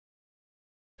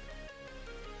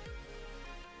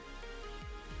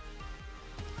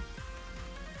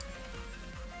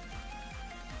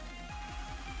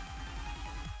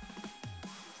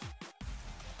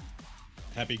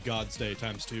Happy God's Day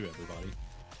 ×2, everybody.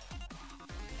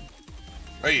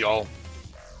 Hey y'all.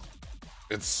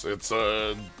 It's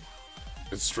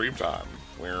stream time.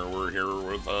 We're here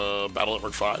with Battle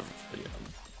Network 5 again.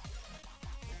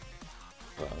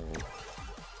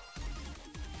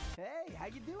 Hey, how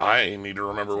you doing? I need to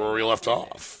remember where we left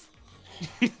off.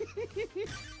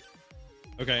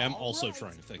 Okay, I'm also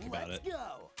trying to think about it.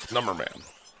 Number Man.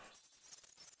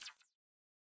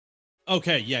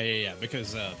 Okay, yeah,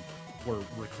 because we're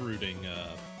recruiting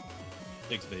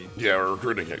Higsby. Yeah, we're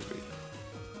recruiting Higsby.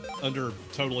 Under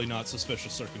totally not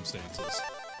suspicious circumstances.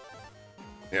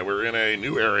 Yeah, we're in a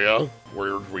new area.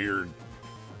 We're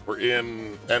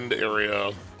in end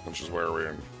area, which is where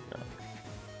we're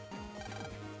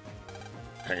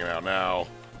hanging out now.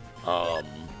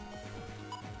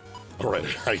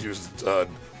 Alright, I used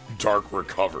Dark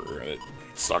Recover, and it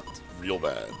sucked real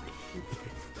bad.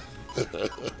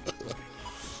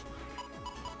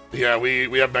 Yeah,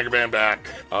 we have Megaman back.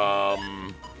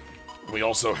 We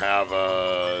also have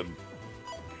a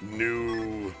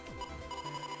new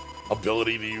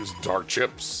ability to use dark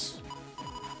chips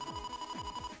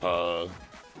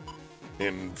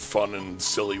in fun and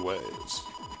silly ways.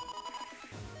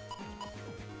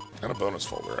 And a bonus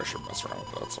folder. I should mess around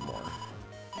with that some more.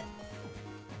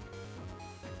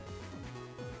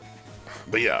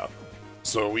 But yeah,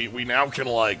 so we now can,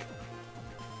 like,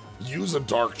 use a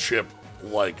dark chip,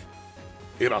 like,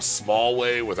 in a small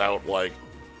way without, like,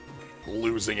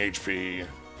 losing HP,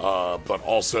 but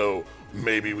also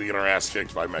maybe we get our ass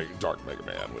kicked by Dark Mega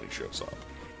Man when he shows up.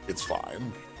 It's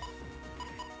fine.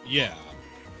 Yeah.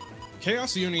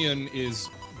 Chaos Union is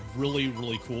really,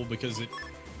 really cool because it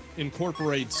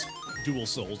incorporates dual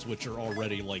souls, which are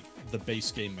already, like, the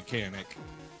base game mechanic.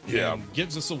 Yeah. And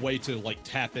gives us a way to, like,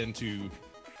 tap into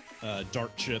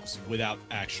dark chips without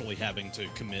actually having to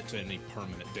commit to any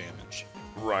permanent damage.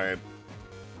 Right.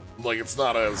 Like, it's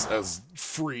not as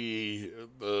free,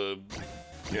 you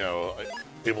know,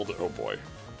 able to... Oh, boy.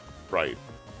 Right.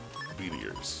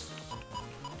 Meteors.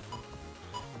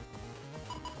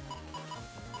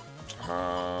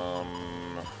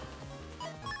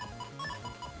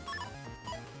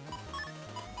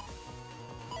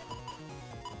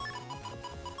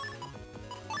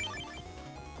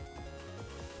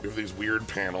 We have these weird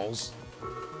panels.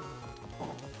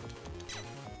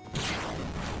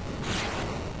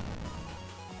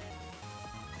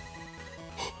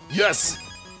 Yes!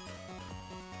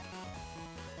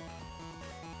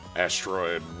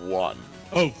 Asteroid 1.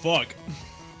 Oh, fuck.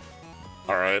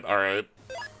 Alright.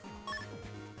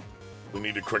 We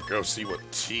need to quick go see what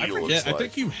T looks like. I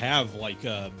think you have, like,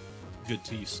 good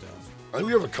T stuff. I think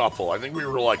we have a couple. I think we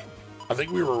were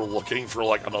looking for,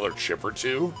 like, another chip or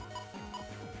two.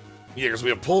 Yeah, because we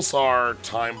have Pulsar,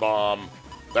 Time Bomb.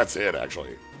 That's it,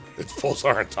 actually. It's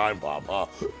Pulsar and Time Bomb, huh?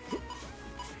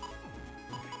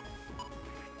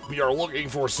 We are looking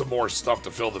for some more stuff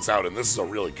to fill this out, and this is a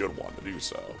really good one to do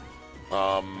so.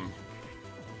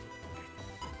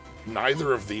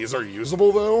 Neither of these are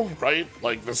usable, though, right?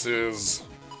 Like, this is...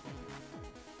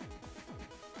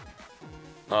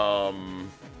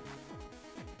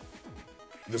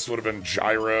 This would have been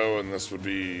Gyro, and this would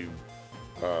be...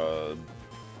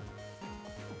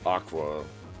 Aqua.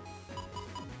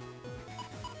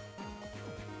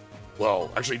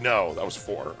 Well, actually, no, that was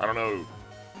 4. I don't know...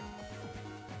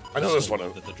 I know this one.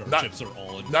 That the dark chips are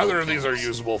all in neither of these are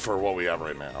usable for what we have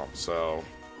right now, so...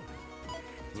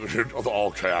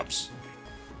 All caps.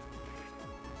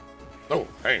 Oh,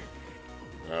 hey.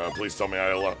 Please tell me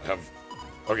I have...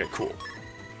 Okay, cool.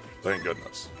 Thank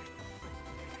goodness.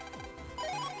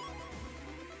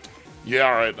 Yeah,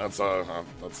 alright, that's a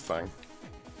thing.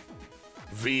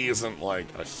 V isn't, like,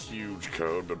 a huge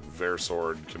code, but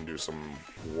Versword can do some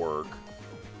work.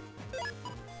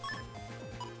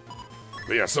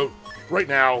 But yeah, so right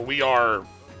now we are,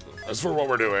 as for what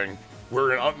we're doing,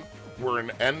 we're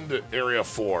in End Area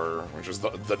 4, which is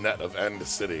the net of End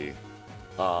City,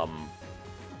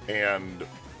 and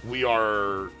we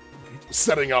are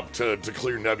setting up to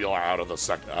clear Nebula out of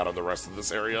the rest of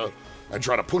this area and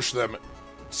try to push them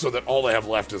so that all they have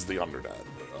left is the Underdead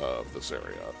of this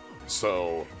area.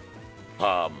 So,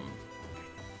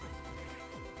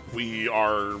 we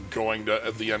are going to,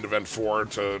 at the end of N4,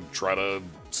 to try to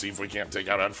see if we can't take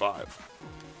out N5.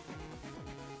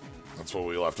 That's what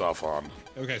we left off on.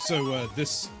 Okay, so,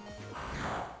 this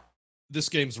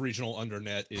game's regional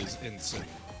undernet is insane.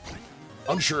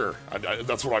 Unsure.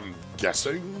 That's what I'm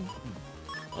guessing.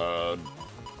 If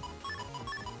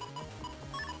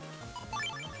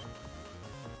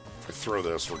I throw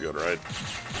this, we're good, right?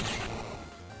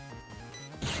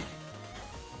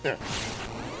 Yeah.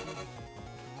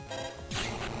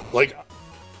 Like,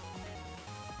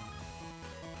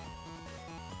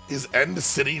 Is End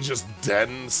City just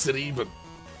Den City, but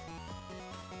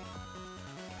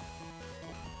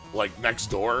like next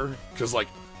door? Because like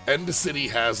End City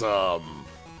has a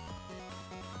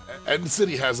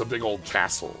big old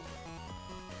castle.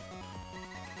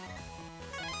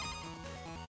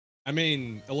 I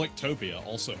mean, Electopia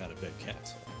also had a big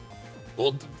castle.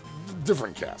 Well,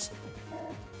 different castle.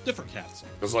 Different castle.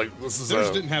 It's like this is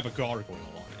Theirs didn't have a gargoyle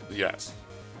on it. Yes.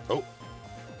 Oh.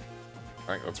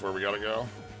 I think that's where we gotta go.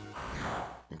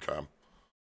 Okay.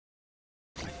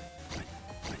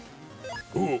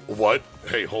 Ooh, what?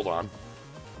 Hey, hold on.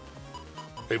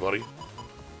 Hey, buddy.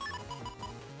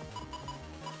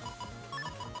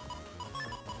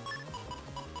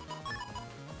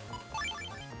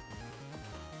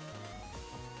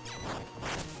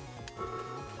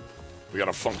 We got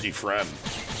a funky friend.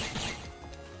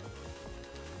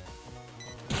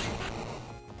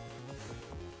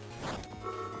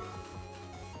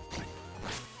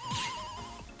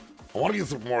 I want to get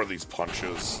through more of these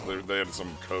punches. They had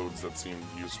some codes that seemed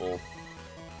useful.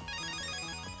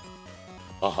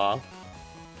 Uh-huh.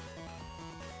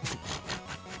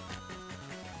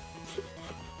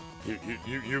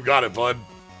 You got it, bud.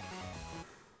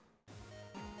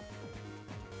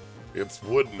 It's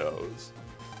Wood Nose.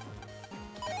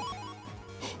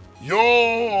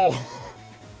 Yo!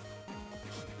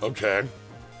 Okay.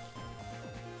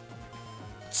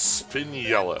 Spin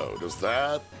yellow. Does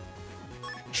that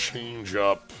change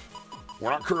up? We're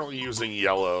not currently using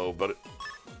yellow, but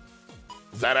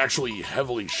that actually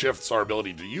heavily shifts our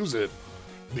ability to use it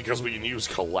because we can use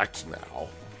collect now.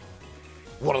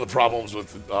 One of the problems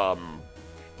with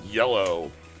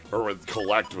yellow, or with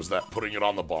collect, was that putting it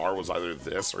on the bar was either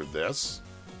this or this.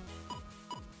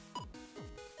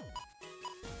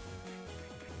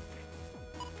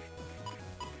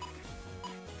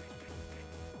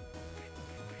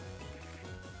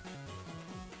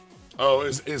 Oh,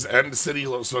 is End City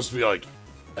supposed to be like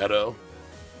Edo?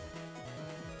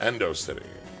 Endo City.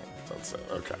 That's it.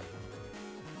 Okay.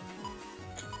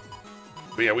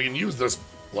 But yeah, we can use this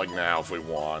like now if we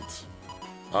want.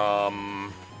 But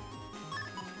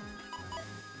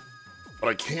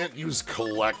I can't use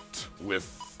collect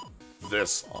with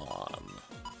this on.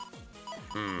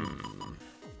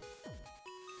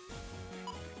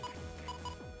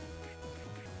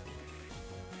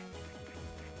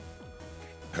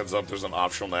 Heads up, there's an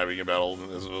optional navigating battle in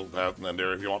this path and end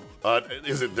area if you want.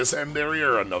 Is it this end area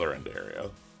or another end area?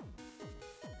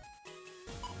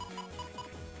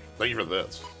 Thank you for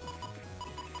this.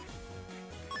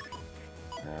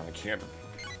 I can't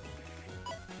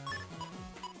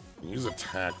use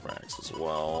attack max as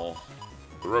well.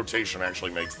 The rotation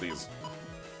actually makes these.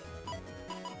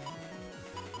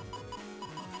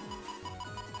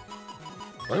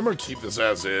 I'm gonna keep this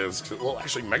as is. Well,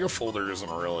 actually, Mega Folder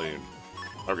isn't really.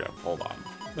 Okay, hold on.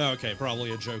 Okay,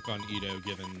 probably a joke on Edo,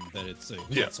 given that it's a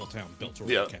castle town built around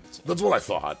a castle. That's what I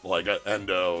thought. Like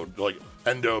Endo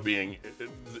being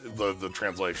the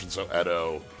translation, so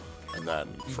Edo, and then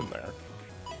from there.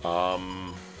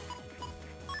 Alright,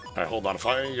 hold on. If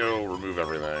I go remove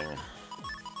everything,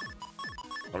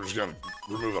 I'm just gonna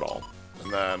remove it all,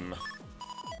 and then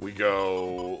we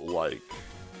go like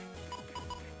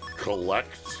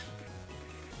collect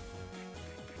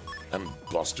and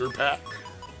Buster Pack.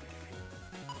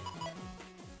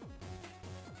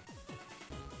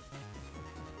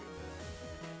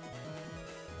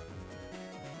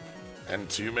 And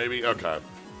 2 maybe? Okay.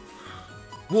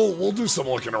 We'll do some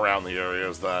looking around the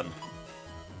areas then.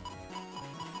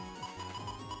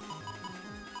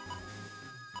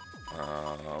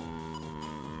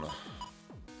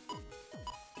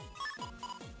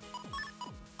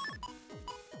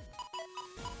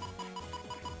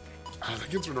 I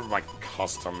think it's rid of my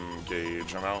custom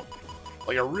gauge. I don't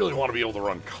like. I really want to be able to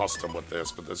run custom with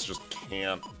this, but this just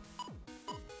can't.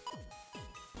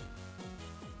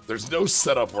 There's no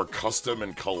setup where custom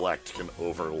and collect can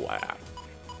overlap.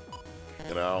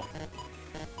 You know?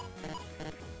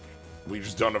 We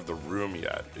just don't have the room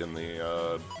yet in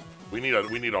the, we need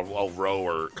a row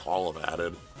or column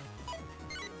added.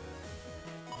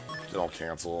 Then I'll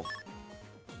cancel.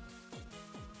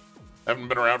 Haven't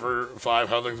been around for 5.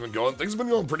 How things been going? Things have been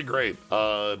going pretty great.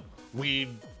 We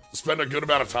spend a good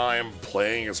amount of time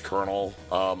playing as Colonel.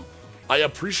 I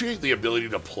appreciate the ability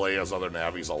to play as other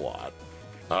navies a lot.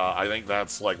 I think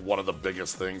that's like one of the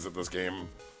biggest things that this game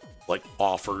like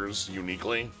offers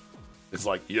uniquely. It's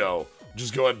like, yo,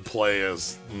 just go ahead and play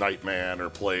as Nightman or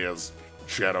play as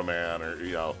Shadowman, or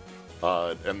you know,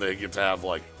 and they get to have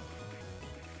like,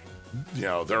 you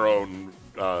know, their own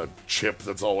chip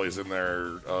that's always in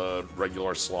their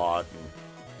regular slot,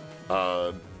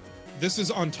 and this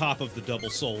is on top of the double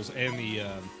souls and the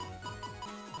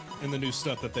new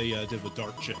stuff that they did with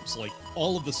dark chips. Like,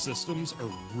 all of the systems are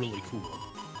really cool.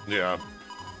 Yeah.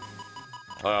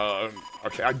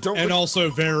 Okay, I don't. And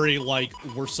also very like,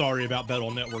 we're sorry about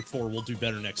Battle Network 4. We'll do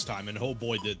better next time. And oh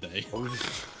boy, did they.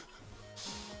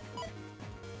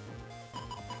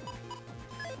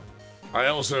 I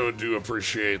also do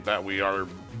appreciate that we are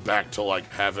back to,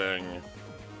 like, having...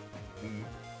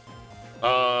 can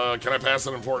I pass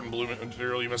an important blue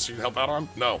material you missed you can help out on?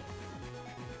 No.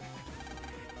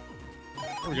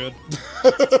 We're good.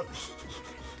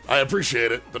 I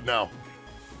appreciate it, but no.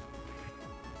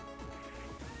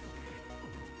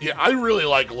 Yeah, I really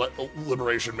like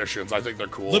Liberation missions. I think they're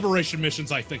cool. Liberation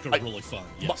missions, I think, are really fun.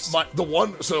 Yes. My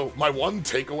one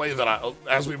takeaway that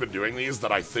as we've been doing these,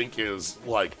 that I think is,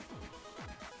 like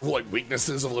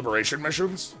weaknesses of Liberation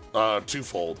missions,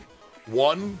 twofold.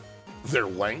 One, their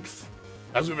length.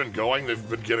 As we've been going, they've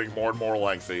been getting more and more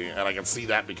lengthy, and I can see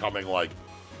that becoming like,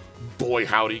 boy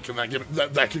howdy, can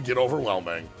that could get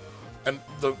overwhelming. And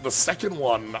the second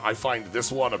one, I find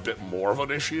this one a bit more of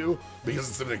an issue, because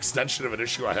it's an extension of an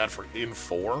issue I had in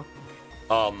 4.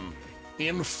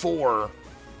 In 4,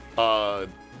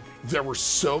 there were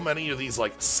so many of these,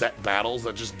 like, set battles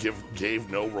that just gave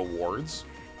no rewards.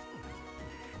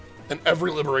 And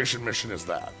every Liberation mission is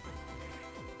that.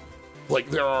 Like,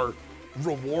 there are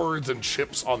rewards and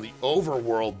chips on the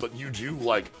overworld, but you do,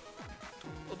 like,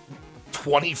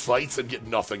 20 fights and get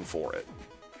nothing for it.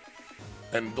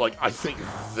 And, like, I think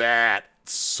that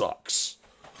sucks.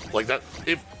 Like, that,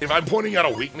 if I'm pointing out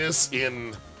a weakness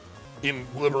in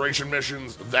Liberation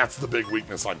missions, that's the big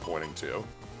weakness I'm pointing to.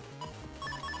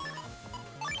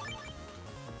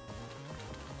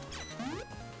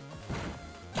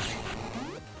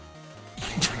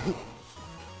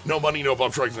 No money, no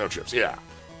bump strikes, no chips. Yeah.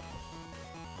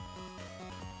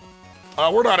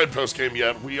 We're not in post-game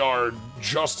yet. We are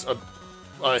just...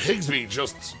 Higsby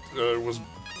just was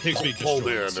pulled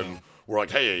in, and we're like,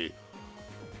 hey,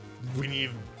 we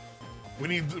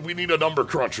need a number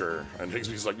cruncher. And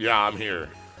Higsby's like, yeah, I'm here.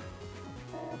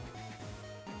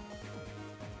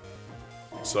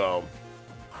 So...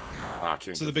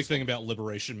 So the big thing about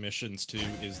Liberation missions, too,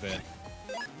 is that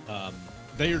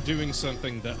they are doing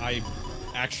something that I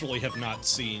actually have not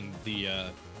seen the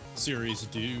series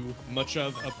do much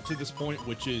of up to this point,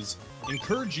 which is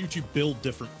encourage you to build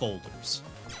different folders.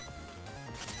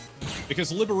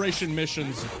 Because Liberation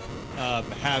missions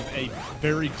have a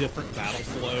very different battle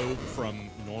flow from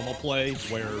normal play,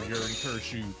 where you're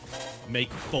encouraged to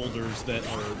make folders that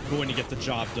are going to get the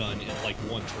job done in, like,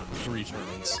 1 turn, 3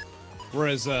 turns.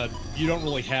 Whereas you don't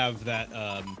really have that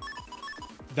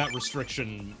that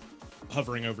restriction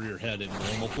hovering over your head in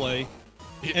normal play.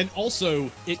 And also,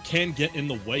 it can get in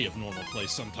the way of normal play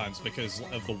sometimes because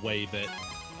of the way that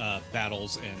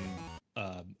battles and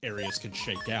areas can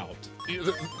shake out.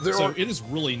 So it is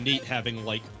really neat having,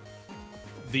 like,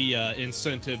 the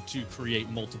incentive to create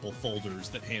multiple folders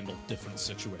that handle different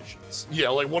situations. Yeah,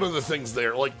 like, one of the things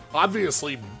there, like,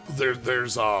 obviously,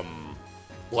 there's,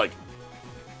 like,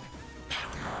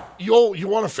 you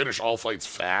want to finish all fights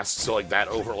fast, so, like, that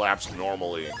overlaps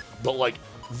normally, but, like,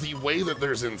 the way that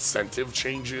there's incentive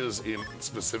changes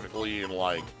specifically in,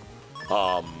 like,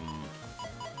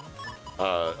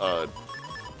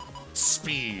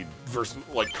 speed versus,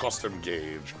 like, custom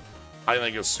gauge, I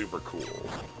think is super cool.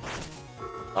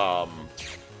 Oh,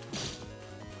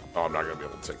 I'm not gonna be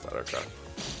able to take that, okay.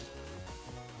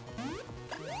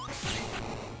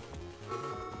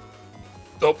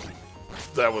 Nope.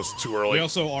 That was too early. We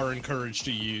also are encouraged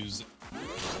to use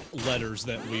letters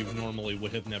that we normally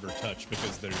would have never touched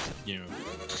because they're, you know,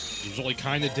 usually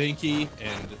kind of dinky,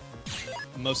 and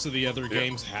most of the other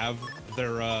games have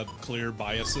their clear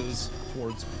biases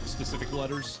towards specific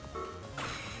letters.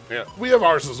 Yeah, we have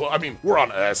ours as well. I mean, we're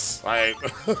on S. Yeah.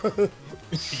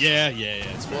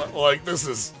 It's fine. Like, this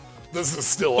is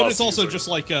still but us. It's also just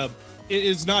like it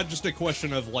is not just a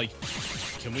question of, like,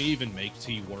 can we even make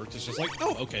T work? It's just like,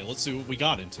 oh, okay, let's see what we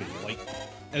got into. Like,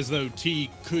 as though T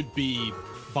could be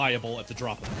viable at the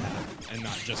drop of a hat, and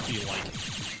not just be like,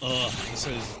 it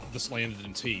says this landed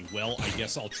in T. Well, I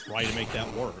guess I'll try to make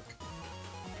that work.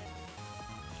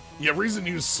 Yeah, reason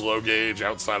to use slow gauge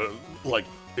outside of, like,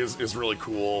 is really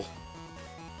cool.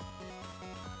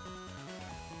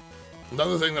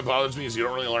 Another thing that bothers me is you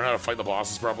don't really learn how to fight the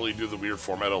bosses properly due to the weird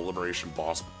format of Liberation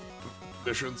boss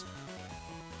missions.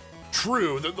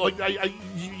 True, that, like,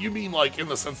 you mean, like, in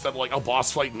the sense that, like, a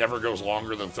boss fight never goes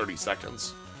longer than 30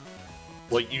 seconds?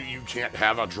 Like, you can't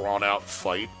have a drawn-out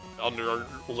fight under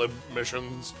Lib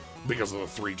missions because of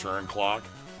the 3-turn clock?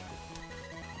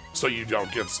 so you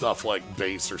don't get stuff like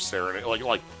base or serenade,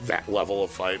 like that level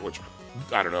of fight, which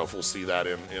I don't know if we'll see that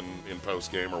in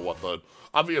post game or what the.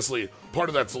 Obviously, part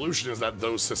of that solution is that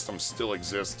those systems still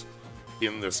exist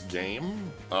in this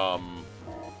game,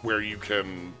 where you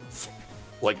can,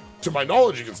 like, to my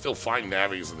knowledge, you can still find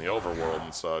navis in the overworld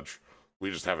and such.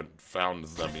 We just haven't found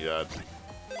them yet.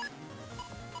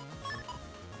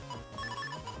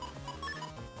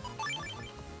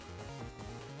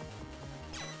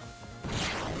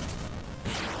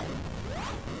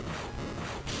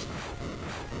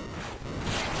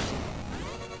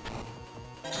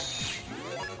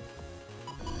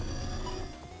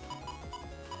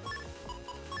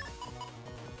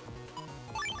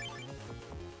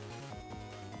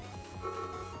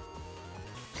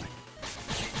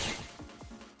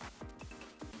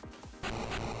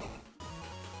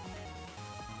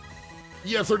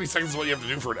 Yeah, 30 seconds is what you have to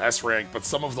do for an S rank, but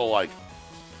some of the, like,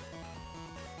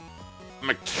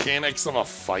 mechanics of a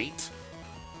fight,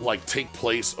 like, take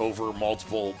place over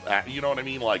multiple, you know what I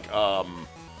mean? Like,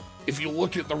 if you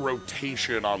look at the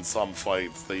rotation on some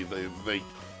fights, they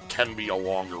can be a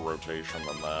longer rotation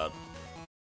than that.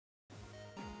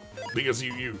 Because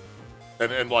you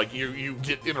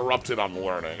get interrupted on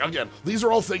learning. Again, these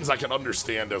are all things I can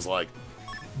understand as, like,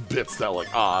 bits that,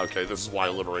 like, okay, this is why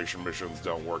liberation missions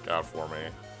don't work out for me.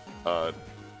 Oh,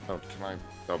 can I?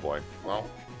 Oh boy. Well,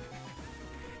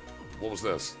 what was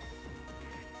this?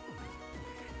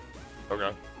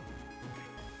 Okay.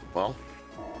 Well,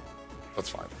 that's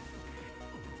fine.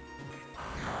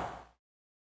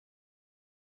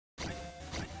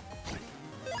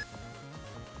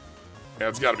 Yeah,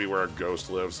 it's gotta be where a ghost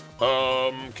lives.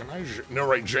 Can I? No,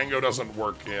 right, Django doesn't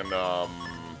work in,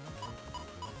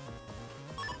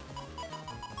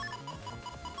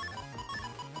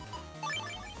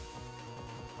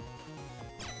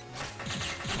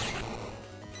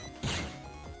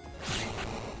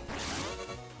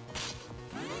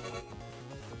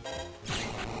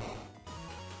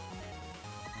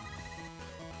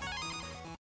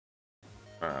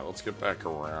 Alright, let's get back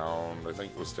around. I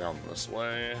think it was down this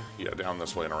way. Yeah, down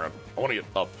this way and around. I want to get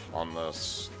up on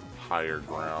this higher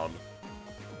ground.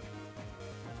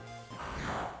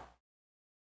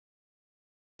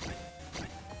 Yeah,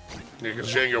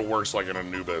 because Django works like an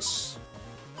Anubis.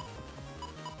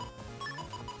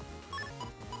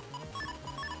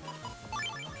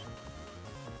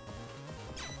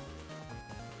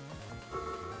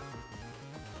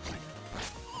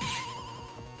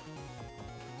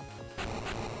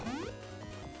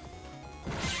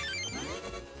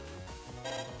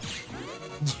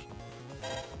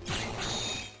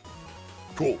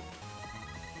 Cool.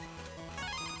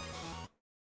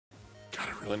 God,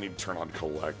 I really need to turn on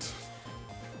collect.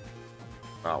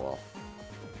 Oh well.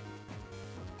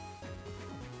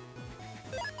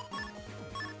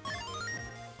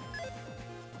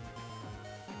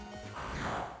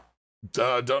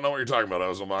 Don't know what you're talking about,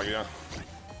 Ozomagia.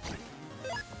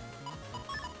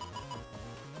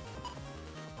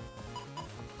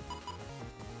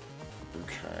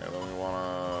 Okay, then we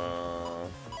wanna...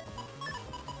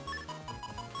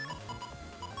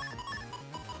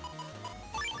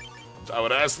 I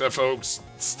would ask that folks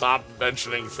stop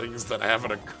mentioning things that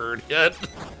haven't occurred yet.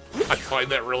 I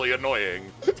find that really annoying.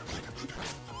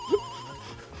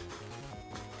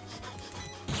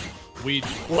 We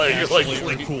like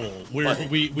we're cool.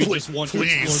 We just want to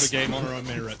explore the game on our own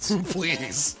merits.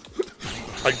 Please.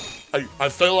 I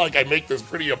feel like I make this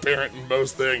pretty apparent in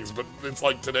most things, but it's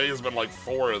like today has been like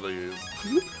 4 of these.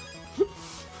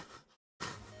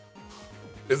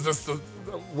 Is this the...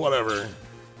 whatever.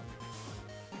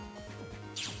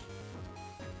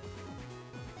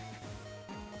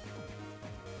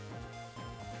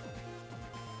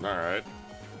 Alright.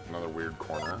 Another weird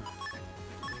corner.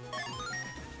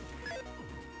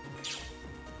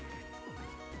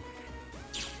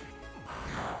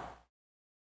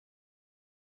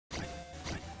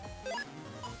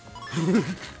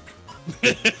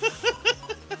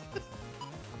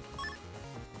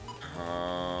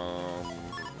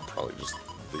 Probably just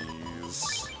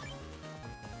these.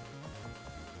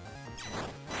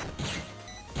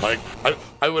 Like,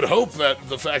 I would hope that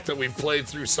the fact that we've played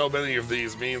through so many of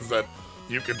these means that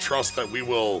you can trust that we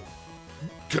will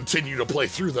continue to play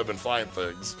through them and find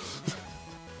things.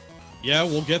 Yeah,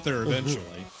 we'll get there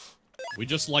eventually. We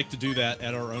just like to do that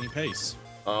at our own pace.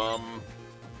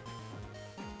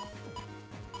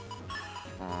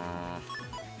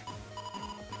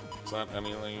 Is that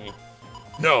anything?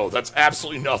 No, that's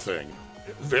absolutely nothing.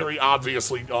 Very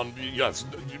obviously on. Yes.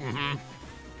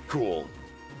 Cool.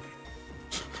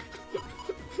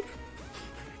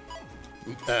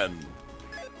 And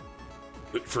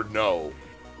for no.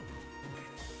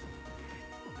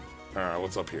 Alright,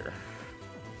 what's up here?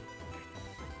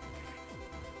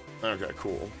 Okay,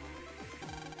 cool.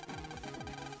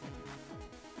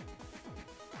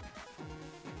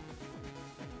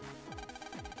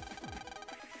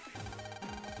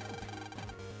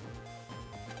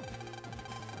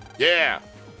 Yeah!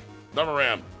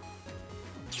 Numberman.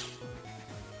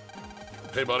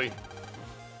 Hey, buddy.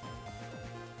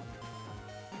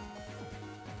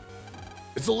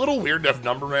 It's a little weird to have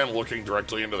Numberman looking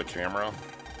directly into the camera.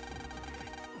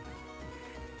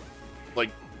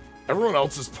 Like, everyone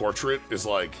else's portrait is,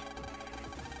 like,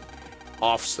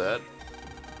 offset.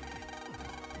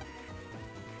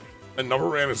 And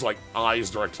Numberman is, like, eyes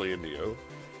directly into you.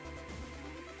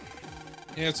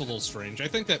 Yeah, it's a little strange. I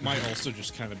think that might also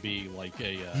just kind of be like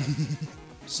a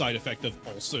side effect of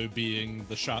also being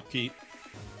the shopkeep,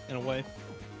 in a way.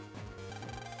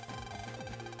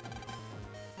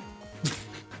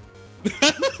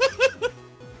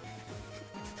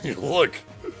 Look,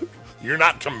 you're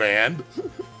not command.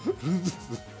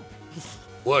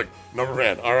 Look,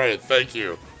 Numberman, alright, thank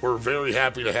you. We're very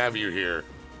happy to have you here.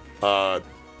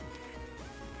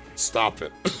 Stop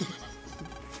it.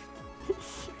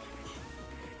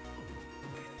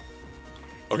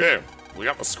 Okay, we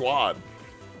got the squad.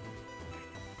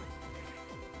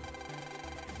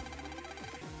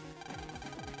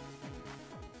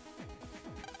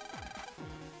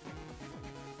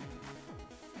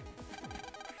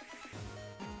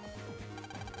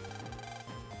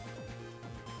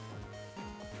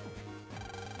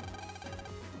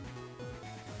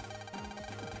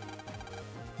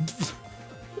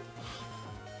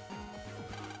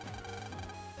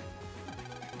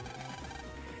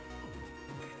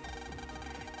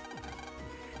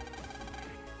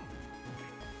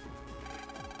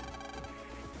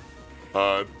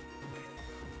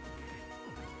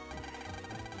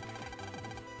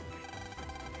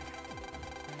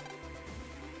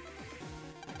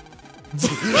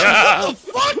 What the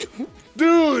fuck?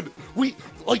 Dude,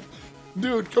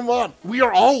 dude, come on. We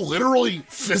are all literally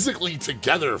physically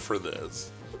together for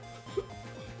this.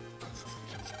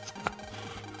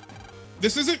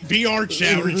 This isn't VR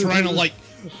chat where you're trying to, like,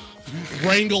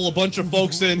 wrangle a bunch of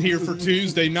folks in here for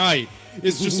Tuesday night.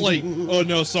 It's just like, oh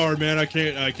no, sorry man, I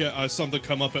can't, something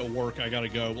come up at work, I gotta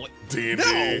go. Like, D&D.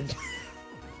 no!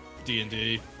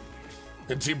 D&D.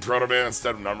 In Team Protoman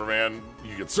instead of Numberman,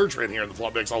 you get Searchman here, and the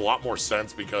plot makes a lot more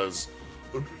sense because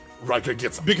Rika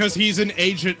gets... Because he's an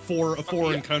agent for a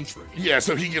foreign country. Yeah,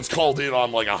 so he gets called in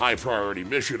on, like, a high-priority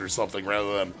mission or something,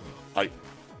 rather than,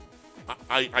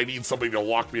 I need somebody to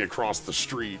walk me across the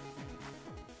street.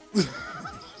 Man.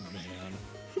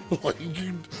 Like,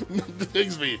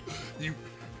 Higsby, you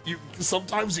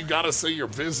sometimes you gotta say you're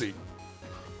busy.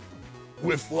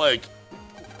 With, like...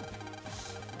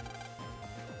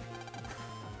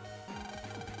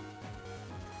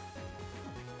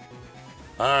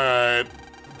 Alright.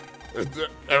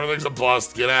 Everything's a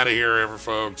bust. Get out of here,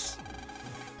 folks.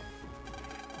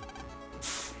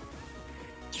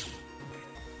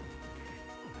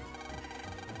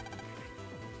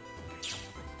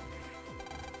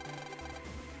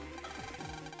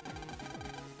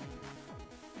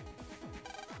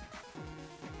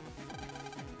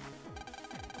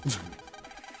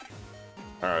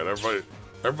 Alright,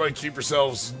 everybody keep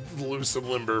yourselves loose and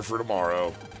limber for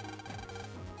tomorrow.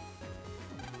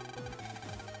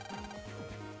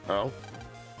 Oh?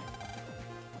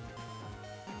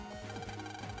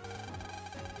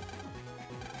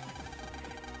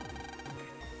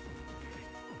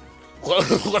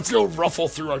 Let's go ruffle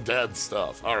through our dad's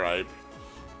stuff. Alright.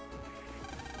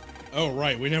 Oh,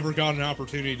 right, we never got an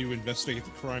opportunity to investigate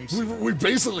the crime scene. We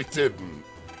basically didn't.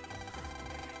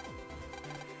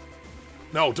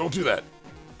 No, don't do that.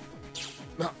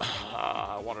 No,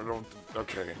 I wanted to...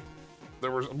 Okay. There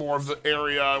was more of the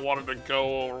area I wanted to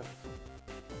go...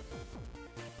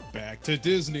 Back to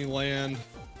Disneyland.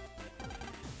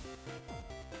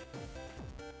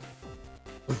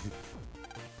 Oh,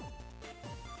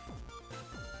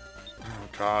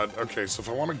 God. Okay, so if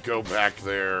I want to go back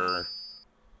there...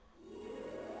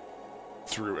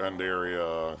 through end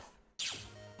area... I'm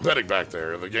heading back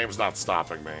there. The game's not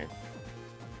stopping me.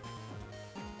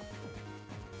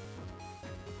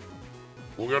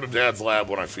 We'll go to Dad's lab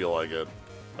when I feel like it.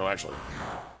 Oh, actually...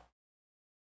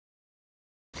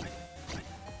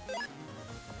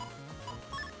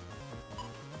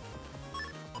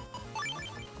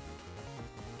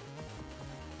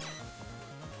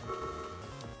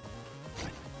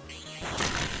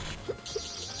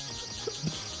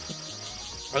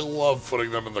 I love putting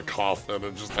them in the coffin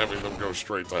and just having them go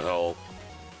straight to hell.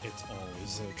 It's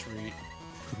always a treat.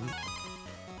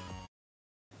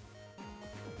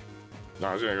 No,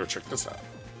 I was gonna go check this out.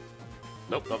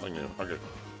 Nope, nothing new. Okay.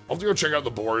 I'll have to go check out the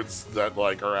boards that,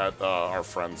 like, are at our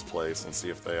friend's place and see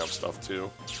if they have stuff, too.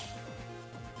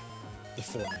 The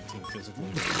 419 physically.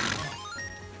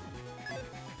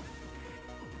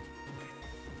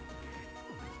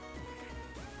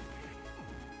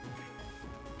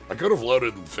 I could have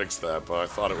loaded and fixed that, but I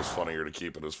thought it was funnier to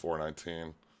keep it as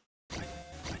 419.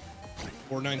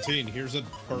 419, here's a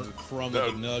burnt crumb No,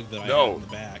 of a nug that I no, have in the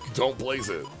back. Don't blaze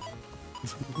it.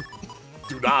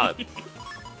 Do not.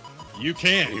 You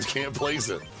can't. You can't blaze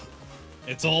it.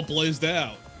 It's all blazed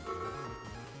out.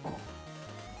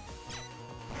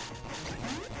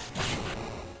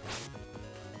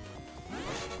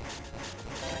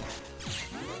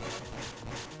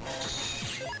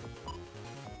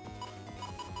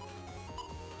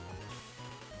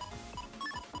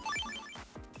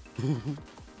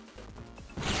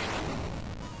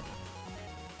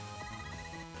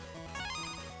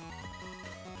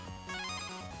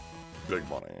 Big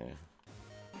money.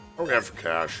 What do we have for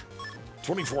cash?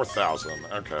 24,000.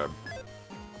 Okay.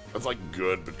 That's like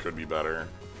good, but could be better.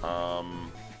 I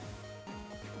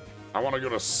want to go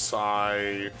to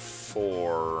Psi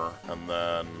 4, and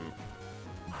then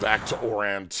back to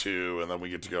Oran 2, and then we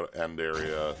get to go to End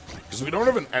Area. Because we don't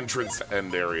have an entrance to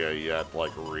End Area yet,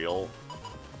 like, real.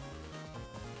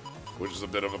 Which is a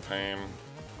bit of a pain.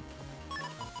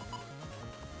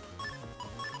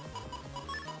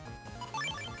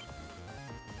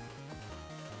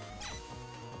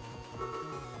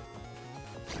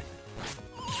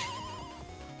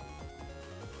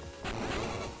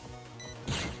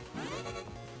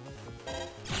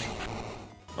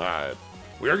 Alright.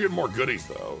 We are getting more goodies,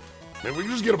 though. I mean, we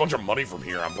can just get a bunch of money from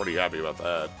here. I'm pretty happy about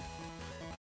that.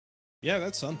 Yeah,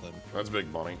 that's something. That's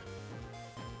big money.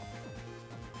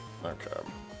 Okay.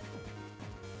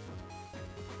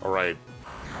 Alright.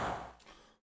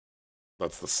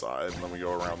 That's the side, and then we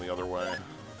go around the other way.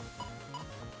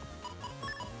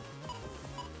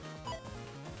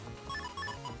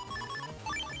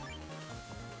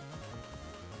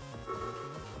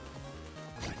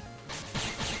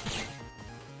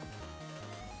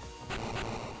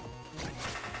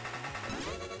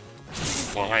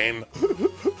 Fine.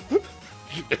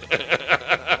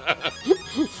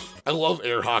 I love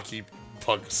air hockey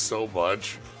puck so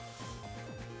much.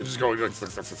 It's just going like...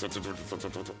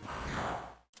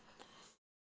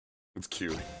 It's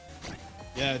cute.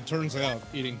 Yeah, it turns out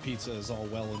eating pizza is all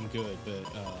well and good, but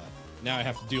now I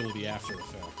have to deal with the after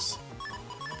effects.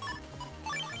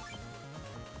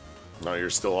 No, you're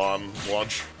still on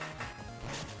lunch?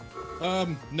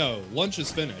 No, lunch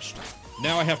is finished.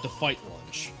 Now I have to fight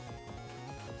lunch.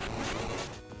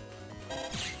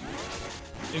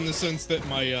 In the sense that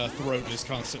my throat is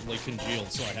constantly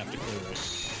congealed, so I have to clear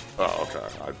it. Oh,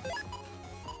 okay.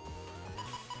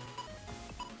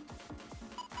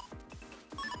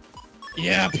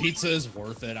 Yeah, pizza is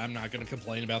worth it. I'm not gonna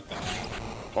complain about that.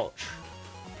 Punch.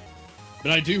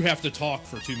 But I do have to talk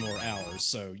for 2 more hours,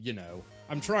 so, you know,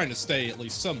 I'm trying to stay at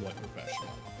least somewhat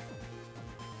professional.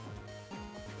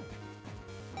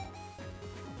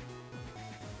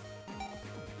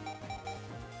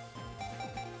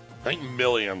 I think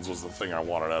millions was the thing I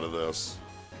wanted out of this.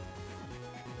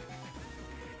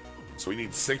 So we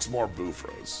need 6 more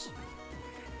Vpris.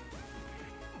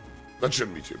 That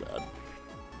shouldn't be too bad.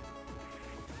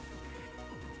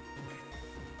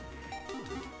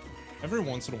 Every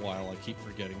once in a while, I keep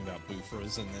forgetting about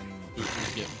Vpris, and then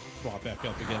Vpris get brought back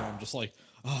up again. I'm just like,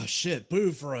 oh shit,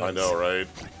 Vpris. I know, right?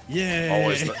 Yay!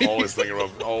 Always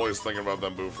thinking about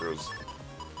them Vpris.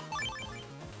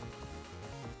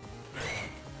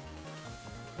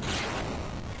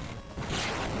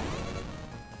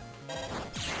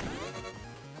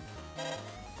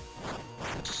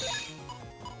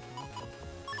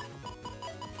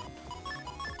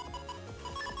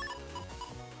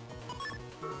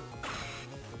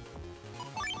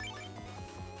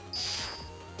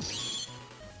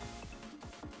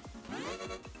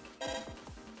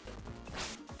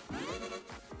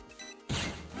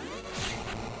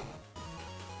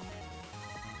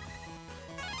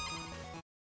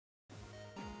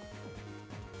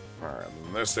 Alright,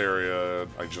 in this area,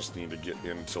 I just need to get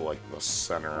into, like, the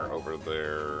center over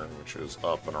there, which is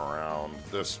up and around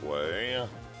this way.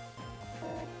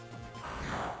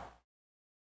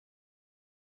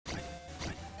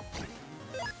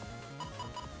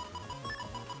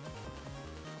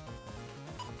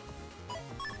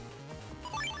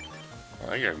 I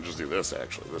think I can just do this,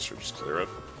 actually. This should just clear it.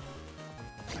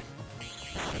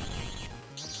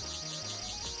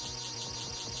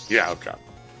 Yeah, okay.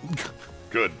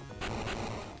 Good.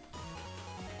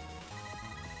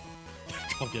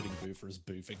 Oh, getting Vpris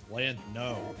boofing. Land,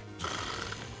 no.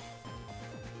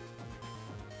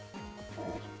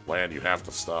 Land, you have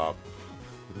to stop.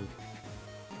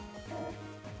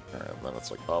 Alright, then it's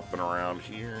like up and around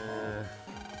here.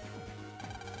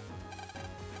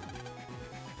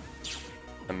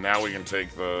 And now we can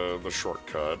take the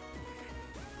shortcut.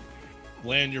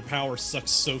 Land, your power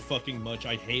sucks so fucking much.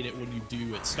 I hate it when you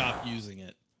do it. Stop using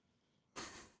it.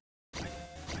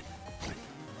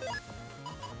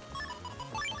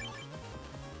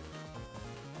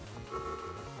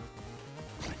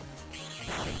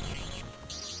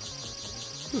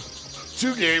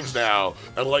 Two games now,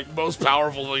 and like most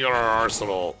powerful thing in our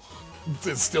arsenal,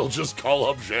 it's still just call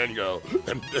up Django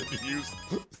and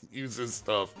use his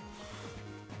stuff.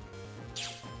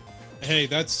 Hey,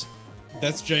 that's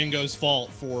Django's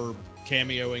fault for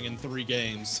cameoing in 3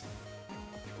 games.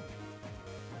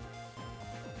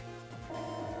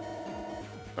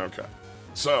 Okay,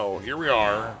 so here we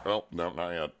are. Oh no,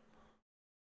 not yet.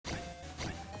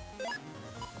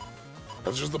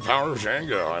 That's just the power of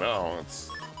Django. I know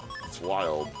it's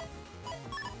wild.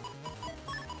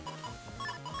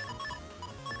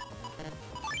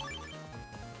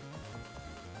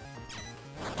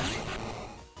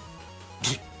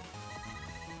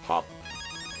 Hop.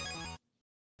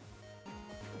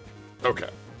 Okay.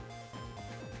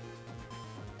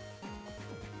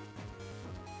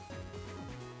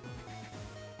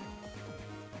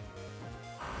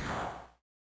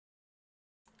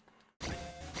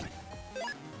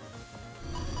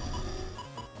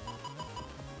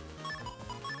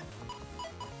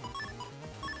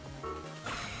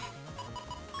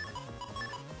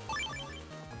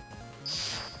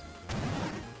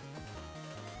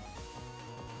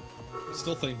 I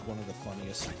still think one of the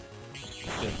funniest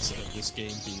bits of this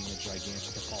game being a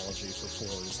gigantic apology for 4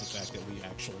 is the fact that we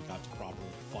actually got to properly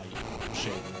fight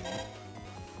Shaman.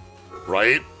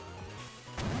 Right?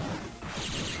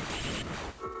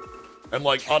 And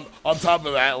like on top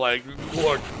of that, like,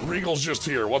 look, Regal's just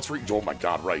here. What's Regal? Oh my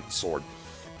god, right, sword.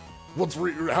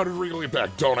 How did Regal get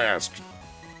back? Don't ask.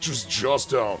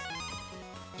 Just don't.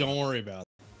 Don't worry about it.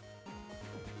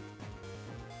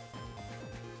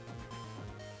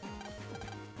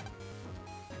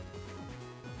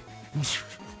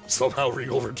 Somehow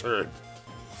Regal returned.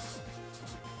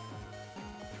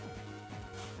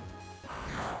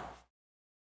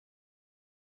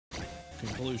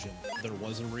 Conclusion. There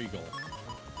was a Regal.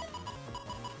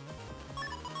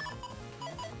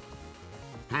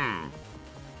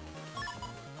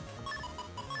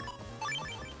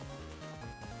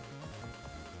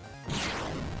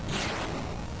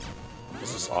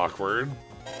 This is awkward.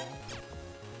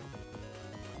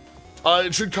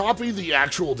 It should copy the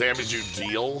actual damage you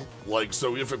deal. Like,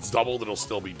 so if it's doubled, it'll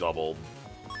still be doubled.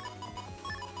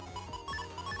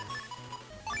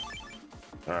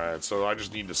 Alright, so I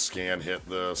just need to scan hit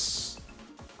this.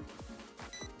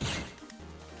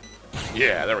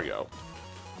 Yeah, there we go.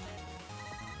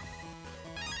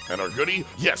 And our goodie?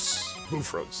 Yes!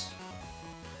 Vpris.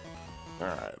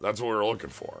 Alright, that's what we're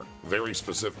looking for. Very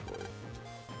specifically.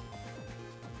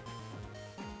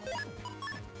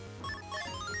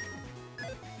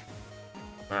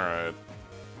 Alright,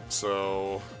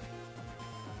 so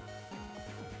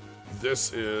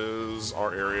this is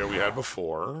our area we had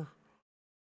before.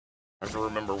 I have to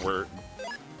remember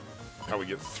how we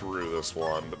get through this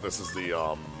one, but this is the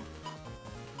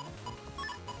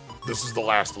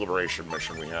last liberation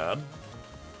mission we had.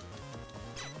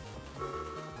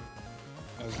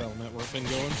 How's Battle Network been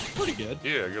going? Pretty good.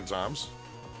 Yeah, good times.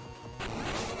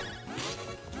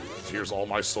 Here's all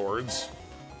my swords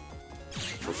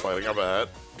for fighting a bat.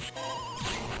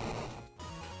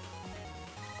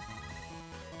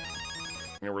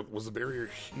 You know, was the barrier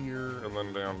here and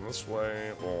then down this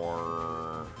way,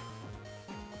 or...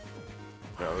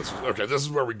 Yeah, this is... Okay, this is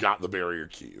where we got the barrier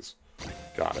keys.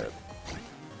 Got it.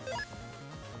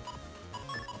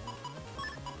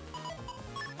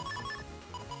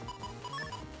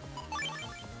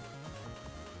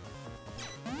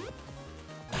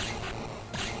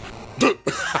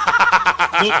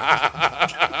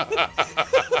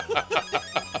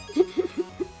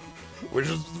 We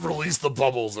just release the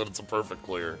bubbles and it's a perfect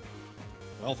clear.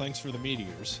 Well, thanks for the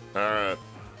meteors. Alright.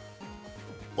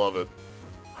 Love it.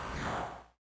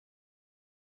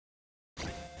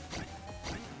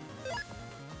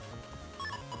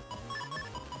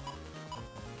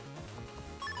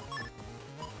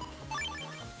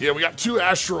 Yeah, we got 2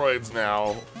 asteroids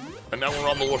now, and now we're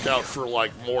on the lookout for,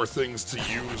 like, more things to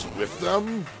use with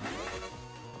them.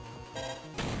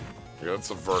 Yeah,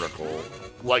 it's a vertical.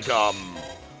 Like,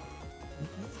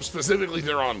 specifically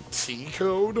they're on T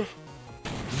code.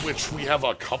 which we have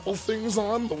a couple things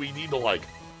on, but we need to, like,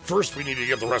 first we need to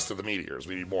get the rest of the meteors.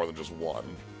 We need more than just one.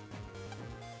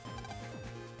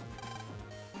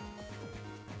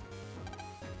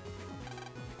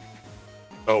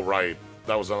 Oh, right.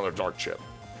 That was another dark chip.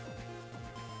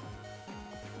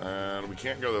 And we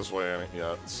can't go this way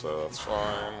yet, so that's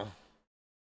fine.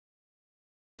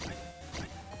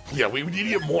 Yeah, we need to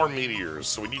get more meteors,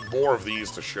 so we need more of these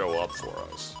to show up for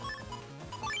us.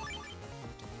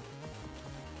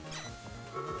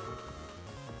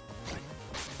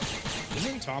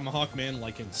 Isn't Tomahawk Man,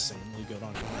 like, insanely good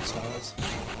on hairstyles?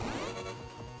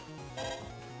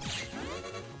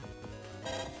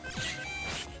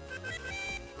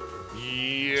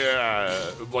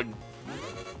 Yeah,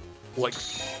 like,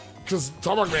 because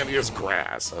Tomahawk Man is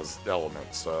grass as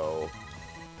element, so...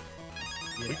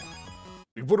 Yeah.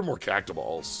 We put in more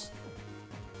cactiballs.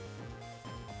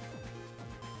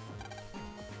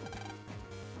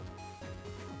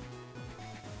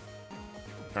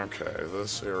 Okay,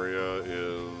 this area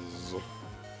is...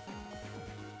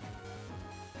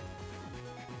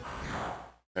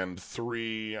 End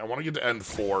 3. I want to get to end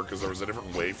 4 because there was a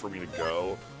different way for me to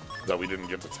go that we didn't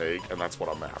get to take, and that's what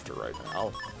I'm after right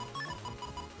now.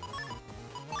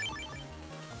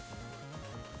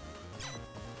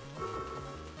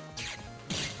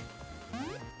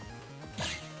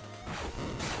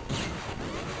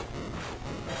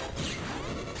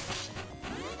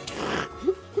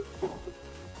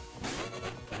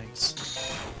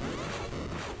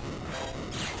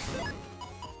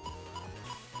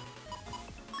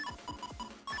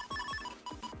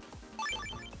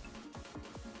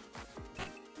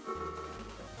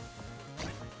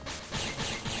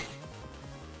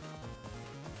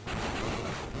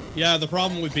 Yeah, the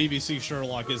problem with BBC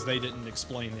Sherlock is they didn't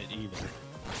explain it either.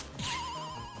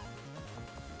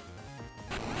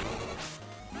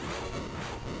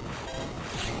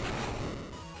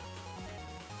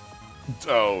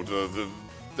 Oh, the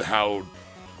how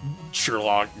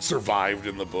Sherlock survived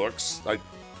in the books. I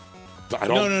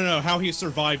don't. No. How he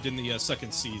survived in the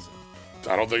second season.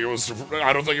 I don't think it was.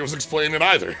 I don't think it was explained in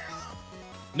either.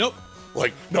 Nope.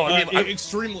 Like, no, I mean,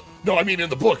 extremely. No, I mean in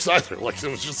the books either. Like,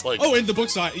 it was just like. Oh, in the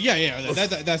books, yeah.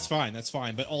 That's fine. That's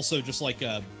fine. But also, just like,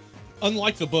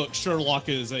 unlike the book, Sherlock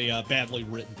is a badly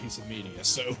written piece of media.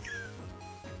 So.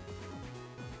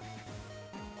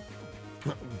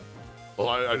 Well,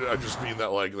 I just mean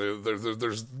that like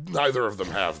there's neither of them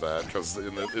have that because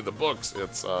in the books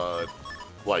it's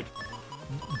like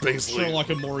basically Sherlock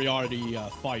and Moriarty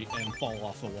fight and fall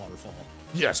off the waterfall.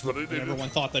 Yes, but everyone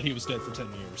thought that he was dead for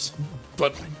 10 years.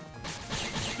 But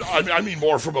I mean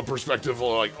more from a perspective of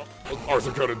like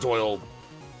Arthur Conan Doyle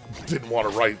didn't want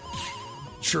to write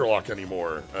Sherlock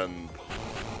anymore, and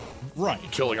right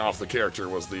killing off the character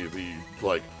was the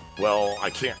like, well,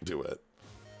 I can't do it,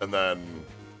 and then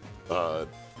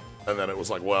it was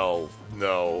like, well,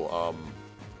 no,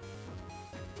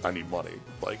 I need money.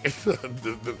 Like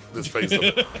this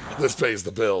pays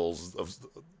the bills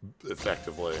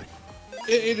effectively.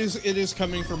 It is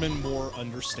coming from a more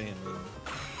understanding,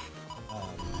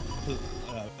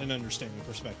 an understanding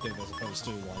perspective as opposed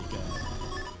to like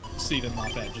Stephen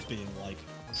Moffat just being like,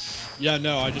 yeah,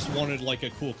 no, I just wanted like a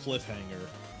cool cliffhanger.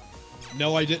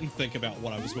 No, I didn't think about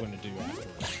what I was going to do after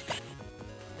that.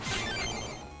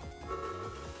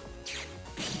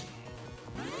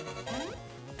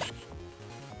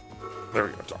 There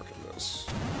we go, darken this.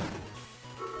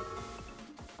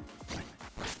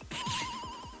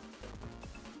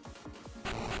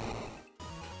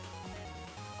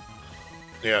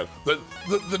 Yeah,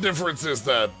 the difference is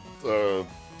that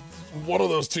one of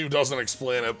those two doesn't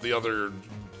explain it, the other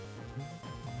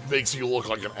makes you look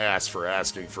like an ass for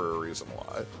asking for a reason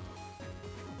why.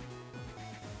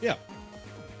 Yeah.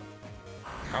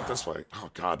 Not this way. Oh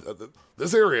god,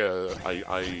 this area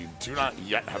I do not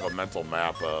yet have a mental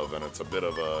map of, and it's a bit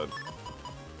of a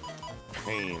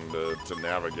pain to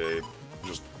navigate.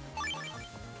 Just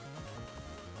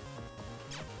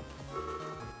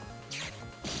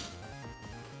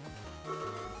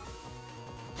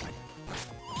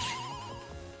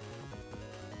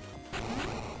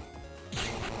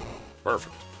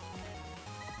perfect.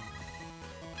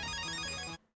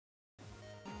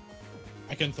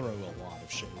 I can throw a lot of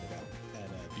shade at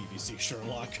BBC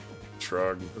Sherlock.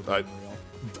 Shrug. I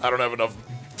don't have enough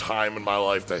time in my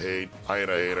life to hate. I ain't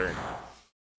a hater.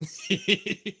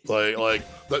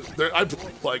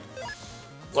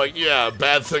 Yeah,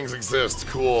 bad things exist.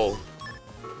 Cool.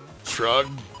 Shrug.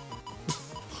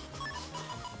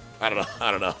 I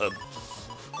don't know.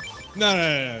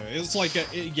 No. It's like,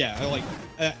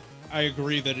 I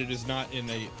agree that it is not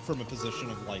from a position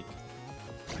of like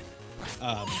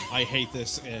I hate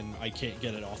this and I can't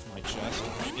get it off my chest.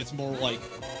 It's more like,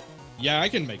 yeah, I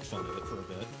can make fun of it for a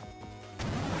bit.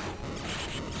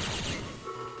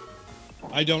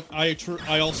 I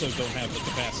also don't have the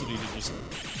capacity to just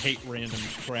hate random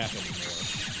crap anymore.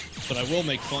 But I will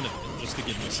make fun of it just to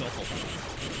give myself a laugh.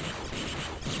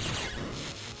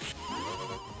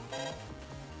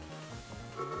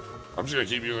 I'm just gonna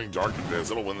keep using Dark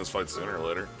Invis. It'll win this fight sooner or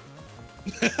later.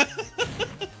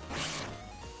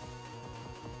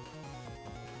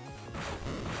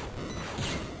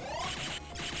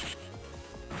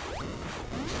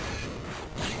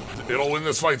 It'll win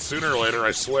this fight sooner or later,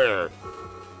 I swear.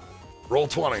 Roll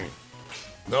 20.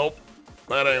 Nope.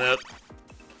 That ain't it.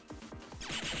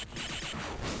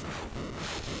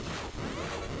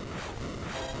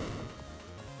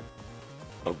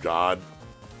 Oh, God.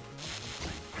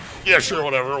 Yeah, sure,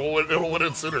 whatever. It'll win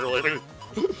it sooner or later.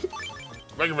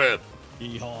 Megaman.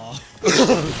 Yeehaw.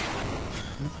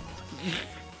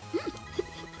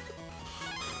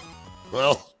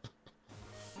 Well.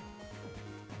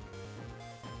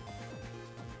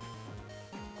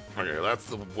 Okay, that's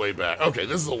the way back. Okay,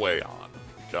 this is the way on.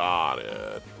 Got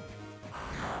it.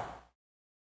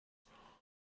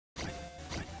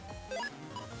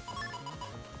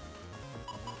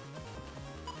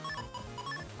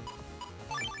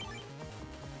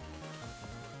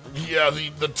 Yeah,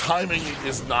 the timing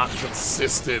is not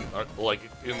consistent, like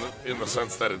in the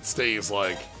sense that it stays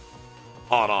like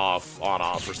on off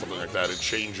or something like that. It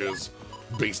changes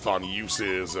based on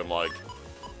uses and like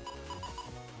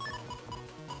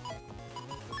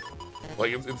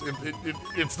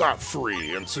it's not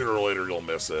free, and sooner or later you'll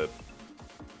miss it.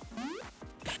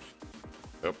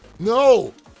 Yep.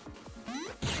 No!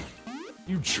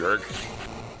 You jerk.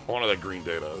 I wanted that green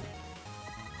data.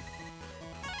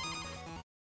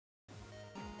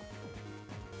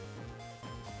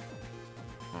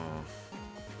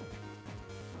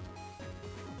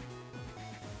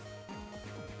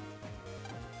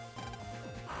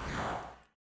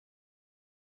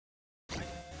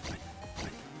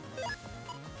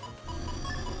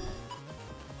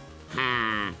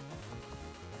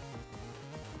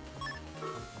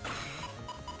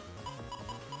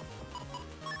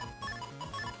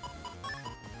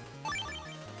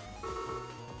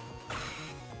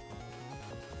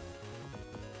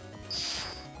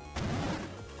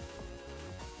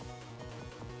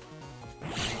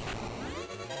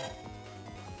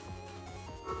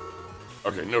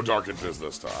 Okay, no Dark Invis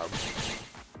this time.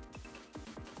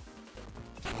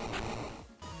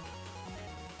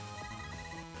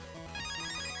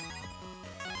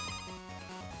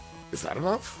 Is that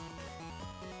enough?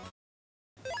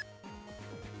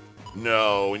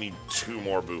 No, we need 2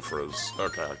 more Vpris.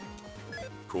 Okay.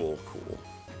 Cool, cool.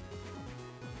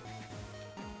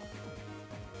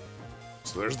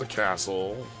 So there's the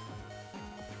castle.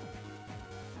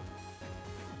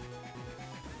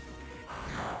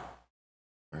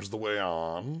 There's the way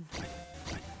on.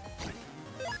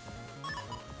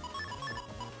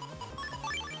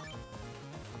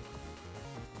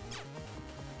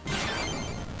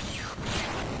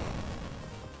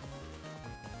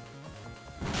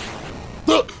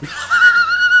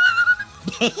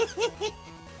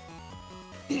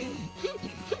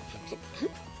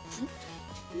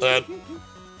 That,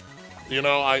 you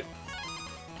know,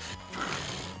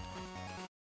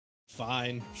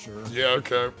 Fine, sure. Yeah,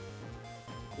 okay.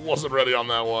 Wasn't ready on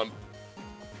that one.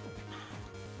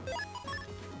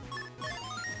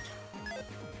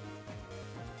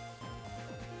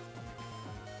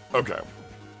 Okay.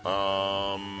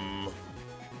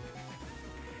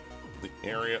 The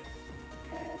area.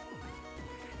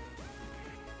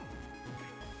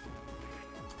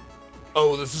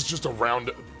 Oh, this is just a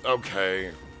round.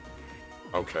 Okay.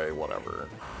 Okay, whatever.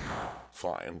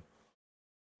 Fine.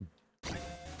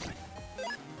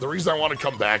 The reason I want to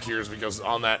come back here is because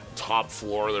on that top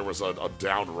floor there was a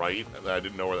down right, and I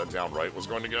didn't know where that down right was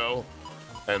going to go.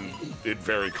 And it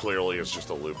very clearly is just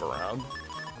a loop around.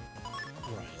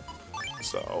 Right.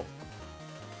 So.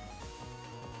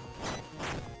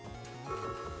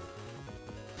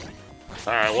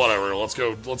 Alright, whatever. Let's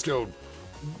go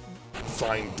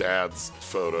find Dad's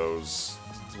photos.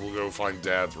 We'll go find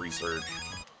Dad's research.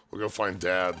 We'll go find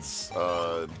Dad's,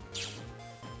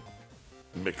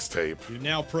 mixtape. You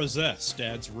now possess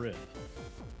Dad's rib.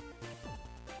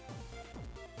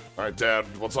 Alright, Dad,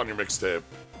 what's on your mixtape?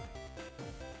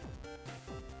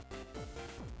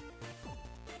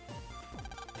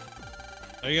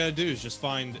 All you gotta do is just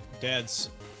find Dad's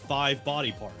 5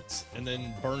 body parts and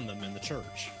then burn them in the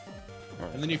church.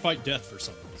 Right. And then you fight death for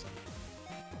some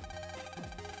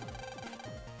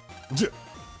reason.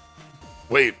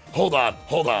 Wait, hold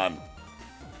on.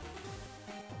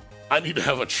 I need to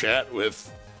have a chat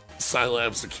with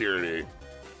Scilab Security.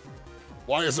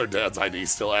 Why is our dad's ID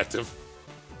still active?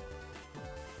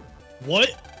 What?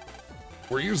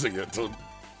 We're using it to... Oh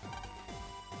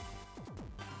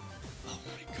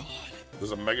my god.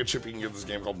 There's a mega chip you can get in this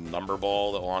game called Number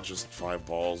Ball that launches 5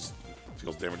 balls.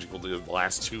 Deals damage equal to the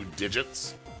last 2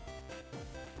 digits.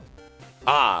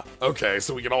 Ah, okay,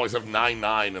 so we can always have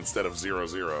 9-9 instead of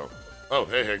 0-0. Oh,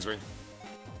 hey, Higsby.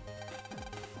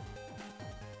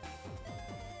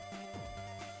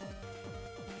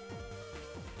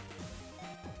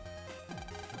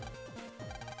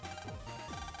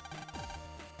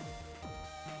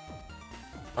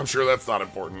 I'm sure that's not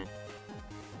important.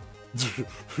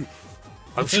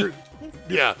 I'm sure...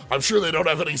 Yeah, I'm sure they don't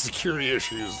have any security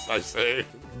issues, I say.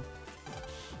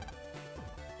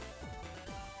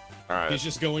 Alright. He's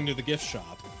just going to the gift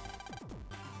shop.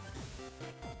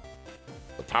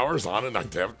 The power's on and I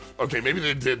damn... Okay, maybe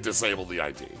they did disable the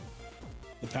ID.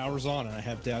 The power's on and I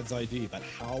have Dad's ID, but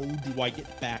how do I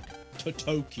get back to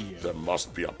Tokyo? There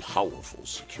must be a powerful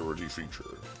security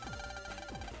feature.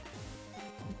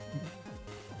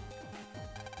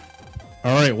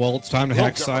 Alright, well, it's time to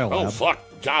hack God. Scilab. Oh, fuck.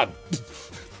 God.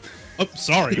 Oh,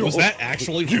 sorry. Was that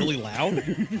actually really loud?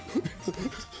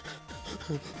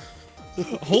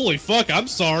 Holy fuck, I'm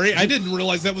sorry. I didn't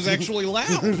realize that was actually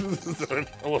loud.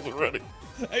 I wasn't ready.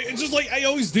 It's just like, I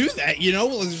always do that, you know?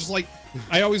 It's just like,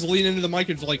 I always lean into the mic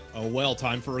and just like, oh, well,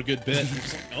 time for a good bit.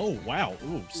 It's like, oh, wow.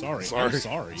 Ooh, sorry. I'm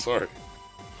sorry. Sorry.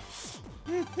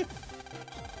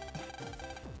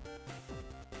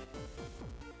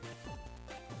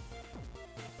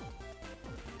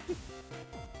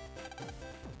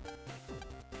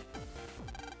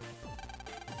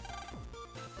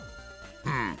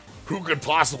 Who could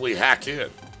possibly hack in?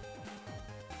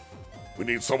 We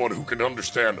need someone who can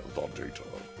understand the data.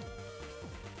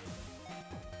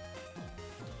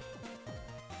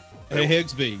 Hey,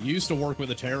 Higsby, you used to work with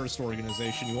a terrorist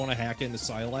organization. You want to hack into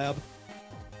Scilab?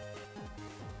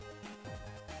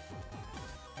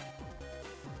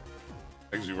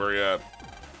 Higsby, where you at?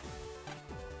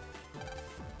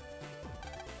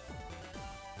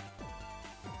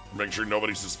 Make sure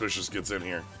nobody suspicious gets in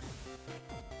here.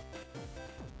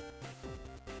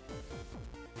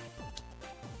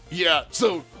 Yeah,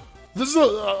 so this is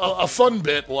a fun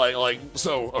bit,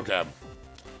 so, okay.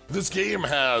 This game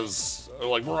has,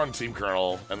 like, we're on Team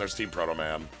Colonel, and there's Team Proto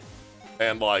Man,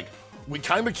 and, like, we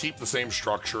kind of keep the same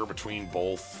structure between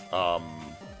both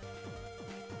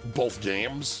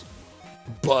games,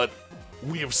 but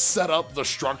we have set up the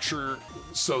structure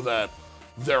so that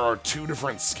there are 2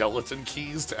 different skeleton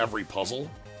keys to every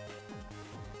puzzle.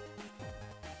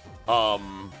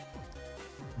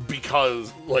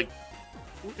 Because, like,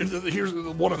 here's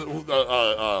one of the,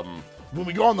 when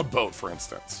we go on the boat, for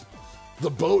instance, the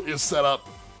boat is set up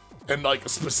and, like,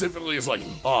 specifically is like,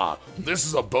 this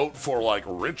is a boat for, like,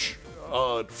 rich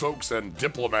folks and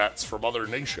diplomats from other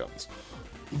nations.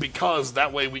 Because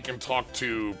that way we can talk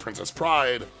to Princess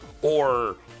Pride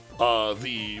or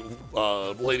the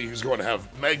lady who's going to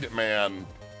have Magnet Man,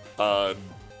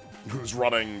 who's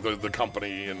running the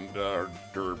company in her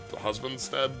husband's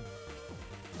stead.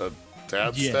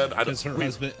 Dad's stead? Because her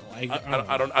husband... I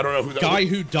don't know who that guy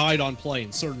who died on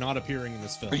plane, sir, not appearing in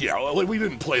this film. Yeah, well, we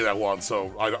didn't play that one,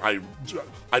 so I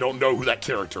don't know who that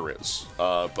character is.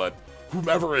 But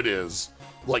whomever it is,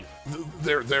 like,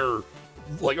 they're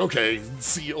like, okay,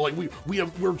 see, like,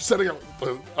 we're setting up,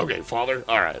 okay, father,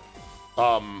 all right.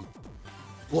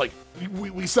 Like,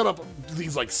 we set up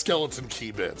these, like, skeleton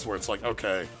key bits where it's like,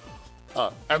 okay,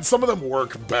 and some of them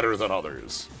work better than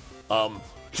others.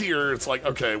 Here, it's like,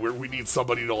 okay, we need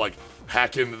somebody to, like,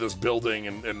 hack into this building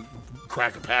and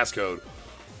crack a passcode.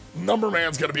 Number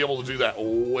Man's gonna be able to do that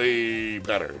way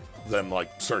better than, like,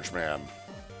 Search Man,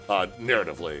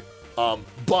 narratively.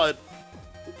 But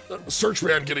Search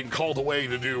Man getting called away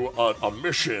to do a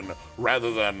mission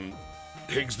rather than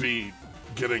Higsby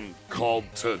getting called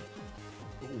to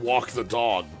walk the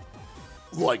dog,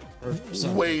 like,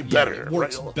 way better. It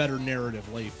works right? better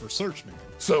narratively for Search Man.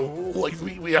 So, like,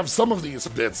 we have some of these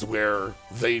bits where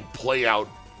they play out,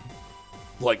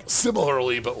 like,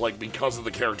 similarly, but, like, because of the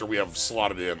character we have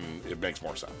slotted in, it makes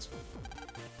more sense.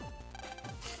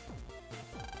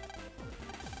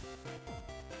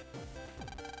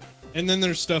 And then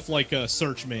there's stuff like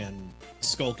Search Man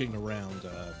skulking around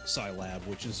Scilab,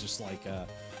 which is just like,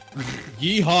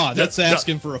 yeehaw, that's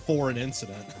asking for a foreign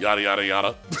incident. Yada, yada,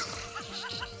 yada.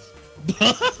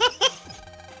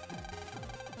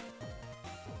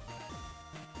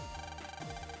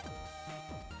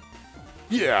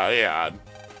 Yeah.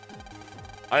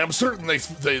 I am certain they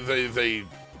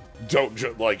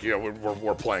don't like, you know,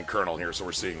 we're playing Colonel here, so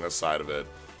we're seeing this side of it.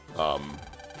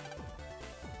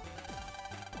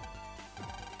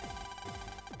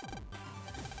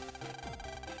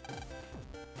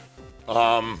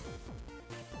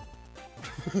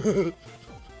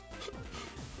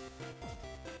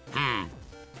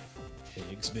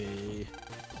 Pigsby.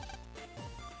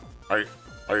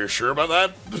 Are you sure about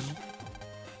that?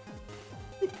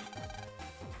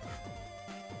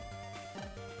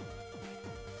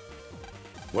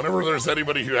 Whenever there's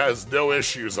anybody who has no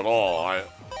issues at all,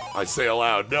 I say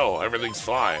aloud, no, everything's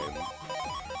fine.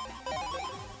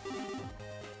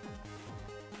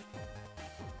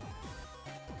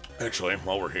 Actually,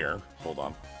 while we're here, hold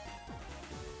on.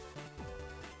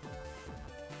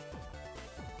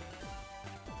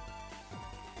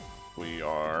 We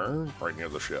are right near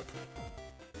the ship.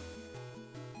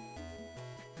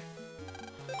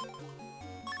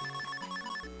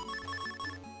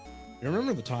 You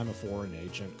remember the time a foreign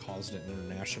agent caused an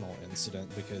international incident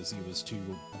because he was too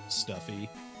stuffy?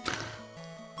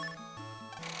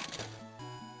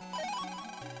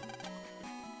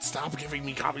 Stop giving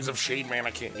me copies of Shade Man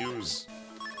I can't use.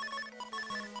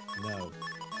 No.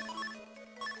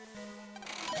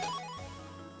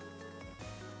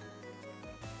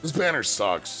 This banner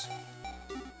sucks.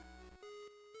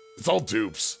 It's all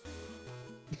dupes.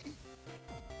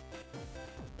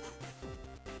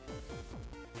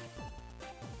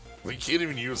 We can't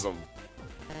even use them.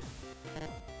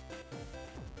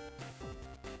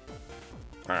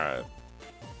 Alright.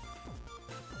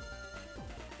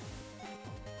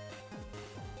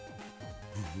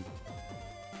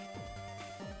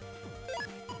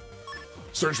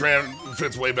 Search Man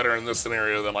fits way better in this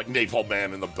scenario than like Napalm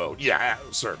Man in the boat. Yeah,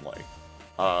 certainly.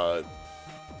 Like,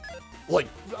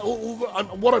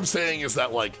 what I'm saying is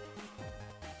that like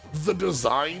the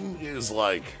design is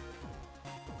like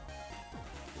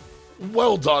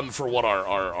well done for what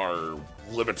our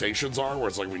limitations are, where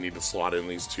it's like we need to slot in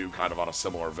these two kind of on a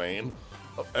similar vein.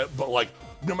 But like,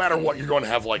 no matter what, you're going to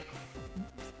have like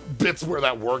bits where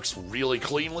that works really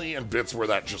cleanly and bits where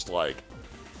that just like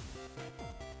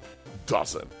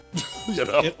doesn't. You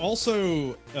know? It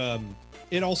also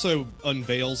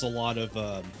unveils a lot of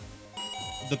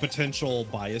the potential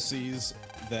biases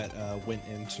that went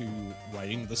into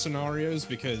writing the scenarios,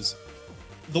 because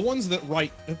the ones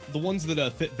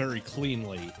that fit very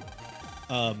cleanly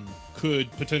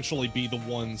could potentially be the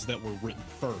ones that were written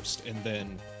first, and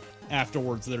then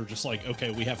afterwards that are just like,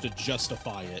 okay, we have to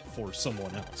justify it for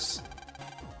someone else.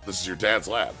 This is your dad's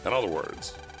lab, in other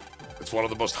words. It's one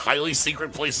of the most highly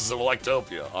secret places of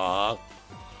Electopia. Uh-huh.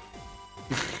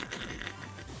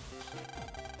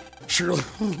 Sherlock...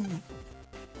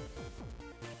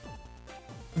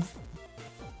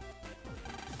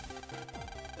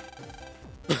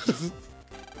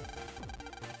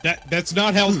 That's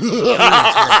not how works.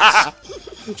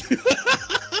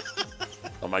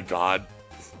 Oh my god.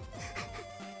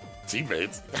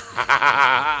 Teammates.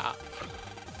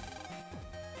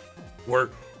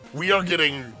 We are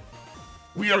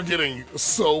getting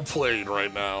so played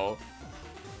right now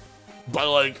by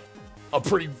like a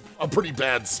pretty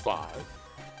bad spot.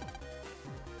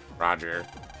 Roger.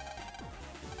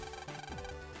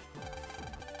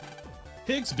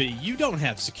 Pigsby, you don't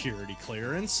have security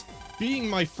clearance. Being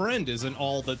my friend isn't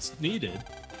all that's needed.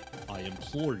 I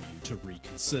implore you to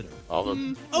reconsider.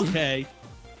 Okay.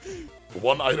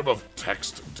 One item of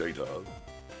text data.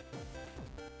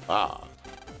 Ah.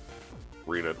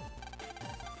 Read it.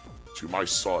 To my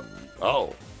son.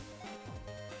 Oh.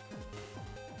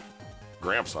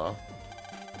 Gramps, huh?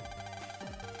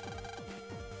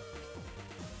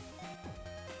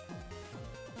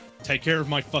 Take care of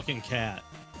my fucking cat.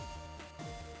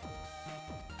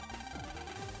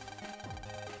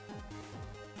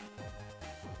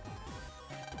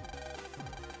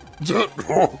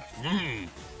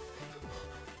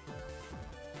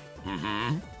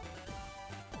 Mm-hmm.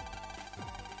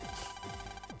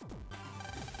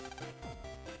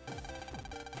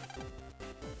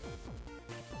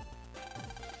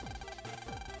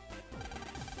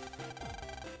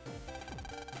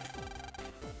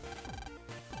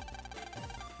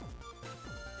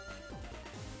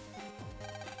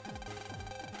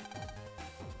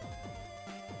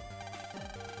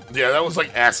 Yeah, that was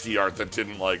like ASCII art that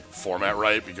didn't like format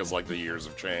right because like the years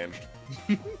have changed.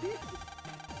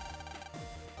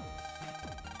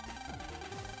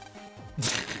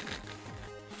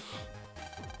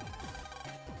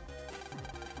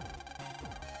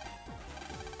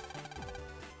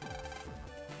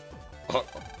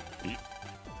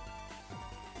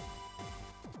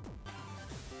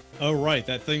 Oh, right,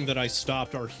 that thing that I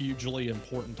stopped our hugely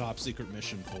important top secret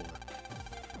mission for.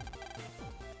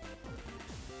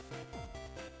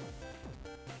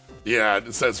 Yeah,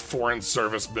 it says foreign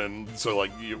servicemen, so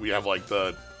like we have like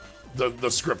the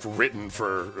script written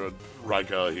for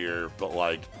Rika here, but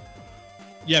like...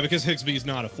 Yeah, because Higsby's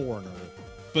not a foreigner,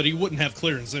 but he wouldn't have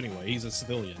clearance anyway. He's a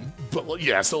civilian. But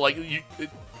yeah, so like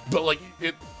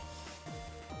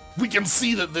we can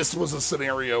see that this was a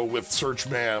scenario with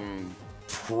Searchman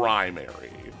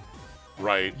primary,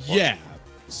 right? Yeah.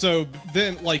 So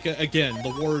then, like, again,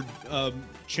 the word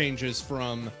changes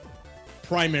from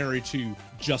primary to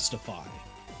justify,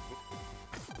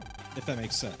 if that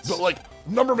makes sense. But like,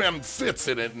 Numberman fits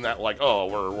in it in that, like, oh,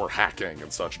 we're hacking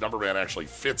and such. Numberman actually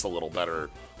fits a little better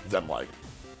than like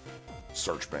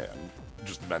Searchman,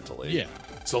 just mentally. Yeah.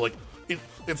 So like,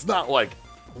 it's not like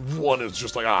one is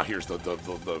just like, here's the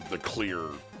clear,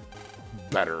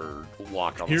 better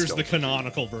lock on. Here's the the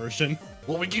canonical version.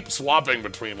 Well, we keep swapping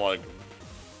between like.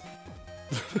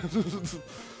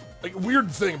 Like, weird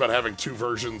thing about having two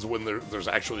versions when there's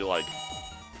actually like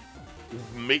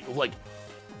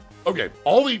okay,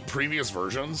 all the previous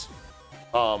versions,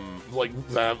 like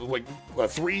that, like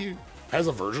 3 has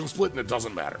a version split and it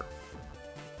doesn't matter,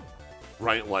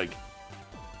 right? Like,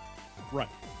 right,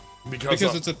 because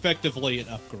it's effectively an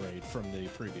upgrade from the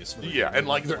previous version. Yeah, and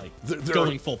like they're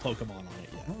going full Pokemon on it.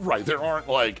 Yeah. Right, there aren't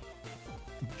like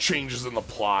changes in the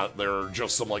plot. There are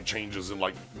just some like changes in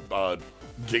like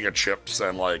Giga Chips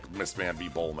and like Mistman v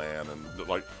Bullman and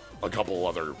like a couple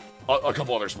other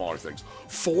smaller things.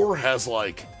 4 has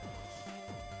like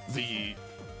the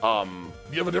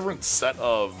you have a different set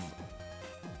of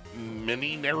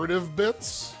mini narrative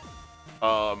bits,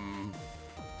 but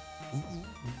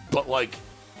like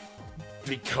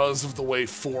because of the way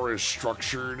 4 is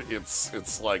structured,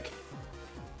 it's like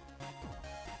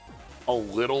a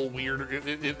little weird.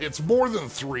 It's more than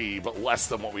 3, but less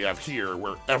than what we have here,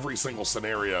 where every single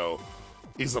scenario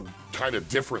is a kind of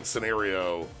different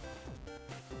scenario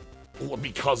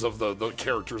because of the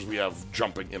characters we have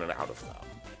jumping in and out of them.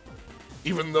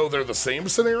 Even though they're the same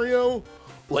scenario,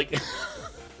 like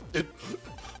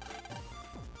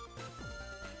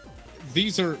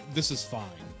this is fine,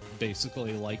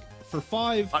 basically. Like for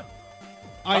 5,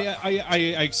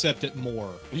 I accept it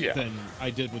more than I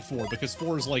did with 4, because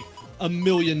 4 is like a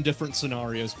million different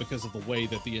scenarios because of the way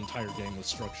that the entire game was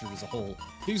structured as a whole.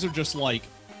 These are just like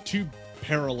 2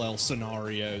 parallel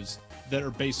scenarios that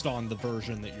are based on the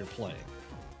version that you're playing.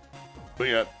 But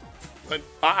yeah,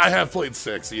 I have played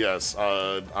 6, yes.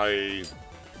 I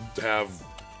have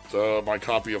my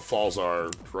copy of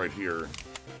Falzar right here.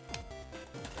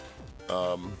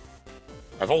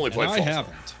 I've only played Falzar. I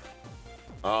haven't.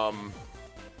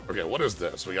 Okay, what is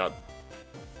this? We got...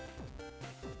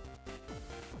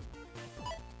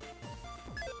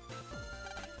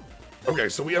 Okay,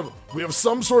 so we have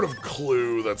some sort of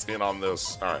clue that's in on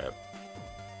this. All right.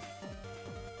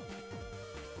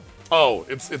 Oh,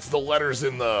 it's the letters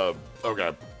in the...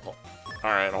 Okay. All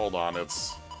right, hold on.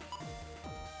 It's...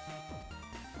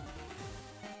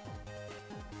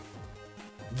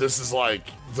 This is like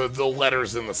the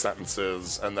letters in the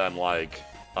sentences, and then like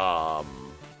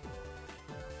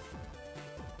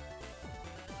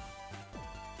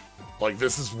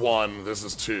this is 1, this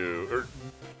is 2,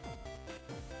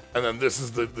 and then this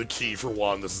is the key for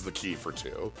 1, this is the key for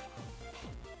 2.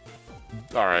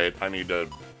 All right, I need to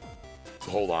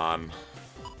hold on.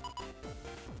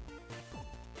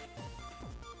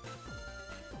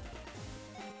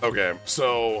 Okay,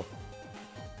 so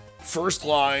first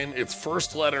line, it's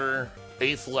first letter,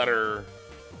 8th letter,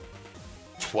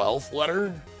 12th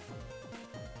letter.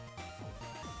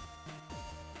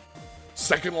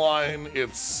 Second line,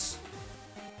 it's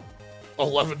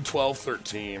 11, 12,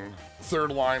 13.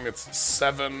 Third line, it's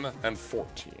 7 and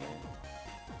 14.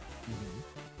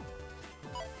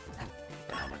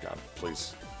 Oh my god,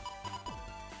 please.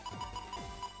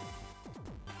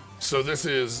 So this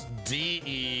is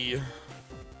D-E...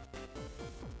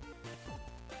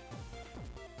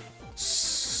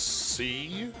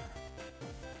 C,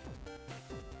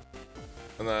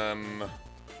 and then,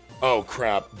 oh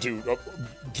crap,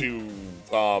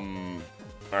 all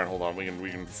right, hold on, we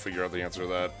can figure out the answer to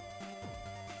that.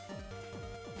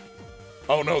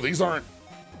 Oh no, these aren't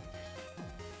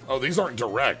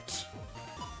direct.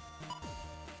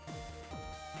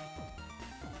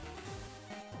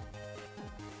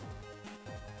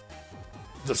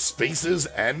 The spaces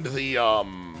and the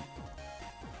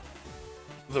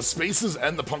spaces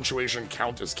and the punctuation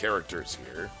count as characters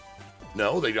here.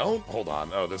 No, they don't? Hold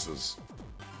on. Oh, this is...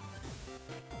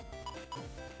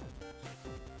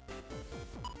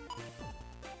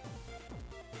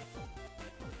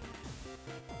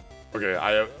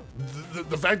 Okay,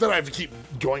 the fact that I have to keep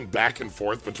going back and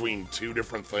forth between 2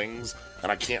 different things, and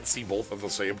I can't see both at the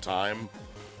same time,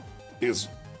 is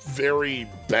very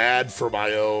bad for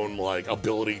my own like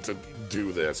ability to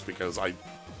do this, because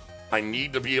I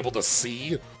need to be able to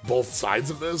see both sides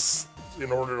of this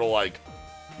in order to like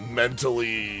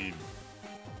mentally.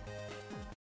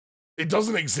 It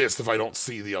doesn't exist if I don't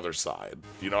see the other side.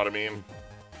 You know what I mean?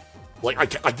 Like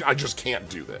I just can't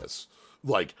do this.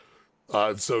 Like,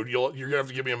 so you're gonna have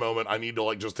to give me a moment. I need to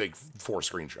like just take 4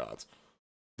 screenshots.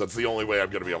 That's the only way I'm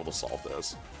gonna be able to solve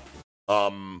this.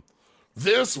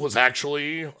 This was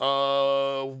actually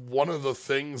one of the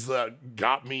things that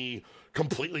got me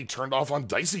completely turned off on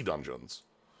dicey dungeons.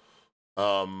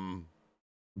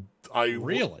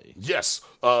 Really? Yes.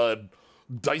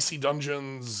 Dicey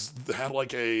dungeons had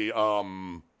like a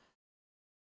I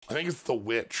think it's the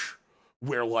witch,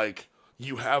 where like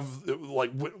you have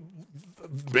like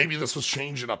maybe this was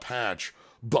changed in a patch,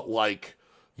 but like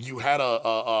you had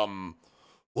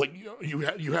like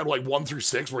you had like 1 through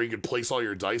 6 where you could place all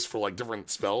your dice for like different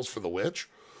spells for the witch.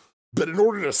 But in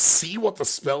order to see what the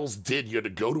spells did, you had to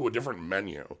go to a different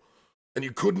menu. And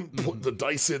you couldn't put the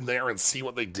dice in there and see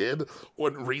what they did, or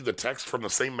read the text from the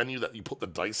same menu that you put the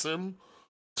dice in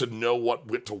to know what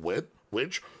wit to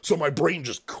which. So my brain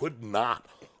just could not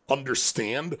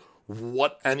understand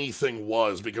what anything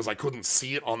was, because I couldn't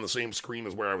see it on the same screen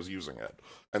as where I was using it.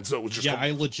 And so it was just... Yeah,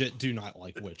 I legit do not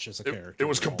like Witch as a character. It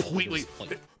was completely...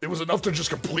 It was enough to just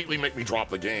completely make me drop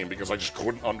the game, because I just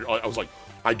couldn't... I was like,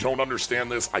 I don't understand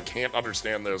this. I can't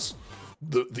understand this.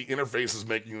 The interface is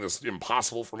making this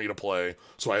impossible for me to play,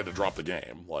 so I had to drop the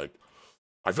game. Like,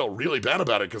 I felt really bad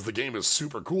about it, because the game is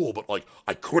super cool, but, like,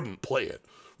 I couldn't play it.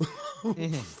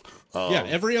 Yeah,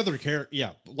 every other character...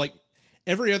 Yeah, like...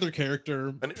 Every other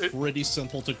character, pretty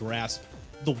simple to grasp.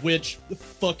 The Witch,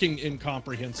 fucking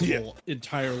incomprehensible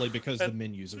entirely because the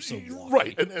menus are so blocky.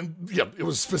 Right, and yeah, it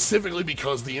was specifically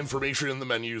because the information in the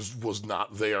menus was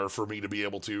not there for me to be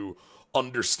able to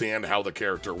understand how the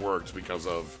character worked because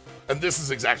of... And this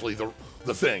is exactly the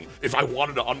thing. If I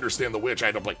wanted to understand the Witch, I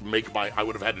had to like I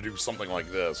would have had to do something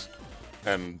like this.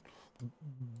 And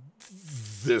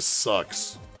this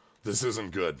sucks. This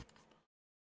isn't good.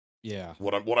 Yeah.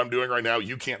 What I'm doing right now,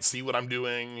 you can't see what I'm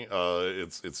doing.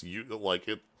 It's you like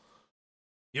it.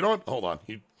 You know what? Hold on.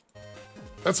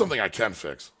 That's something I can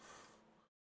fix.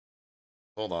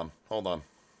 Hold on.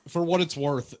 For what it's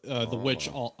worth, the Witch,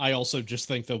 I also just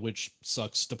think the Witch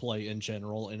sucks to play in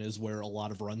general and is where a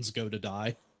lot of runs go to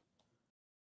die.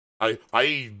 I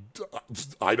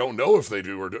don't know if they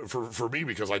do, or for me,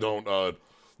 because I don't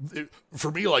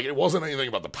for me, like, it wasn't anything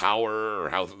about the power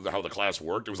or how the class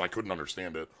worked. It was I couldn't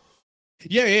understand it.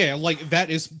 Yeah, like,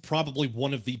 that is probably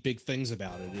one of the big things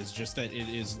about it, is just that it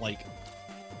is, like...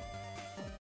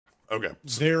 Okay.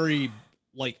 Very,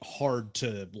 like, hard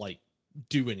to, like,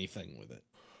 do anything with it.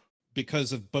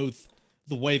 Because of both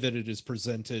the way that it is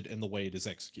presented and the way it is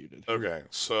executed. Okay,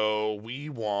 so we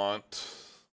want...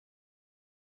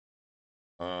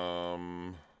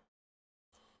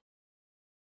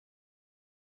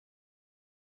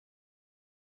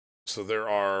 So there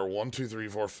are 1, 2, 3,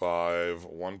 4, 5,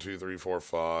 1, 2, 3, 4,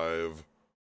 5,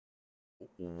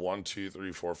 1, 2,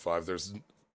 3, 4, 5. There's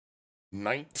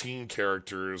 19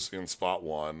 characters in spot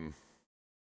 1.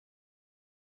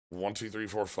 1, 2, 3,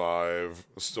 4, 5.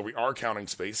 So we are counting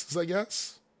spaces, I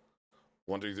guess.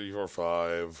 1, 2, 3, 4,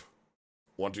 5.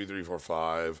 1, 2, 3, 4,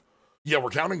 5. Yeah,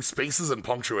 we're counting spaces and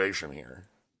punctuation here.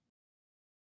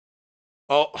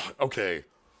 Oh, okay.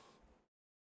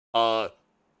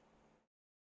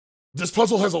 This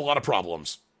puzzle has a lot of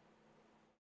problems.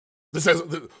 This has,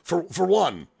 for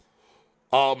one,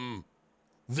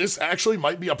 this actually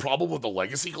might be a problem with the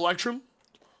Legacy Collection.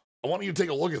 I want you to take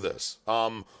a look at this.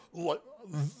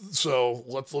 So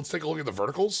let's take a look at the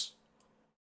verticals.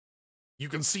 You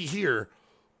can see here,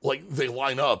 like, they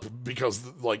line up because,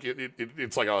 like,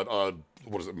 it's like a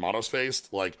what is it,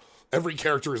 monospaced? Like, every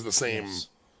character is the same,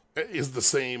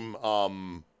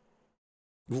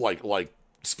 like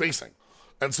spacing.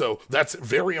 And so that's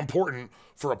very important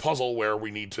for a puzzle where we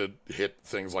need to hit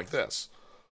things like this.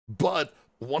 But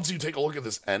once you take a look at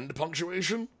this end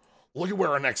punctuation, look at where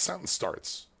our next sentence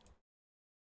starts.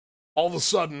 All of a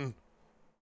sudden,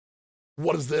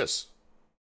 what is this?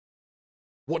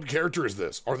 What character is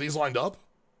this? Are these lined up?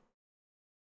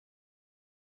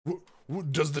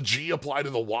 Does the G apply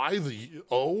to the Y, the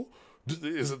O?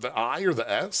 Is it the I or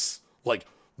the S? Like,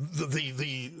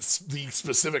 the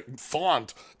specific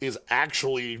font is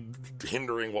actually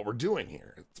hindering what we're doing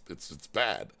here. It's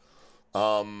bad.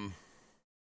 I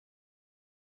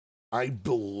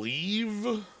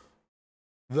believe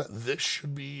that this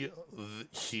should be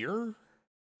here.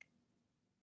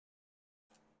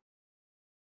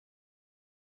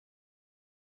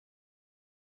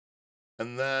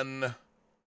 And then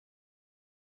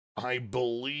I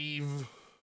believe,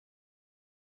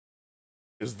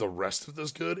 is the rest of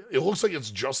this good? It looks like it's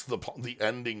just the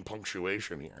ending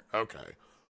punctuation here. Okay.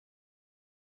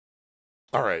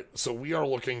 All right, so we are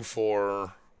looking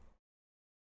for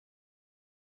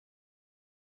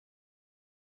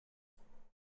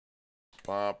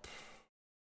Bop,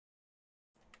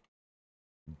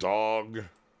 dog,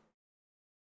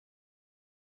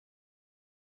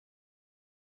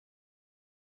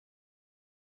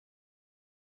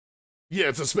 yeah,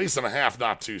 it's a space and a half,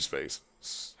 not 2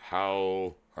 spaces.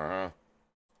 How, and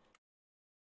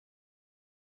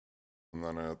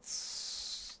then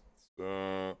it's,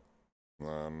 then,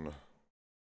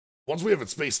 once we have it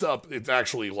spaced up, it's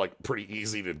actually, like, pretty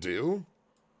easy to do.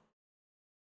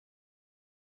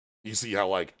 You see how,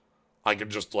 like, I can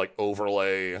just, like,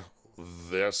 overlay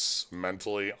this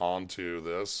mentally onto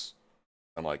this,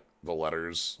 and, like, the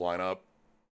letters line up.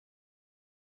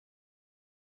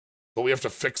 But we have to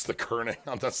fix the kerning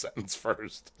on the sentence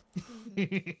first.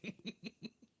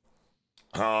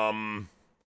 And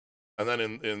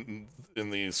then in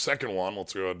the second one,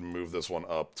 let's go ahead and move this one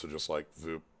up to just, like,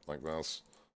 voop, like this.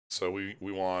 So we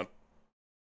want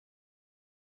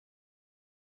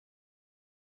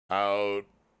out.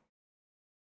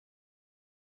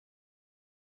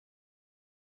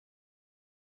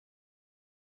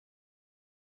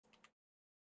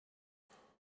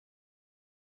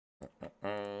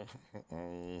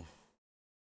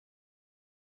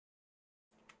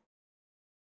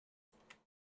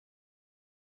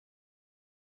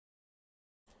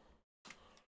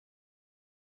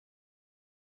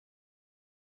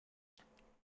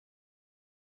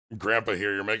 Grandpa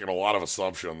here, you're making a lot of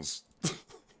assumptions.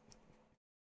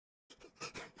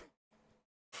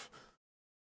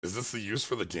 Is this the use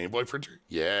for the Game Boy printer?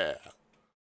 Yeah.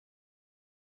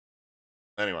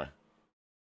 Anyway.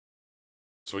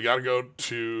 So we gotta go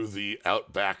to the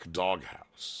Outback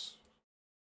Doghouse.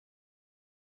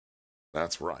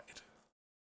 That's right.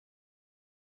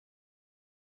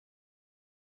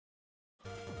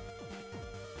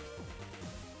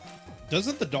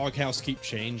 Doesn't the doghouse keep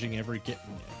changing every get?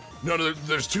 No,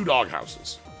 there's 2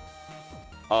 doghouses.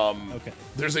 Okay.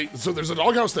 There's a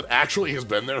doghouse that actually has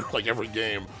been there like every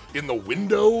game. In the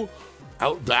window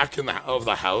out back of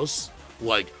the house,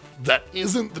 like that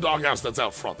isn't the doghouse that's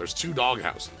out front. There's 2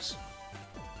 doghouses.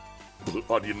 Blue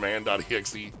Onion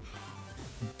Man.exe.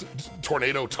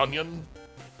 Tornado Tunyon.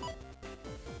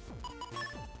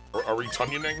 Or are we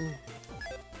tunyoning?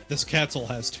 This Catzel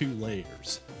has 2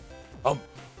 layers. I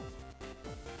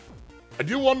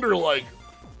do wonder, like,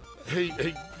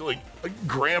 hey, like,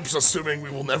 Gramps assuming we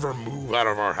will never move out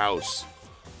of our house.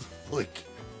 Like,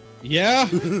 yeah.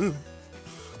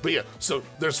 But yeah, so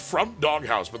there's front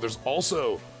doghouse, but there's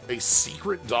also a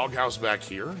secret doghouse back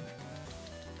here.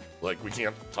 Like, we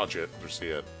can't touch it or see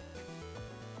it.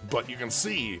 But you can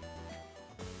see.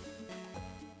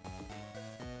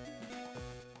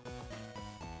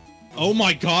 Oh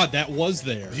my god, that was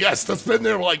there. Yes, that's been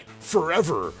there, like,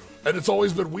 forever. And it's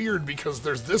always been weird because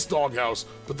there's this doghouse,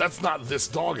 but that's not this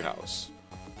doghouse.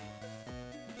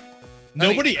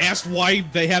 Nobody asked why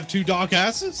they have 2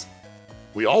 doghouses?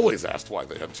 We always asked why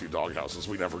they had 2 doghouses.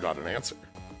 We never got an answer.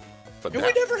 But and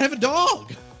we never have a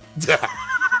dog.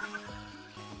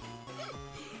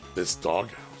 This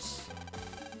doghouse.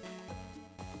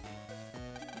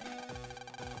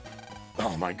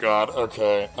 Oh my god,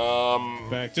 okay.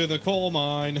 Back to the coal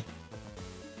mine.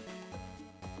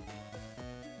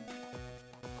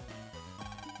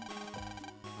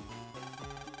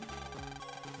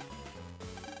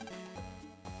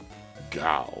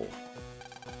 Gow.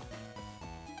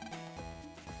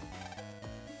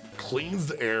 Cleans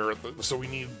the air, so we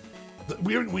need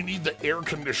we need the air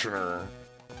conditioner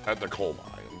at the coal mine.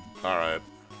 All right.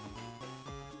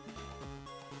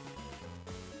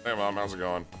 Hey Mom, how's it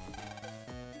going?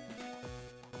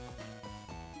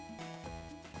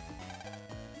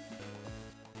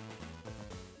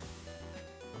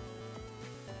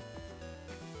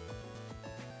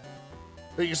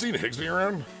 Hey, you seen Higsby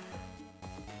around?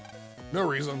 No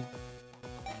reason.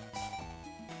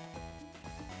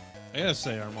 I gotta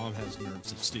say, our mom has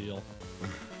nerves of steel.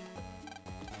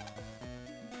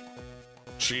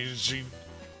 She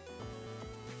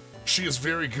is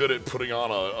very good at putting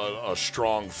on a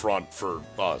strong front for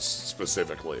us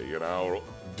specifically. You know,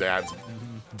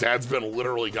 Dad's been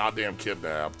literally goddamn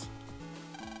kidnapped.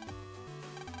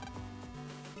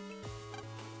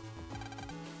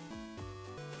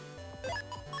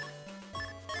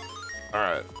 All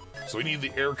right. So we need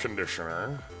the air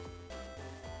conditioner.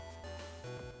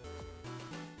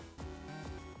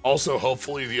 Also,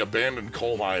 hopefully the abandoned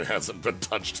coal mine hasn't been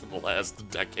touched in the last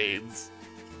decades.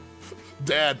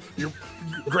 Dad,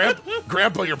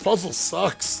 Grandpa, your puzzle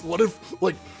sucks. What if,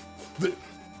 like,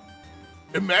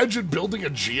 imagine building a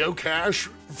geocache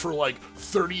for, like,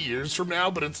 30 years from now,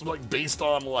 but it's, like, based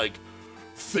on, like,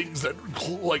 things that,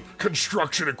 like,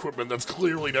 construction equipment that's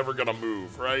clearly never gonna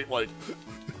move, right? Like...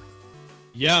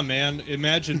 Yeah, man,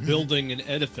 imagine building an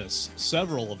edifice,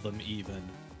 several of them even,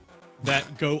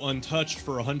 that go untouched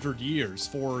for 100 years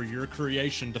for your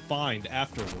creation to find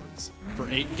afterwards for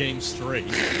 8 games straight.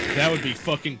 That would be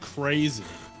fucking crazy.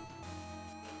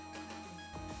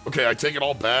 Okay, I take it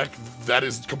all back. That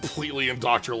is completely in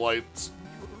Dr. Light's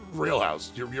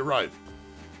railhouse. You're right.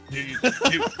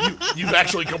 You've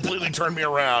actually completely turned me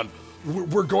around.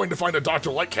 We're going to find a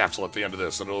Dr. Light capsule at the end of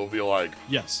this, and it'll be like...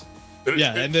 Yes.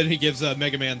 And then he gives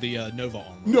Mega Man the Nova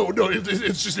armor. No,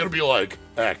 it's just gonna be like,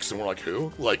 X, and we're like,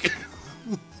 who? Like...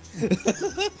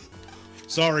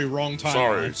 Sorry, wrong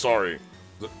time. Sorry.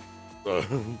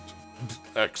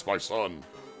 X, my son.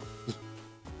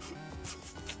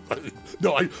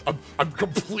 No, I'm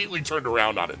completely turned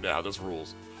around on it now. This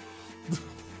rules.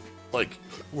 Like,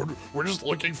 we're just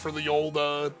looking for the old,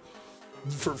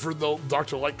 for the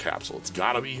Dr. Light capsule. It's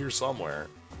gotta be here somewhere.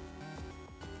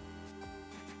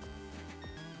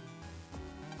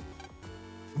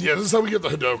 Yeah, this is how we get the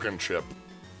Hadoken chip.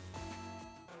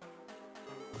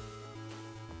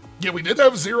 Yeah, we did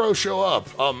have Zero show up,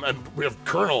 and we have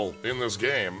Colonel in this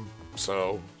game,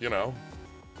 so, you know.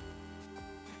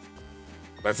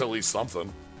 That's at least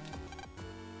something.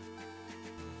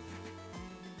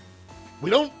 We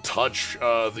don't touch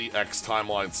the X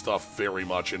timeline stuff very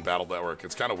much in Battle Network.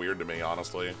 It's kind of weird to me,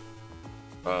 honestly.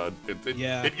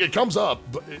 It comes up,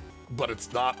 but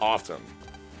it's not often.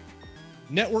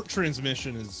 Network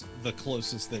transmission is the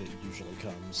closest that it usually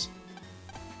comes.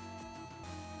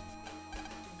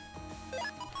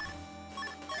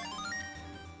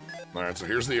 Alright, so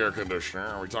here's the air conditioner.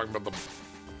 Are we talking about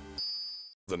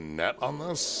the net on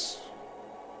this?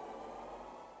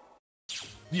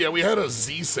 Yeah, we had a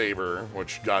Z-Saber,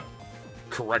 which got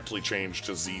correctly changed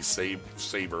to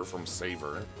Z-Saber from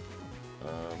Saver.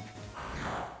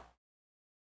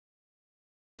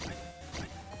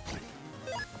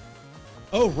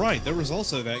 Oh, right, there was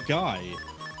also that guy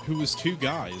who was 2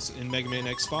 guys in Mega Man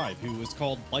X5 who was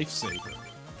called Lifesaver.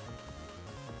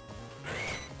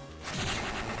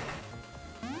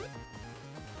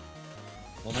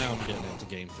 Well, now I'm getting into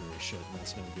game theory shit, and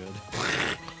that's no good.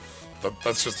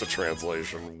 That's just a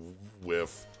translation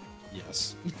whiff.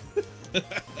 Yes.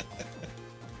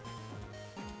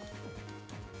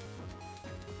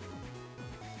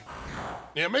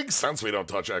 Yeah, it makes sense we don't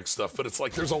touch X stuff, but it's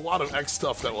like there's a lot of X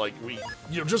stuff that like we,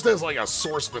 just as like a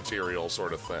source material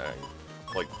sort of thing.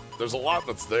 Like, there's a lot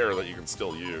that's there that you can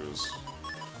still use.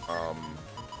 And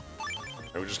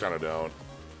we just kind of don't.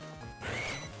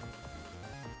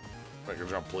 Make a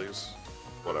jump, please.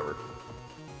 Whatever.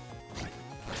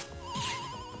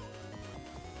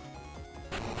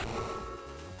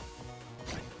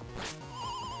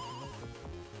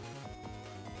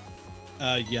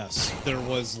 Yes, there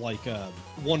was like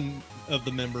one of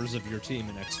the members of your team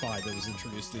in X5 that was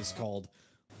introduced is called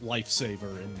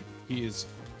Lifesaver, and he is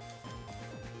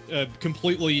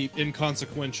completely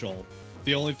inconsequential.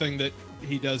 The only thing that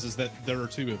he does is that there are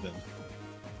 2 of him.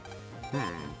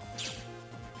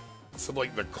 It's in,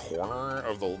 like, the corner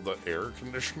of the air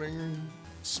conditioning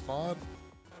spot?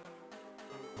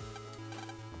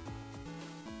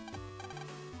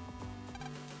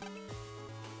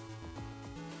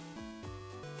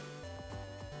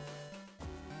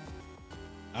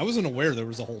 I wasn't aware there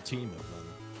was a whole team of them.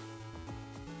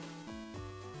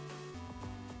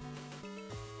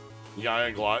 Yeah, I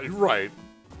ain't glad. Right.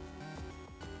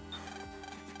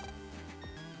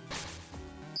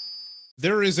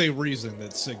 There is a reason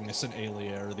that Cygnus and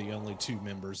Alia are the only 2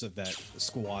 members of that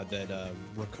squad that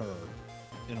recur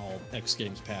in all X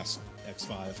games past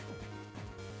X5.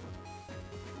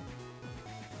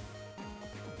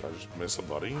 Did I just miss a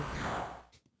buddy?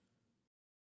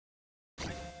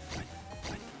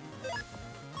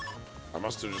 I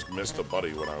must have just missed a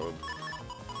buddy when I was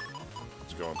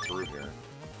going through here.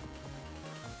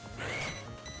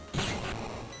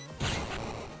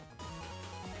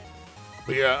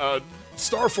 But yeah,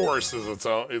 Star Force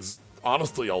is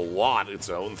honestly a lot its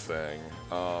own thing,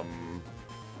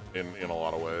 in a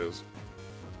lot of ways.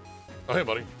 Oh, hey,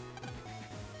 buddy.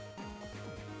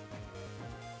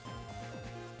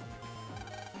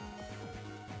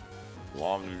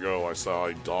 Long ago, I saw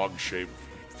a dog-shaped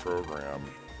program.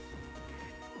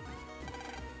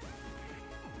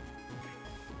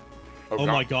 Oh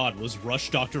my god, was Rush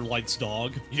Dr. Light's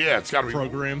dog? Yeah, it's gotta be...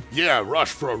 Program? Yeah,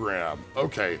 Rush program.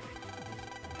 Okay.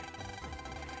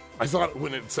 I thought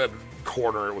when it said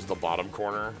corner, it was the bottom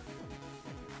corner.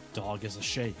 Dog is a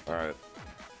shape. Alright.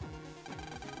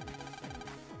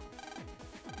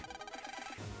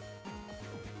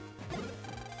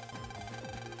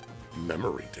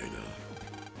 Memory data.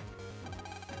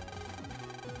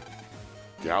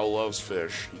 Gal loves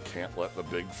fish. He can't let the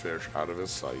big fish out of his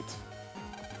sight.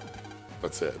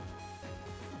 That's it.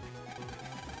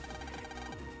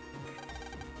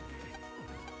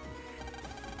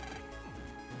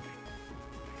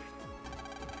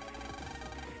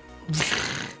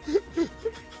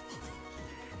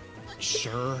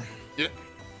 Sure. Yeah.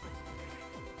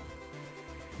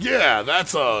 Yeah,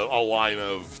 that's a line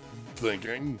of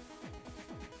thinking.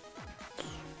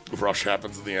 Rush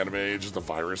happens in the anime age, is the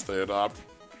virus they adopt.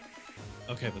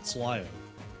 Okay, but Slyo.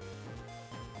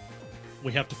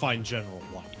 We have to find General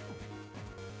White.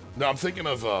 No, I'm thinking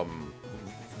of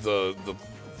the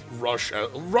Rush.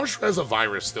 Rush as a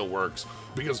virus still works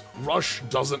because Rush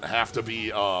doesn't have to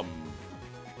be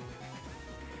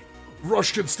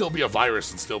Rush can still be a virus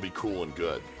and still be cool and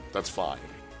good. That's fine.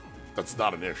 That's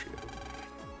not an issue.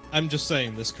 I'm just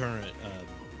saying this current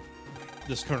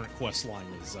quest line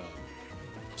is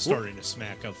starting to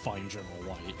smack of Find General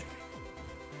White.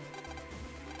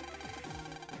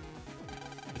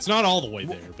 It's not all the way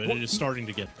there, but it is starting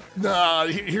to get there. Nah,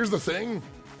 here's the thing.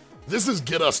 This is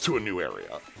get us to a new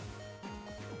area.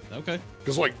 Okay.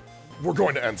 Because, like, we're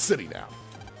going to End City now.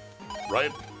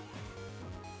 Right?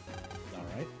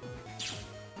 Alright.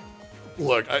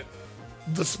 Look,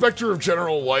 the Spectre of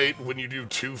General White, when you do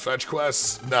 2 fetch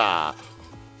quests, nah.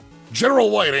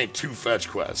 General White ain't 2 fetch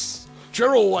quests.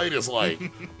 General White is like,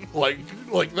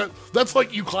 that's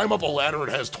like you climb up a ladder, it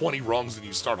has 20 rungs, and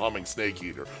you start humming Snake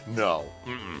Eater. No.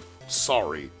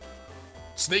 Sorry.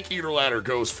 Snake Eater ladder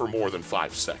goes for more than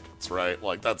 5 seconds, right?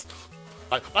 Like, that's...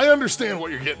 I understand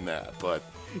what you're getting at, but...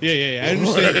 Yeah, I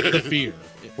understand the fear.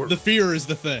 The fear is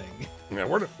the thing. Yeah,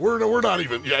 we're not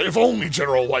even... Yeah, if only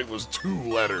General White was 2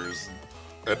 letters.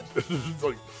 And,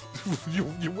 like,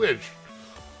 you wish.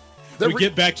 We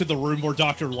get back to the room where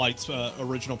Dr. Light's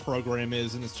original program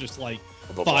is, and it's just like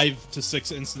 5 to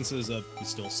 6 instances of he's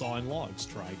still sawing logs.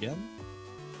 Try again.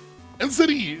 End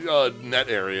City net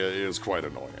area is quite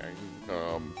annoying.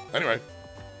 Anyway,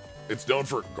 it's known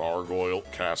for Gargoyle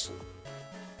Castle.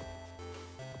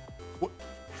 What?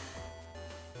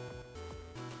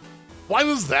 Why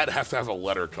does that have to have a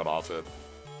letter cut off it?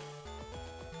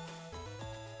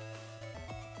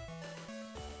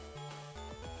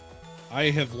 I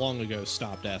have long ago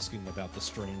stopped asking about the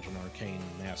strange and arcane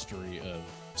mastery of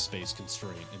space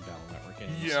constraint in battle network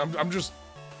games. Yeah, I'm just...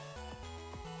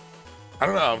 I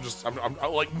don't know,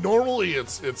 I'm like, normally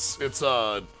it's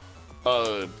a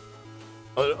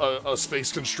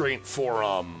space constraint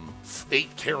for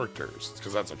 8 characters,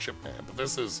 because that's a chip man, but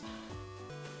this is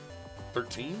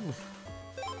 13?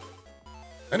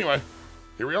 Anyway,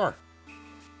 here we are.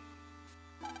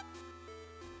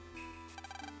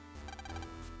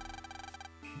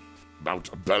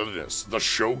 Mount Belinus, the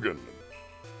Shogun.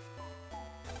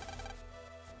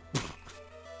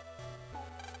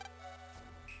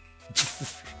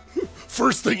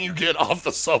 First thing you get off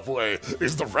the subway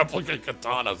is the replica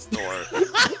katana store.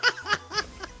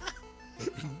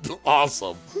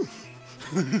 Awesome.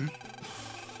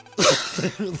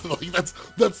 Like,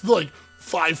 that's like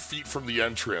 5 feet from the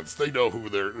entrance. They know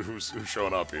who's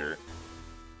showing up here.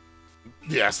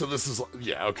 Yeah, so this is,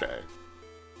 yeah, okay.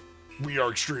 We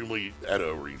are extremely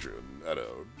Edo region.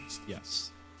 Edo.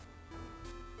 Yes.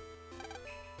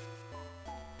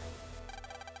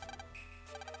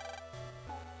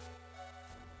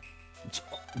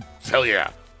 Hell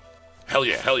yeah. Hell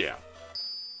yeah, hell yeah.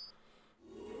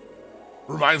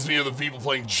 Reminds me of the people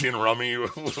playing Gin Rummy in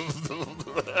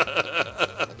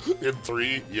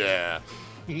 3. Yeah.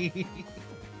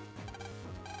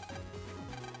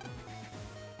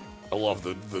 I love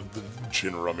the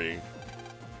Gin Rummy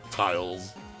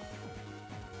tiles.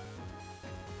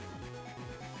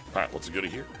 Alright, what's it good to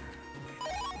hear?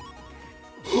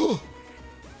 Oh!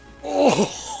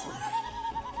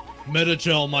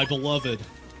 Metagel, my beloved.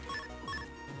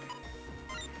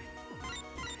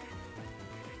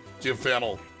 Give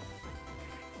Fannel.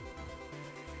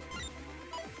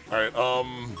 Alright,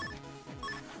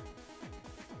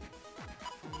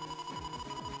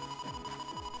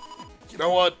 you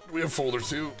know what? We have folder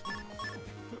 2.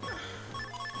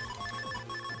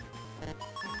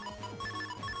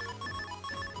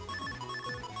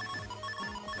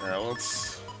 Alright,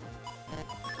 let's...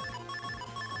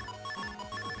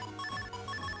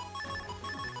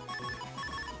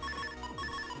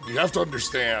 You have to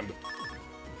understand,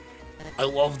 I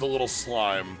love the little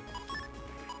slime.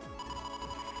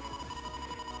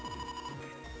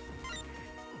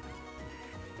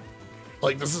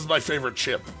 Like, this is my favorite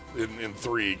chip in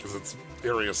 3, because it's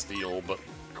area steel, but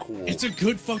cool. It's a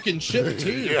good fucking chip,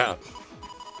 too. Yeah.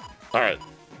 Alright.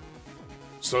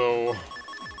 So,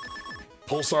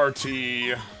 Pulsar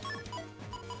T.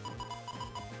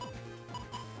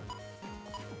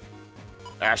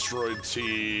 Asteroid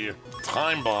T.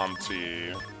 Time Bomb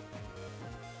T.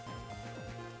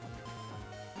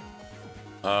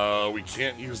 We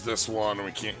can't use this one.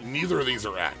 We can't. Neither of these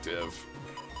are active.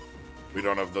 We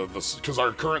don't have the because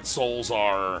our current souls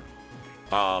are,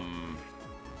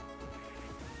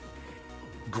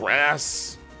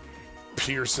 grass,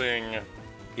 piercing,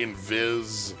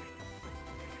 invis.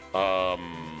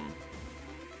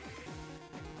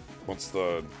 What's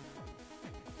the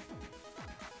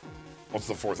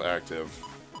fourth active?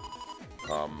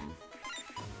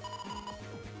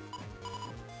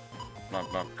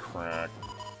 Not crack.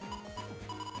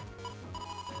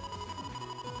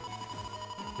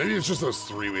 Maybe it's just those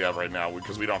 3 we have right now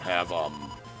because we don't have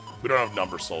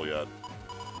Number Soul yet.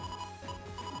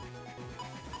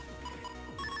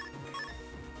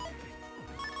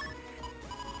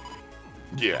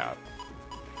 Yeah.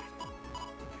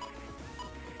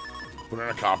 Put in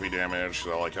a copy damage,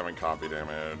 so I like having copy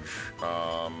damage.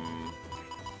 Alright,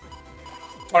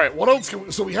 what else can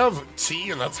we, so we have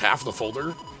T and that's half the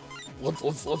folder.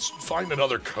 Let's find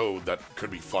another code that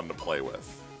could be fun to play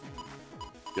with.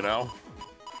 You know?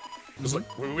 Just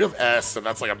like, we have S and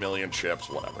that's like 1,000,000 chips,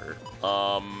 whatever.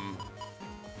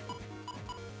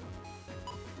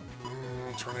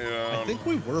 Turn it on. I think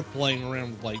we were playing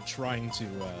around, like, trying to,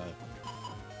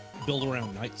 build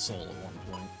around Night Soul at one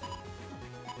point.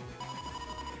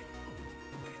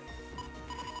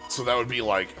 So that would be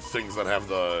like things that have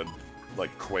the,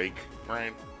 like, Quake,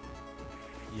 right?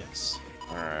 Yes.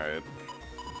 Alright.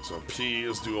 So P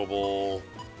is doable.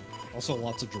 Also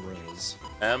lots of drills.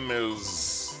 M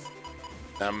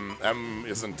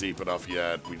isn't deep enough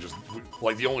yet.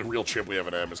 Like, the only real chip we have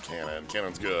in M is Cannon.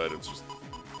 Cannon's good, it's just...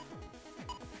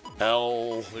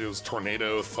 L is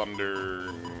Tornado,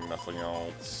 Thunder, nothing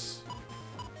else.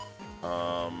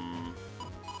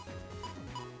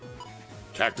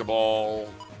 Cactoball.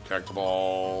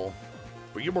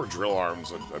 We get more drill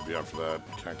arms, I'd be after that.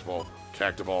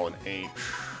 Cactoball and H.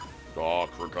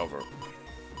 Dark Recover.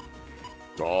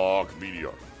 Dark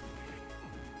Meteor.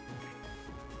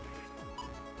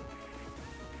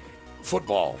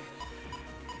 Football.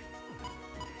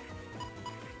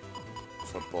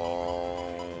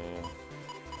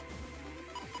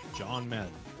 John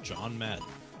Madden.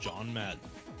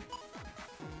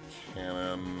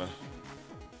 Cannon.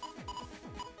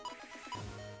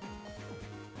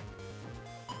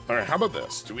 Alright, how about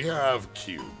this? Do we have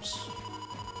cubes?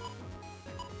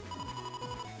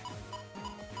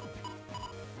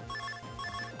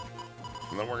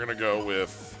 And then we're gonna go with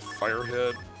Fire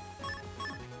Hit.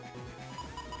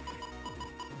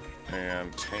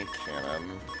 And Tank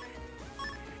Cannon.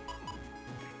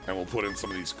 And we'll put in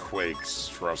some of these Quakes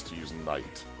for us to use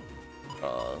Night.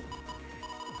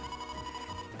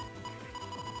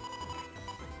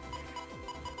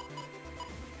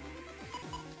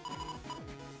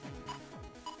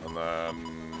 And then...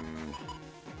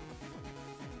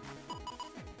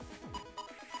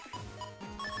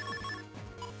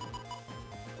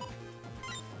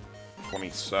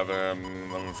 $27,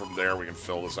 and then from there we can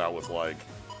fill this out with, like...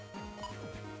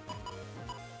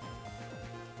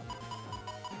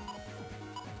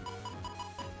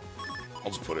 I'll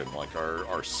just put in, like,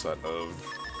 our set of...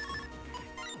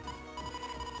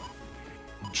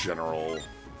 general...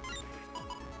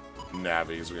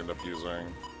 navies we end up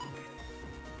using.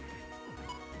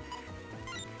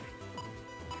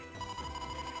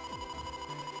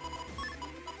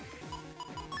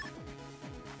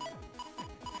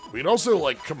 We can also,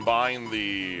 like, combine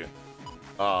the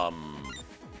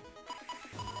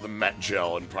Met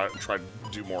Gel and try to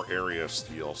do more area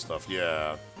steel stuff,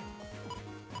 yeah.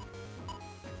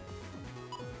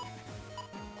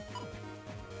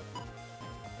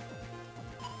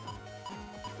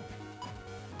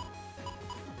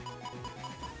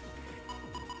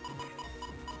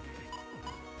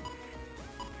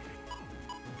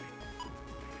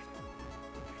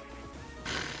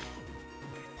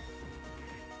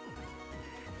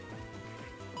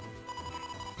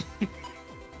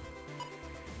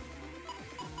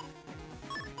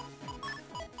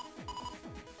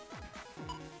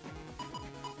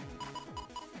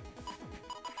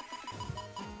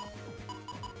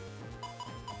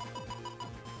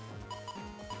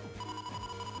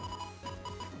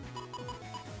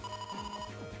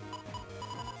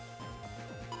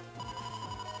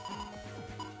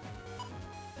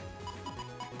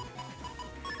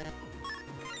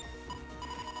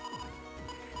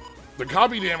 The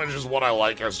copy damage is what I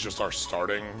like as just our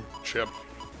starting chip.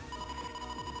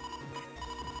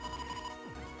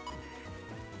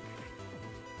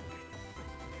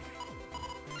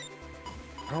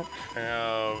 I don't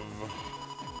have...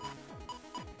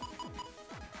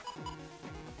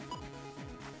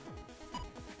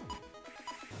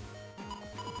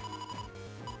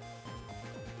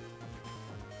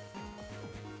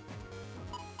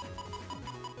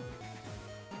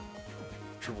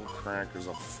 Triple crackers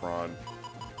up front.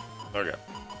 Okay.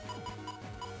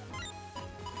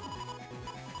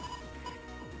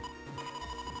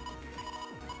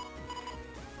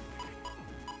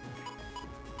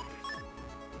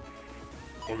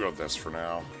 We'll go with this for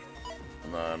now.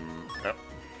 And then, yep.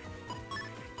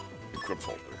 Equip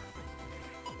folder.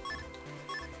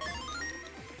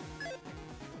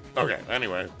 Okay,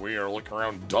 anyway, we are looking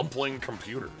around Dumpling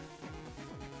Computer.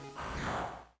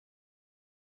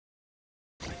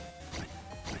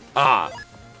 Ah!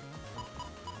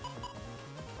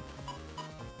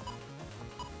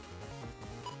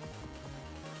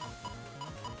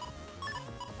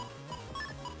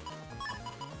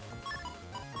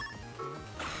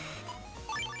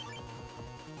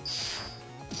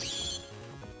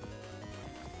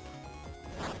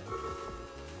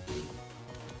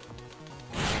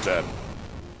 Dead.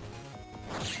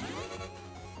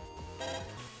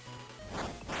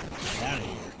 Out of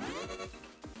here.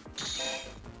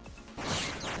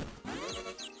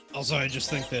 Also, I just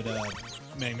think that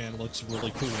Megaman looks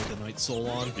really cool with the Night Soul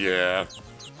on. Yeah.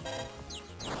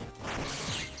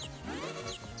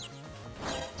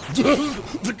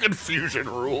 The confusion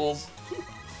rules.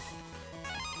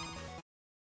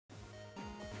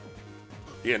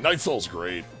 Yeah, Night Soul's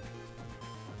great.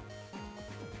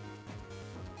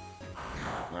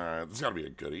 Alright, this gotta be a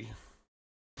goodie.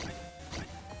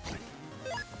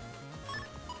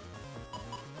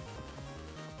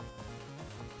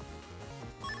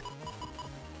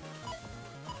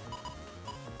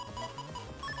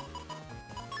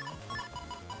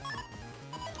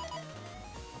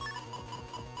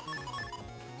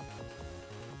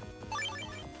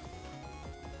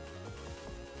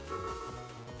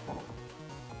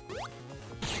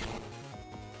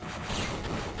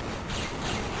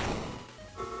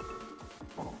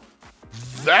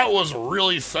 That was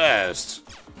really fast.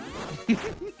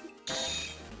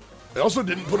 They also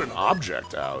didn't put an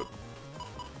object out.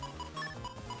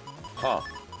 Huh.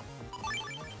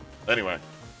 Anyway.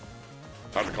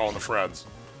 Time to call in the Freds.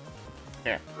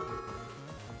 Yeah.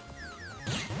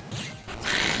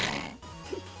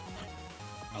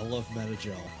 I love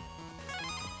Metagel.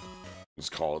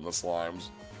 Just call in the slimes.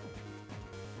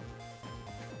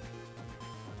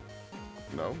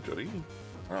 No, goodie?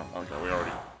 Oh, okay, we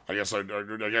already... I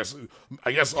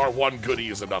guess our one goodie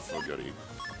is enough for a goodie.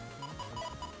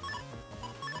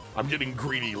 I'm getting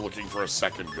greedy looking for a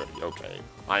second goodie. Okay,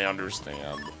 I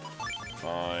understand.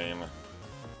 Fine.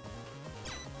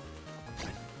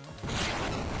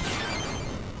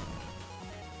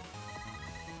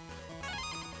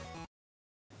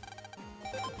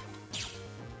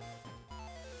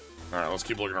 Alright, let's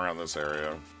keep looking around this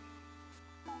area.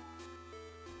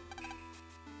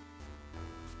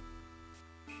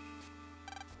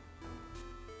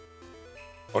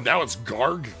 Oh, now it's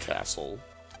Garg Castle.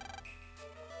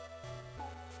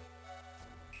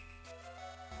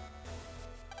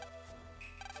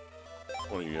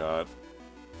 What do you got?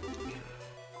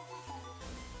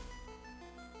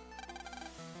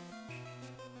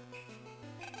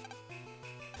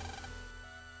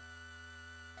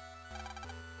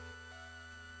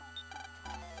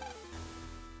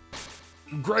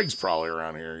 Greg's probably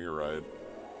around here, you're right.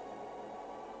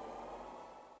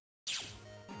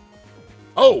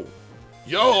 Oh!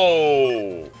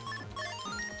 Yo!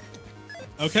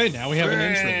 Okay, now we have an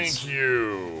entrance. Thank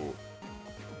you!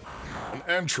 An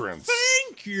entrance.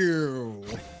 Thank you!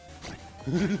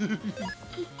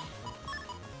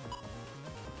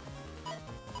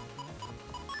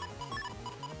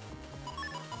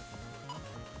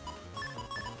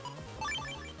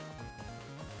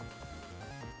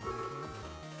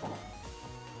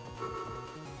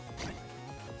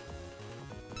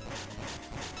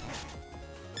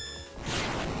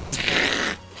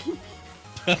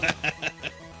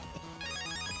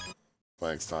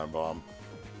 Thanks, Time Bomb.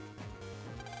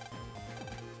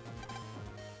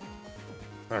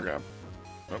 Okay.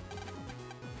 Nope.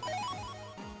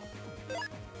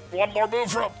 One more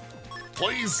move from,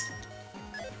 please.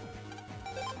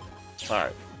 All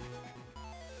right.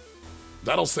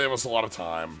 That'll save us a lot of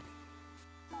time.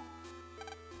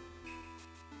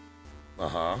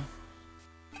 Uh-huh.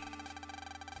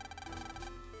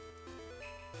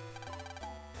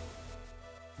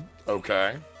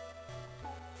 Okay.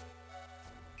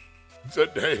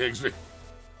 Hey, Higsby.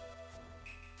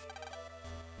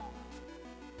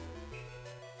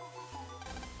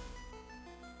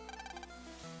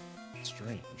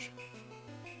 Strange.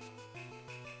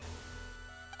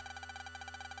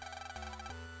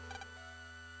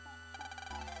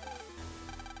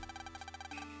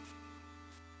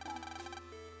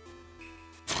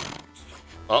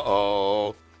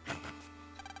 Uh-oh.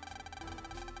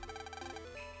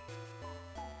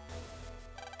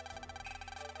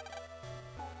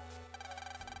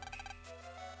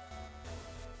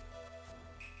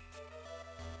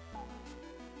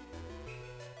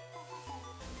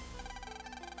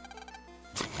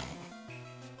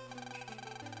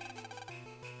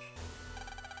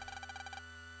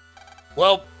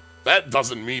 Well, that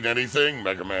doesn't mean anything,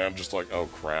 Mega Man. Just like, oh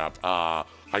crap. I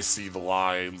see the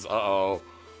lines. Uh-oh.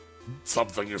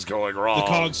 Something is going wrong. The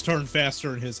cogs turn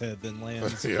faster in his head than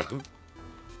Lan's. Yeah.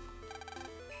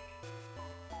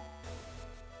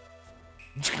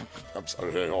 I'm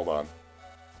sorry. Hey, hold on.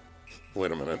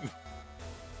 Wait a minute.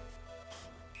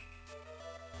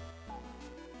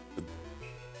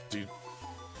 Dude.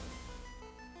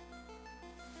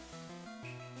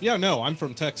 Yeah, no, I'm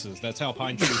from Texas. That's how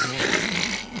pine trees work.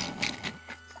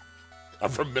 I'm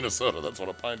from Minnesota. That's what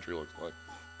a pine tree looks like.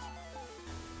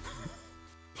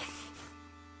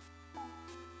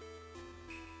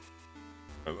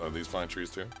 Are these pine trees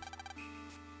too?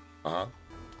 Uh-huh.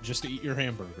 Just to eat your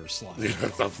hamburger, Sly. Yeah,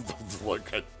 that's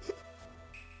like...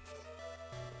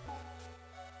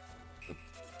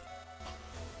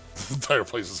 The entire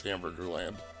place is hamburger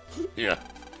land. Yeah.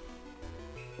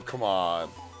 Oh, come on.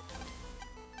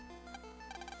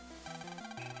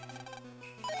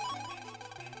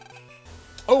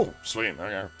 Oh, sweet.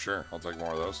 Okay, sure. I'll take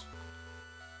more of those.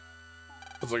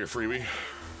 That's like a freebie.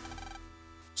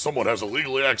 Someone has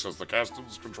illegally accessed the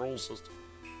customs control system.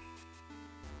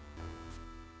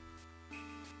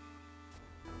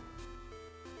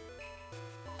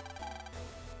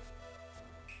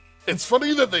 It's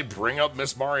funny that they bring up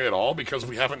Miss Mari at all because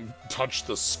we haven't touched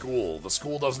the school. The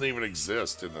school doesn't even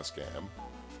exist in this game.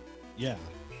 Yeah.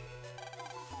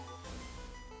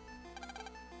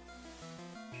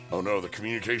 Oh no, the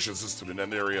communication system in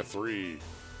End Area 3.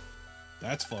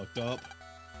 That's fucked up.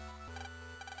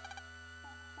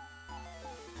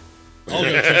 I'll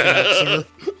go check it out, sir.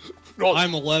 No,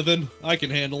 I'm 11. I can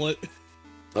handle it.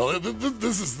 no,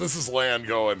 this is Lan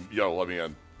going, yo, let me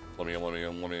in. Let me in, let me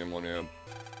in, let me in, let me in.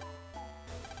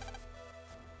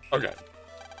 Okay.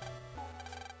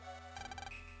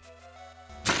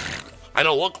 I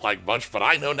don't look like much, but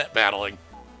I know net battling.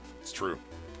 It's true.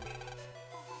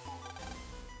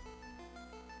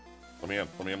 Let me in,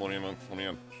 let me in, let me in, let me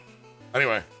in.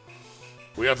 Anyway,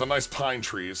 we have the nice pine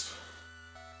trees.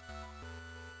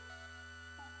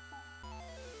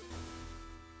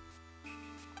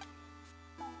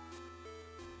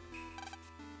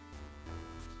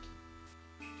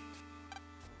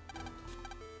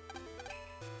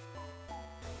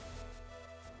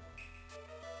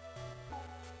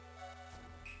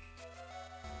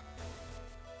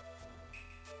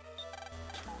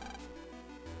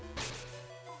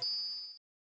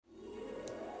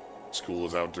 School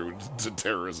is out to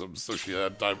terrorism, so she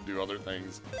had time to do other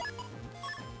things.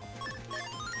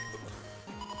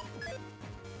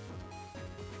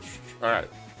 Alright.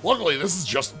 Luckily, this is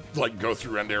just, like, go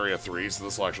through End Area 3, so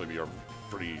this will actually be a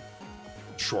pretty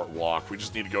short walk. We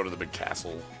just need to go to the big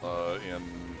castle in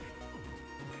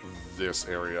this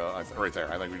area. Right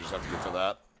there. I think we just have to get to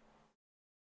that.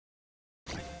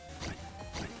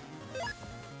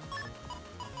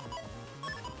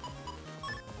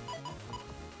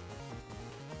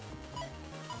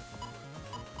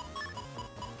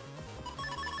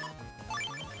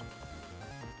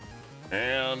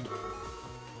 And...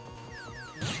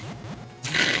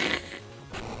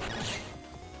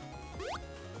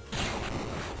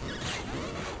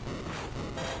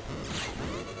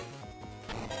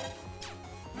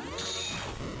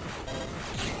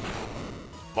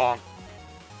 bonk.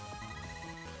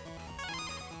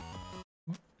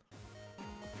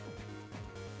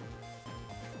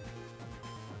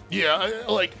 Yeah,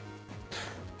 like...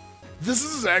 This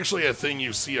is actually a thing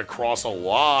you see across a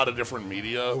lot of different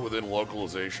media within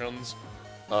localizations.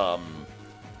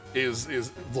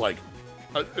 Is like,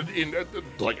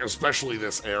 like especially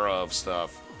this era of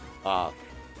stuff.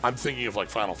 I'm thinking of like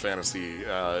Final Fantasy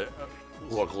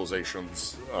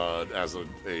localizations as a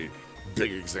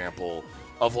big example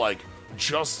of like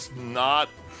just not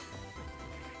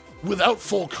without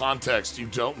full context. You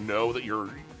don't know that you're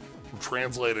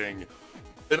translating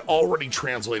an already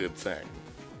translated thing.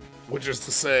 Which is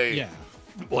to say, yeah.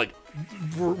 like,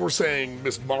 we're saying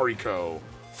Miss Mariko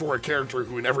for a character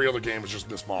who in every other game is just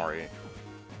Miss Mari.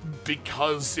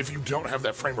 Because if you don't have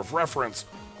that frame of reference,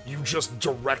 you just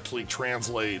directly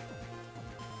translate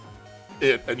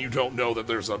it and you don't know that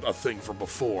there's a thing from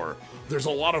before. There's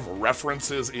a lot of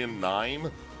references in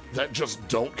 9 that just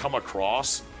don't come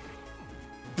across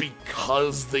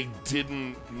because they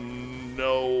didn't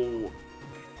know,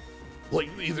 like,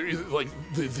 either like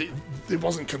it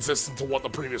wasn't consistent to what the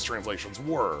previous translations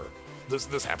were.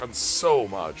 This happens so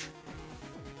much.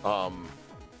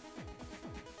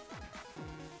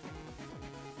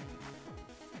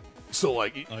 So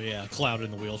like, oh yeah, Cloud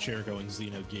in the wheelchair going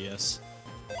Xenogeus.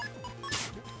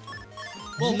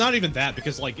 Well, not even that,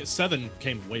 because like 7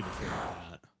 came way before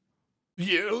that.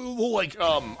 Yeah, well, like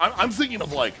I'm thinking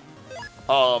of like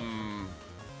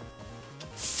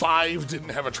 5 didn't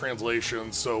have a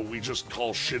translation, so we just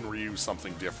call Shinryu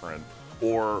something different,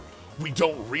 or we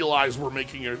don't realize we're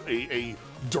making a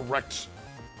direct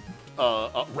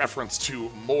reference to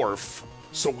Morph,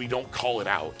 so we don't call it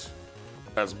out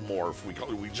as Morph.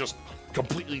 We just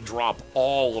completely drop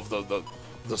all of the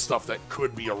stuff that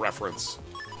could be a reference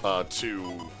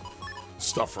to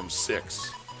stuff from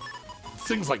 6.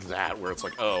 Things like that, where it's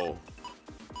like, oh.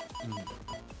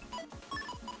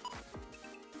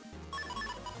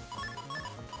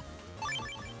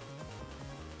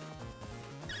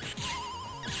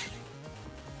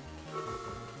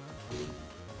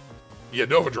 Yeah,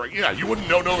 Nova Dragon. Yeah, you wouldn't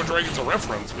know Nova Dragon's a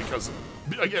reference because,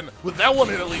 again, with that one,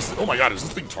 it at least. Oh my God, is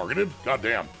this thing targeted? God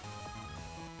damn.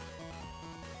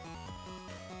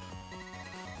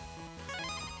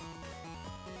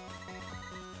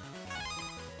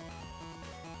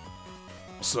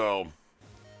 So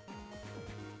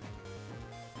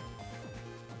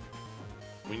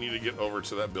we need to get over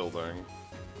to that building.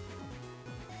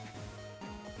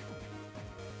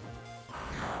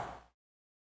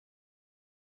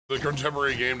 The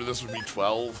contemporary game to this would be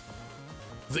 12.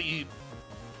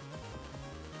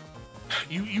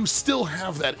 You still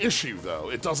have that issue though.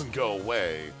 It doesn't go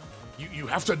away. You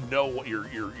have to know what your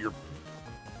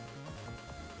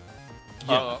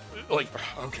like,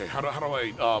 okay, how do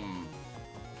I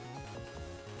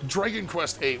Dragon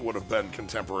Quest VIII would have been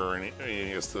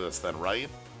contemporaneous to this then, right?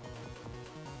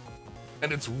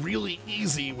 And it's really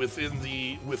easy within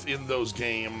those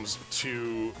games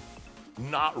to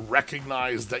not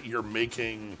recognize that you're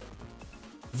making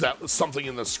that something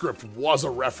in the script was a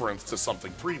reference to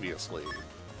something previously.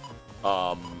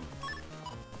 Yeah,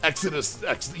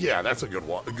 that's a good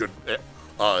one. A good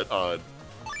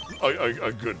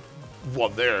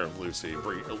one there, Lucy.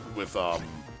 With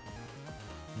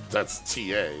that's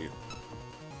TA,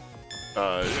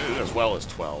 as well as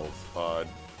 12.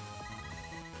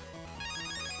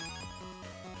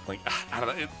 Like, I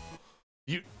don't know.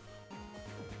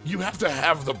 You have to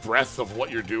have the breadth of what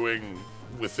you're doing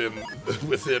within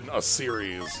a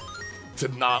series to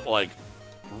not like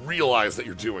realize that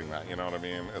you're doing that. You know what I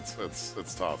mean?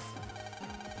 It's tough.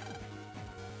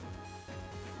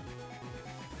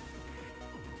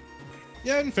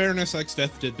 Yeah, in fairness,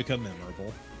 X-Death did become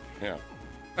memorable. Yeah.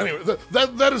 Anyway,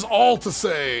 that is all to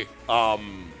say,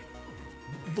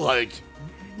 like,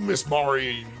 Miss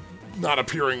Mari not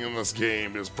appearing in this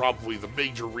game is probably the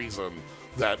major reason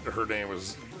that her name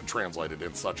is translated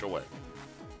in such a way.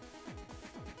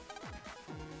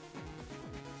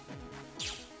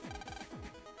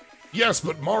 Yes,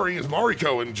 but Mari is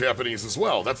Mariko in Japanese as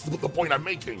well. That's the point I'm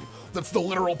making. That's the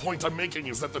literal point I'm making,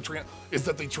 is that the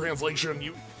translation,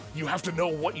 you have to know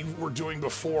what you were doing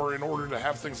before in order to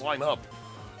have things line up.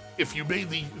 If you made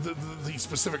the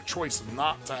specific choice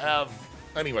not to have...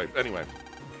 Anyway.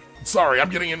 Sorry, I'm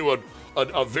getting into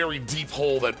a very deep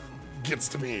hole that gets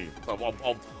to me.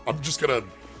 I'm just gonna...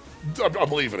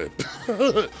 I'm leaving it.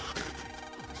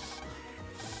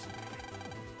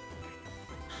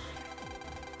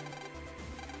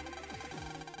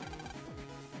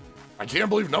 I can't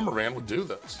believe Numberman would do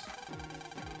this.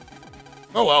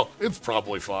 Oh well, it's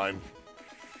probably fine.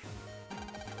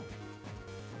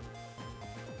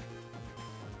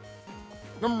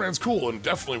 Numberman's cool and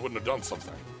definitely wouldn't have done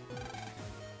something.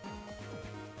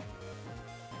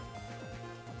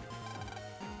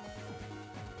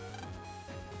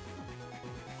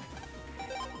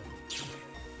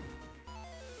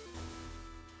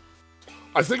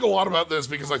 I think a lot about this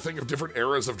because I think of different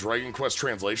eras of Dragon Quest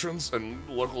translations and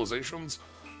localizations,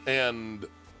 and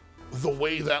the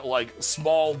way that, like,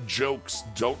 small jokes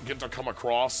don't get to come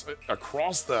across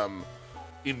them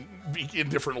in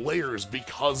different layers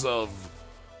because of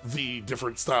the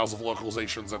different styles of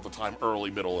localizations at the time,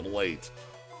 early, middle, and late.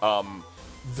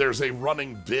 There's a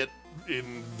running bit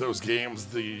in those games,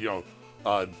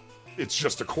 it's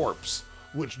just a corpse,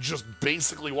 which just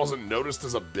basically wasn't noticed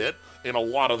as a bit in a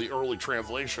lot of the early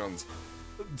translations.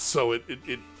 So it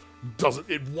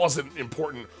wasn't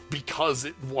important because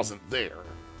it wasn't there.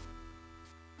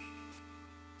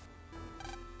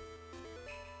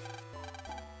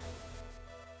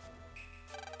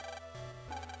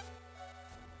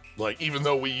 Like, even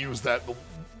though we use that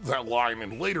line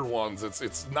in later ones,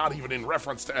 it's not even in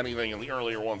reference to anything in the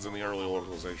earlier ones in the earlier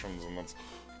localizations, and that's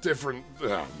different.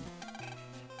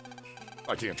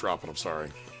 I can't drop it. I'm sorry.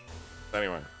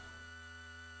 Anyway,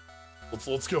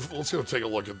 let's go take a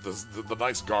look at this the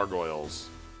nice gargoyles.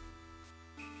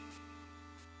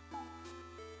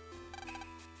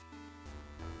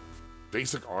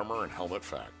 Basic armor and helmet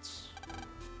facts.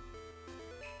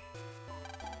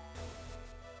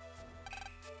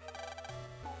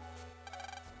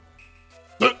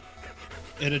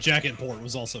 And a jacket port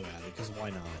was also added, because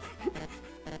why not?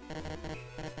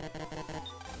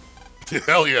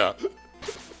 Hell yeah.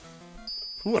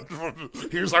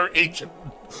 Here's our ancient,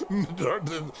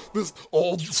 this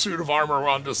old suit of armor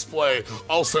on display.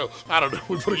 Also, I don't know,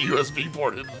 we put a USB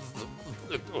port into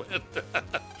it.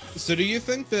 So do you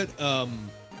think that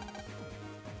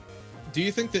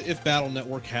if Battle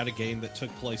Network had a game that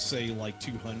took place, say, like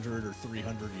 200 or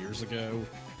 300 years ago,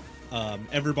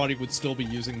 everybody would still be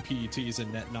using PETs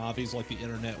and NetNavis like the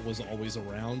internet was always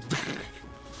around?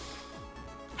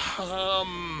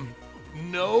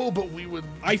 No, but we would...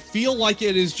 I feel like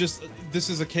it is just... This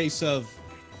is a case of...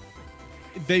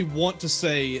 They want to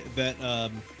say that,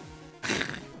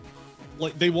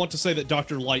 like, they want to say that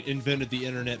Dr. Light invented the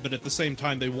internet, but at the same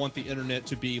time, they want the internet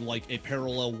to be, like, a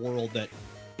parallel world that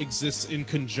exists in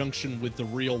conjunction with the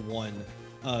real one,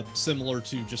 similar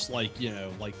to just, like, you know,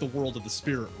 like the world of the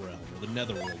spirit realm, or the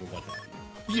netherworld, or what have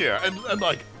you. Yeah, and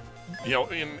like, you know,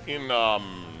 in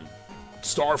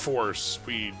Star Force,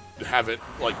 we have it,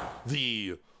 like,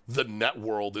 the net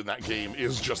world in that game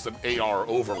is just an AR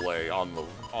overlay on,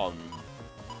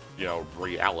 you know,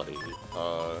 reality.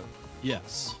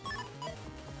 Yes.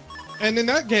 And in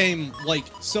that game, like,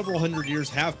 several hundred years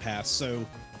have passed, so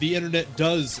the internet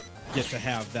does get to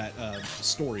have that,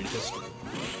 storied history.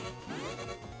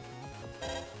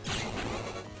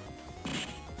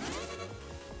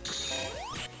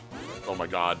 Oh my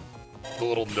god. The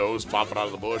little nose popping out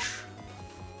of the bush.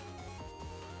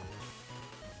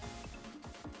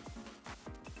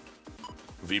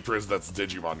 Vpris, that's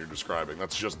Digimon you're describing.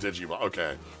 That's just Digimon.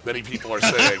 Okay. Many people are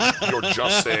saying you're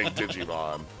just saying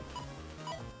Digimon.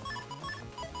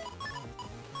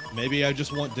 Maybe I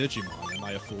just want Digimon. Am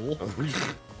I a fool?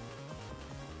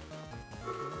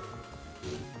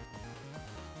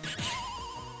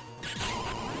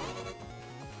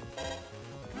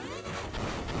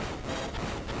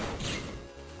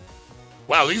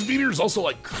 Wow, these meteors also,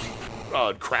 like,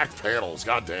 cracked panels.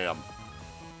 God damn.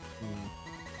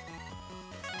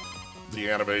 The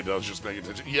anime does just make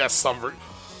it... Yes, some...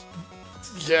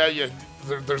 Yeah,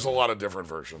 there's a lot of different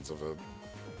versions of it.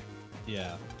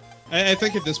 Yeah. I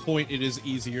think at this point it is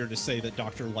easier to say that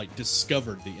Dr. Light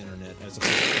discovered the internet as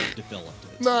opposed to developed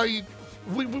it. No,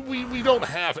 we don't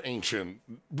have ancient...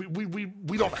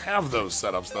 We don't have those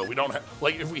setups, though. We don't have...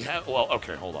 Like, if we have... Well,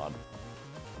 okay, hold on.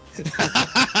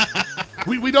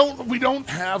 we don't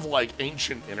have, like,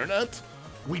 ancient internet.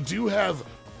 We do have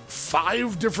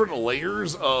 5 different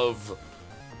layers of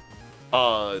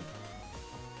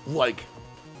like,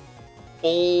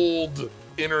 old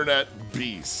internet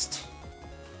beast.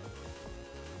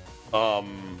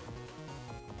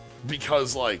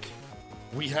 Because, like,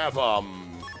 we have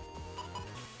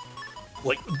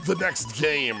like, the next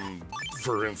game,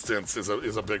 for instance, is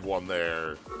a big one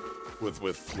there with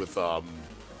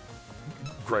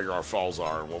Gregor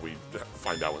Falzar and what we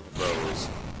find out with those.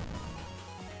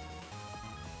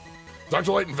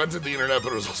 Dr. Light invented the internet,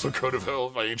 but it was also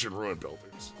co-developed by ancient ruin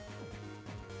builders.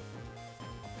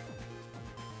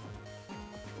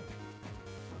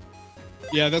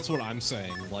 Yeah, that's what I'm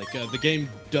saying. Like, the game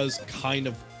does kind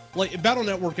of... Like, Battle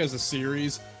Network as a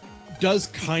series does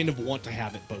kind of want to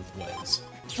have it both ways.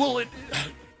 Well, it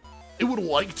would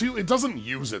like to. It doesn't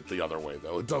use it the other way,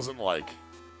 though. It doesn't, like,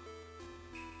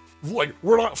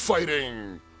 we're not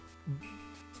fighting...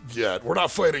 yet. We're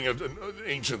not fighting an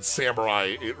ancient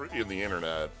samurai in the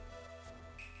internet.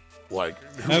 Like,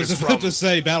 I was about to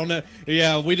say, BattleNet...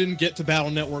 Yeah, we didn't get to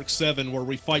Battle Network 7 where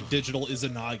we fight digital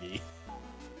Izanagi.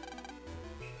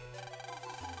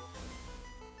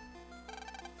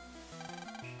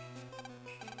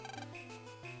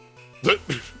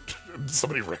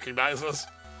 Somebody recognize us?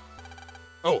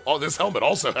 Oh, this helmet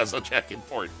also has a jacket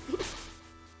port.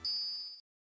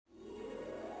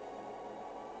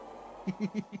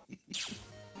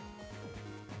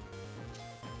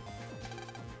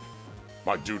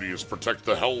 My duty is protect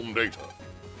the Helm data.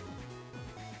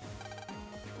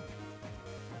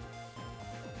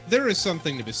 There is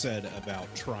something to be said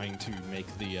about trying to make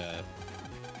the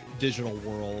digital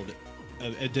world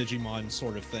a Digimon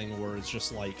sort of thing, where it's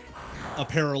just like a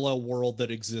parallel world that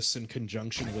exists in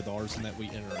conjunction with ours and that we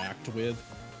interact with.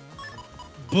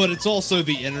 But it's also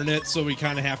the internet, so we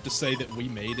kind of have to say that we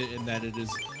made it and that it is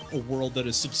a world that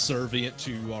is subservient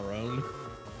to our own.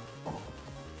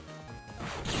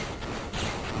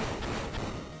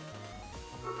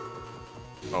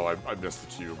 Oh, I missed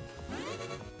the cube.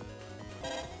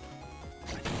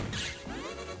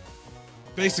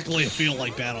 Basically, I feel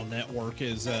like Battle Network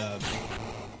is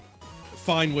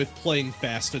fine with playing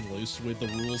fast and loose with the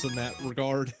rules in that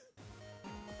regard.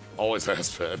 Always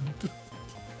has been.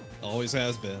 Always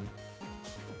has been.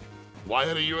 Why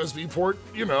had a USB port?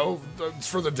 You know, it's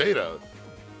for the data.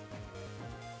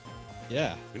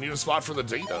 Yeah. We need a spot for the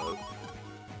data.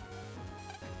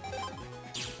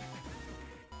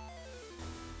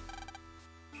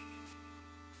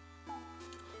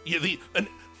 Yeah, an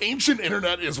ancient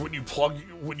internet is when you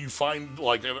find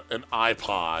like an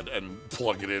iPod and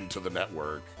plug it into the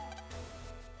network.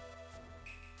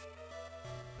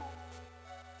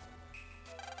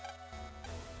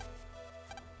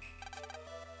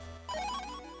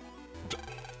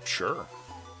 Sure.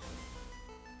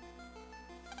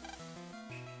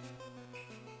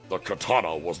 The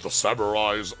katana was the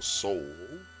samurai's soul.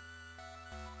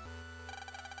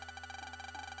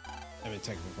 I mean,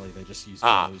 technically, they just use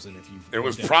bows, and if you... It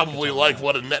was probably like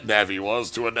what a net navvy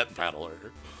was to a net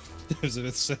paddler. I was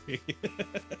gonna say.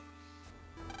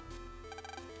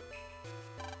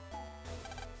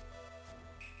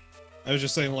 I was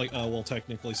just saying, like, oh, well,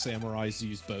 technically, samurais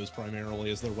use bows primarily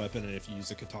as their weapon, and if you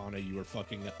use a katana, you are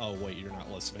fucking... Oh, wait, you're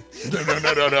not listening.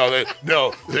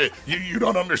 No. You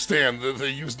don't understand. They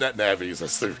use net navies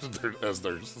as their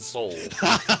soul.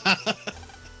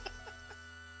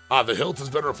 The hilt has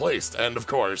been replaced, and of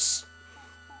course...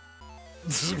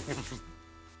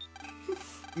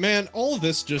 Man, all of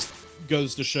this just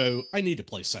goes to show I need to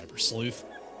play Cyber Sleuth.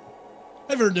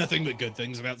 I've heard nothing but good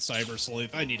things about Cyber Sleuth.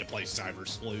 I need to play Cyber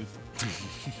Sleuth.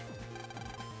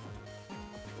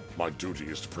 My duty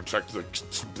is to protect the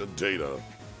data.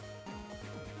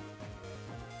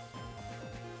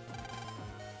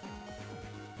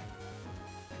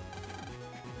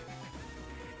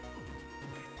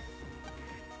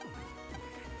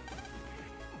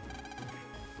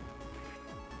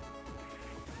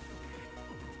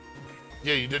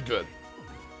 Yeah, you did good.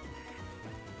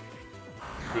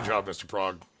 Good job, Mr.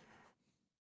 Prague.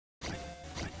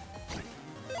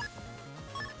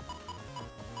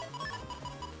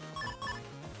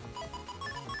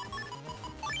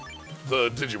 The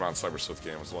Digimon Cyber Sleuth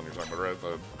game is the one you're talking about,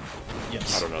 right?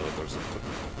 Yes. I don't know that there's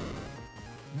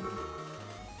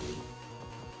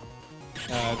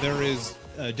there is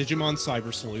Digimon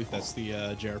Cyber Sleuth, that's the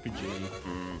JRPG,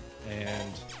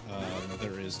 and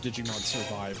there is Digimon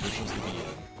Survive, which is the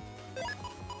VM.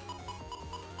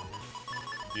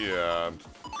 Yeah,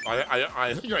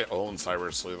 I think I own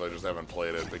Cyber Sleuth, I just haven't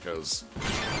played it because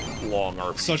long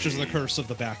RPG. Such is the curse of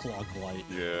the backlog blight.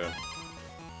 Yeah.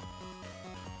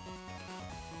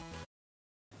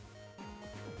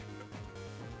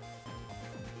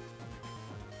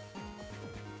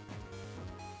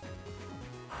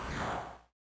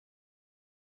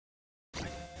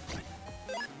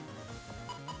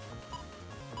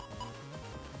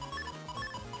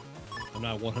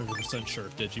 I'm not 100% sure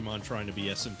if Digimon trying to be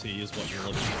SMT is what you're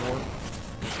looking for.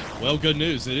 Well, good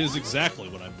news. It is exactly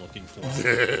what I'm looking for.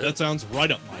 That sounds right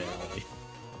up my alley.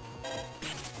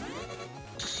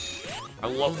 I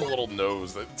love the little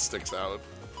nose that sticks out.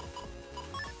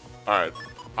 All right,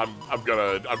 I'm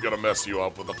gonna mess you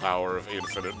up with the power of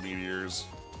infinite meteors.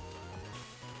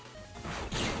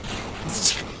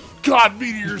 God,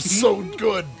 meteors so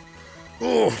good.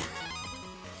 Oh.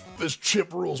 This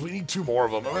chip rules. We need 2 more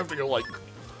of them. I'm gonna have to go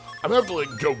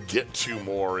go get 2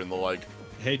 more in the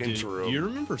Hey, dude, interim. do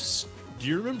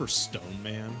you remember Stone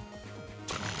Man?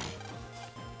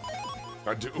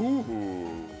 I do.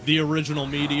 Ooh. The original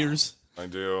meteors. I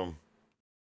do.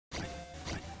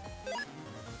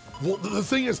 Well, the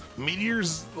thing is,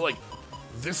 meteors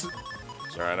this.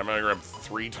 All right, I'm gonna grab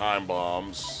 3 time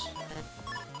bombs.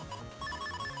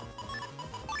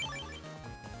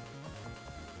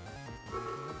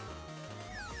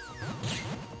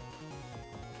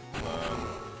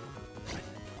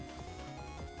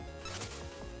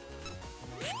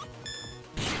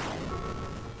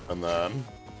 And then...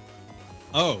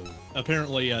 Oh,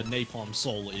 apparently Napalm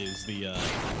Soul is the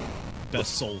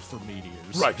best soul for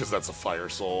meteors. Right, because that's a fire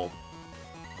soul.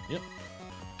 Yep.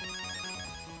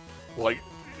 Like,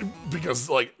 because,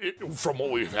 like, from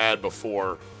what we've had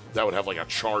before, that would have, like, a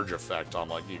charge effect on,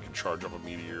 like, you can charge up a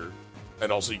meteor.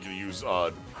 And also you can use,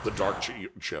 the dark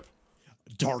chip.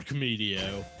 Dark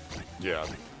Meteo. Yeah.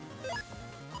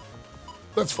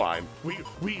 That's fine. We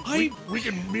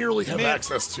can merely have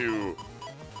access to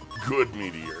good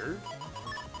meteor.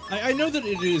 I know that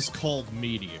it is called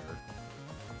Meteor.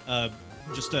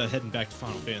 Just heading back to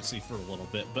Final Fantasy for a little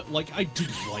bit, but, like, I do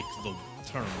like the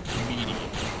term Meteor.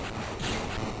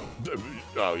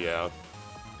 Oh, yeah.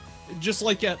 Just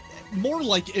like more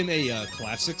like in a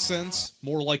classic sense,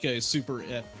 more like a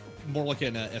more like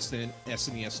an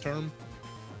SNES term.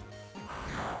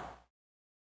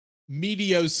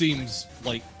 Meteo seems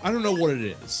like, I don't know what it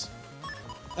is.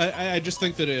 I just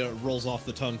think that it rolls off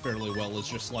the tongue fairly well as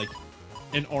just like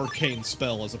an arcane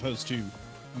spell as opposed to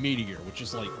Meteor, which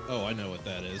is like, oh, I know what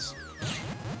that is.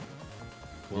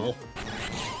 Cool.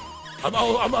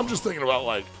 I'm just thinking about,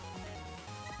 like,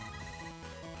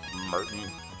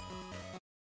 Merton.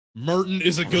 Merton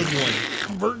is a good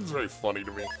one. Merton's very funny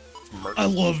to me. Merton. I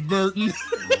love Merton.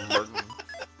 Merton.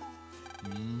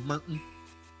 Merton.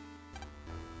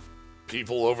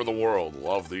 People over the world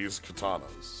love these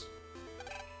katanas.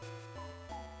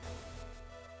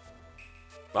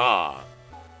 Ah.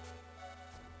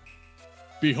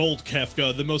 Behold,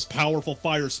 Kefka, the most powerful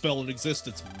fire spell in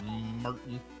existence.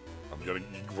 Merton.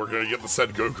 We're gonna get the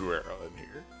said Goku era in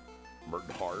here.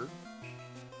 Merton hard.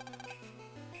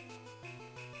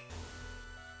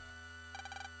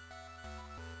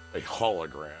 A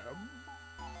hologram.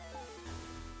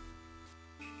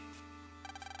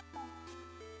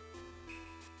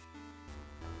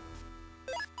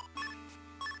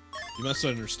 You must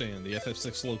understand, the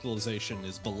FF6 localization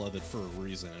is beloved for a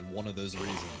reason, and one of those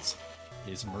reasons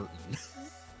is Merton.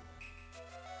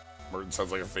 Merton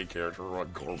sounds like a fake character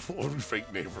from a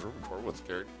fake name from Gorwith's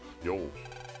character. Yo.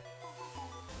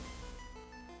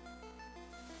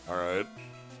 Alright.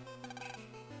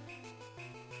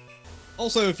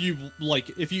 Also, if you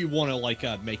want to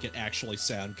like make it actually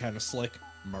sound kind of slick,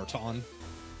 Merton.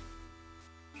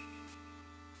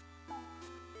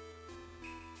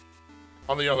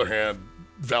 On the other hand,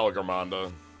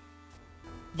 Valagamanda.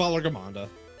 Valagamanda.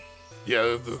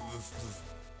 Yeah,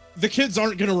 the kids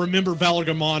aren't gonna remember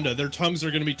Valagamanda. Their tongues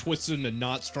are gonna be twisted into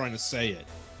knots trying to say it.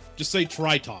 Just say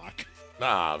Tritalk.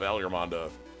 Nah, Valagamanda.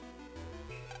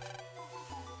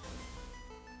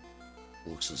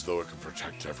 Looks as though it can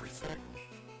protect everything.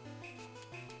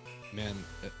 Man,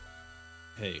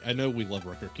 hey, I know we love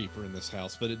Record Keeper in this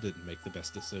house, but it didn't make the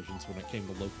best decisions when it came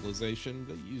to localization.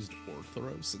 They used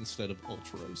Orthros instead of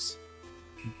Ultros.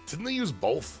 Didn't they use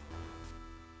both?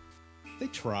 They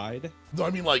tried. No,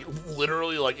 I mean, like,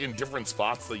 literally, like, in different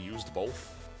spots they used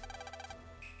both.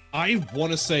 I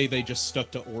want to say they just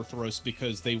stuck to Orthros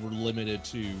because they were limited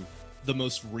to the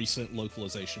most recent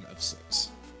localization of 6.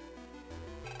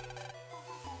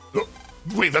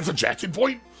 Wait, that's a jacket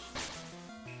point?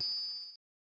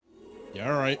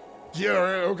 Yeah, alright. Yeah,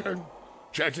 alright, okay.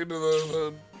 Jack into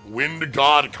the Wind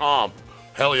God comp.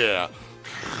 Hell yeah.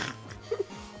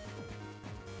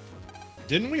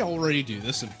 Didn't we already do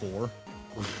this in 4?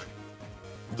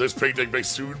 This painting may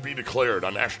soon be declared a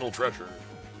national treasure.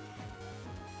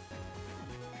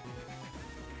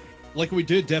 Like, we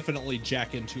did definitely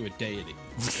jack into a deity.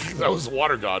 That was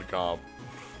Water God comp.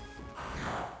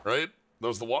 Right? That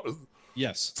was the water.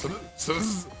 Yes. So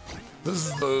this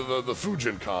is the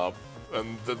Fujin comp,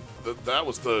 and that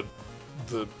was the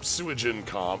Suijin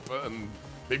comp, and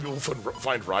maybe we'll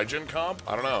find Raijin comp?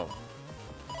 I don't know.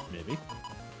 Maybe.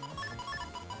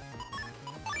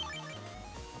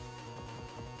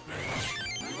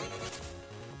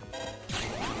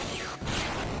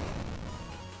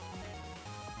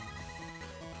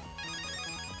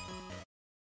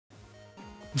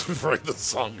 Write the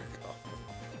song.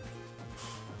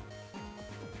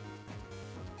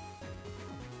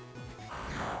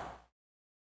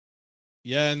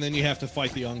 Yeah, and then you have to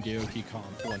fight the Ongeoki comp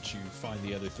once you find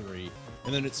the other 3.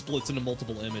 And then it splits into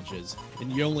multiple images.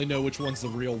 And you only know which one's the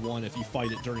real one if you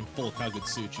fight it during full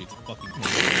Kagutsuchi. It's a fucking pain.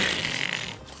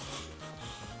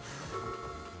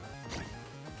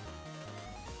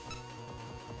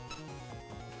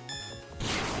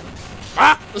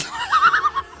 Ah!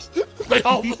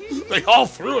 They all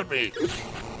threw at me.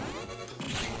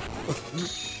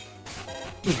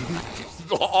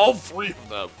 All 3 of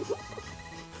them.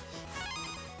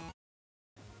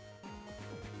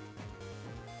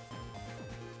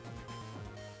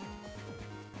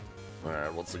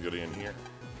 Alright, what's the goodie in here?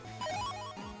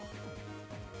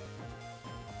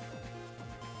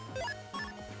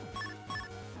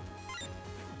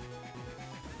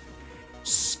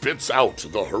 Spits out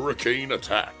the hurricane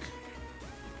attack.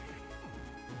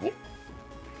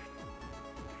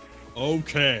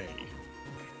 Okay.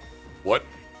 What?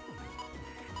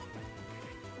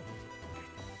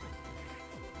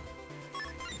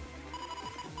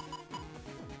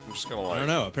 I'm just gonna like... I don't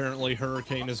know. Apparently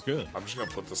Hurricane is good. I'm just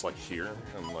gonna put this like here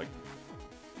and like...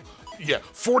 Yeah,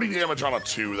 40 damage on a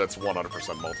 2, that's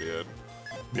 100% multi-hit.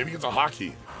 Maybe it's a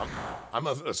hockey. I'm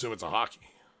gonna assume it's a hockey.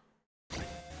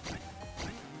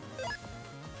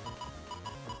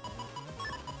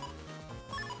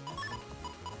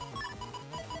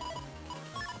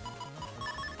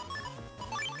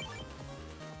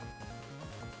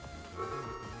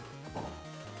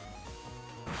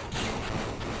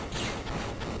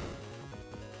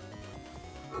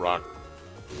 Rock.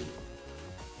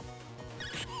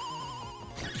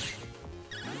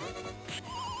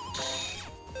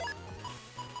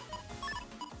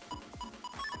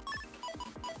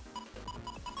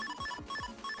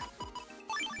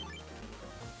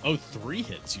 Oh, 3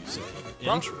 hits, you say?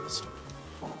 Huh? Interesting.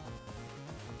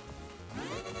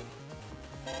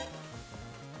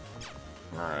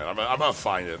 Alright, I'm gonna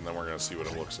find it and then we're gonna see what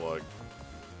it looks like.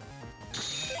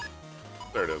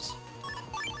 There it is.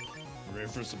 Ready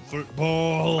for some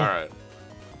football? Alright.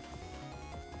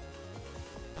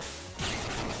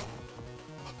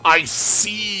 I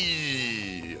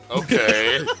see!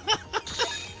 Okay.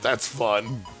 That's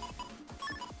fun.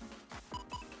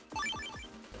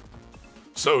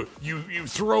 So, you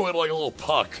throw it like a little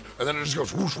puck, and then it just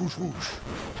goes whoosh, whoosh, whoosh.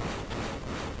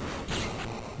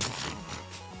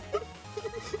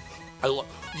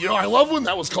 I love when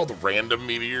that was called random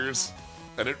meteors,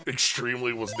 and it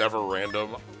extremely was never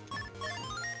random.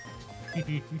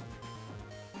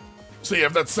 So you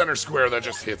have that center square that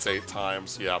just hits 8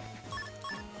 times, yep.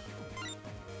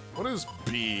 What is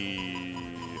B?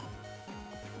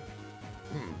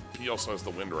 B also has the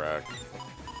wind rack.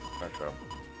 Okay.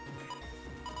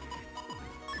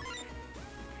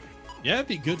 Yeah, it'd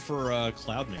be good for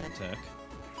Cloudman tech.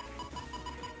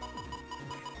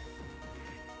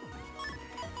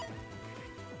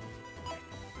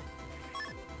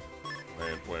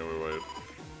 Wait.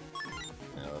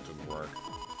 Yeah, that didn't work.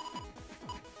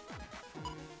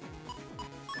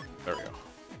 There we go.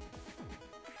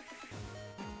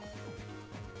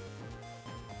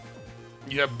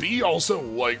 Yeah, B also,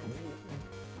 like,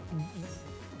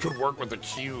 could work with the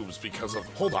cubes because of...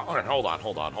 Hold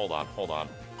on.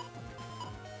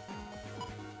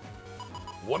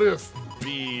 What if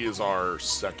B is our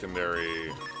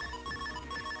secondary...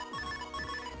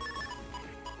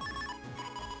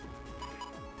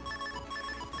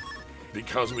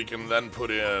 Because we can then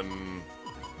put in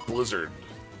Blizzard.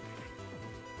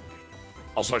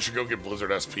 Also, I should go get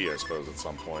Blizzard SP, I suppose, at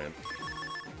some point.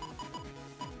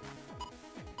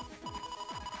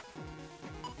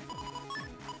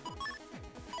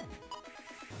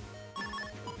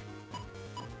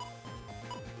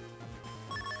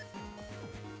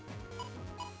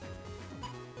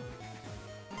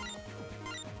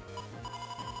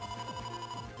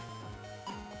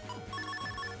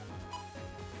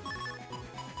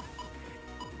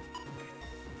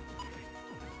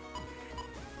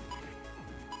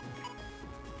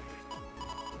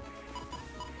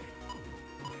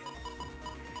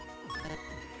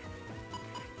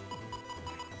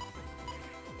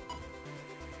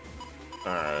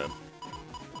 Alright.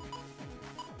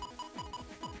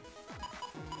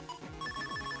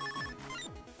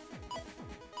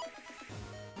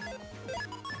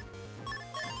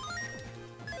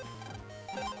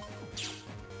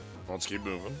 Let's keep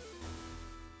moving.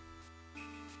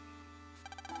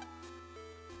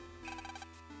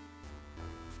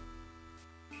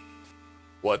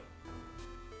 What?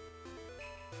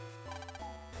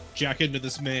 Jack into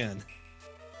this man.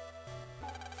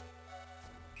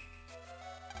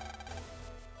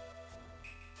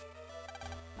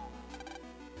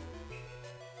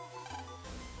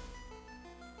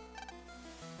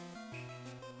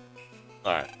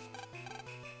 Alright.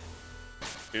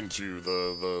 Into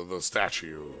the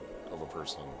statue of a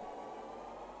person.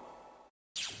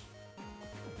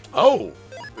 Oh!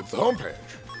 It's the homepage.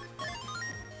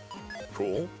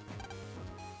 Cool.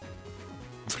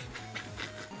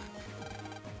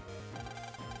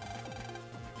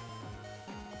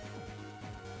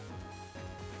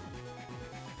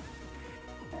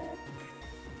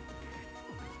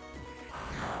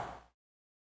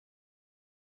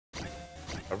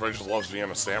 Everybody just loves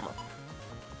Vienna Samurai.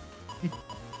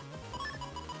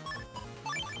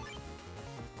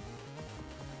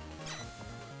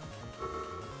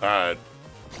 Alright.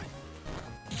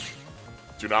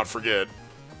 Do not forget.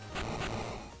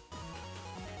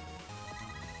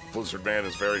 Blizzard Man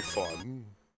is very fun.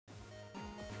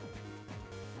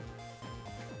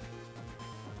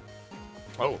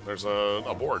 Oh, there's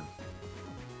a board.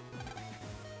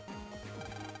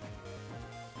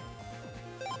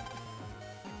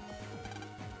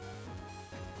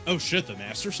 Oh shit, the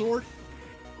Master Sword?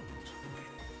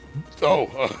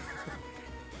 Oh,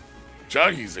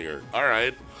 Juggy's here. All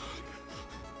right.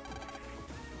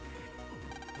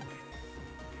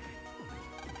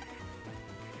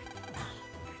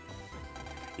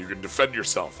 You can defend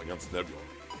yourself against Nebula.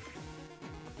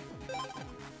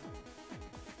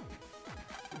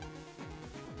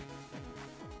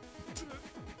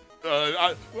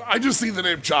 I just see the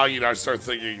name Chaggy and I start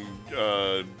thinking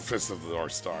Fist of the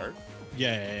North Star.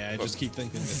 Yeah. I just keep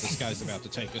thinking that this guy's about to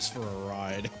take us for a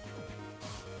ride.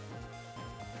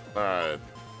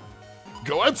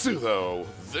 Goetsu, though,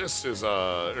 this is,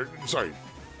 sorry,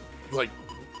 like,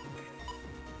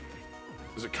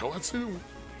 is it Koetsu?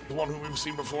 The one who we've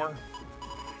seen before?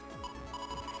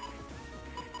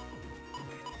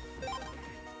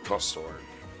 Custor.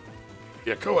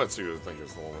 Yeah, Koetsu, I think,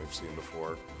 is the one we've seen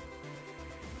before.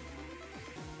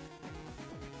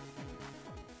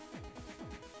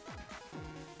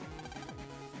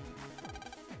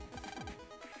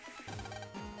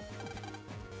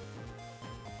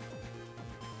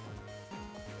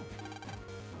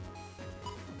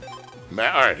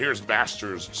 Alright, here's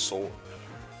Master's Sword.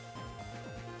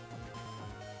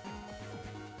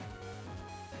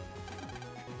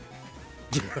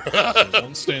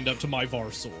 Don't stand up to my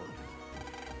Var sword.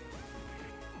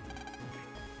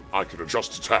 I can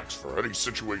adjust attacks for any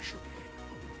situation.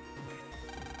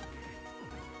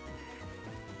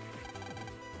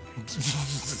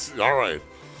 Alright.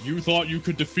 You thought you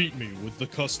could defeat me with the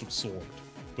custom sword,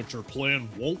 but your plan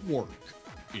won't work.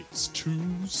 It's too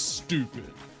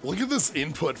stupid. Look at this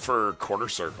input for quarter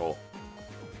circle.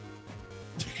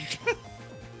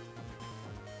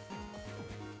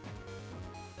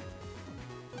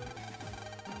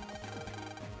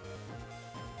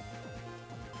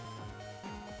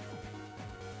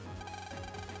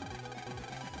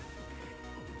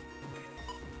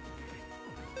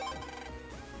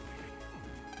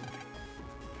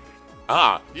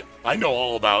 Yeah, I know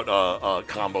all about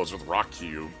combos with Rock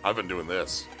Cube. I've been doing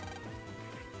this.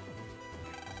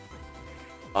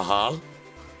 Uh-huh.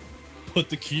 Put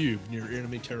the cube near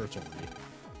enemy territory.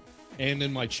 And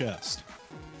in my chest.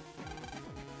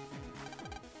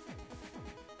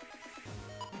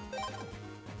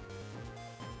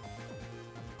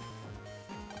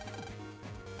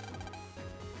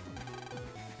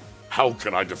 How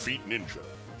can I defeat Ninja?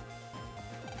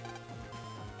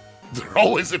 They're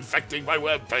always infecting my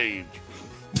webpage.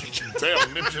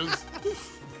 Damn ninjas.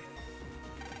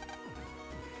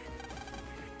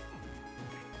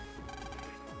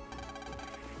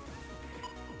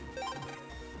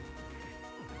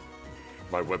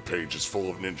 My webpage is full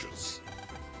of ninjas.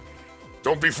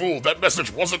 Don't be fooled, that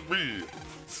message wasn't me.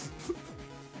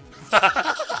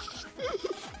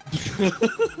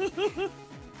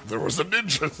 There was a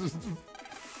ninja.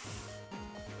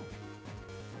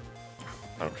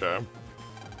 Okay.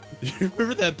 You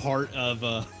remember that part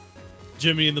of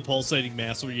Jimmy and the Pulsating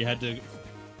Mass where you had to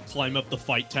climb up the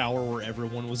fight tower where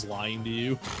everyone was lying to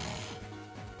you?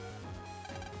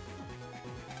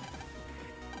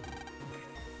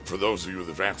 For those of you with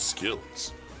advanced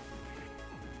skills,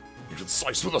 you can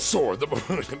slice with a sword the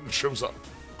moment it shows up.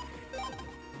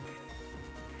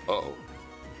 Uh-oh.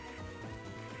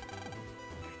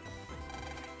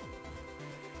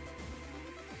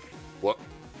 What?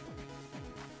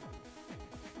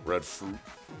 Red fruit.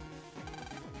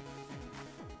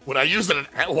 When I use it,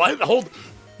 why hold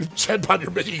Chenpon, you're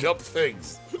making up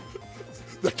things.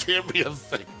 That can't be a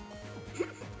thing.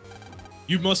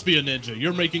 You must be a ninja.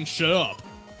 You're making shit up.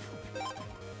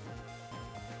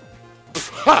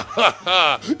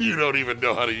 You don't even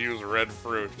know how to use red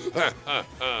fruit.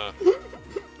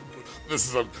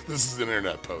 This is an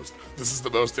internet post. This is the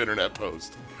most internet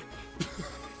post.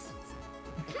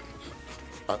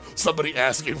 Somebody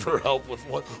asking for help with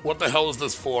what the hell is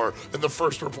this for? And the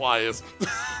first reply is,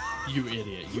 You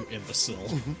idiot, you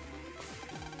imbecile.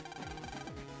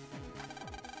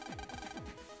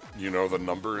 you know the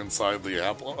number inside the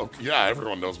apple? Oh, yeah,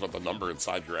 everyone knows about the number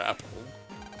inside your apple.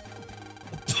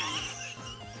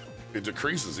 It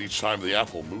decreases each time the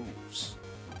apple moves.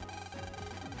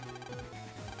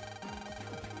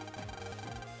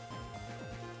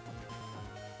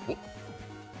 Oh.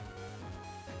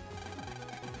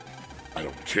 I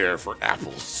don't care for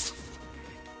apples.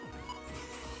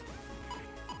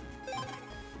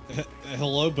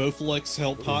 Hello, Bowflex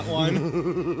Help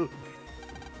Hotline?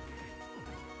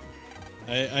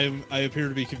 I appear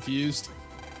to be confused.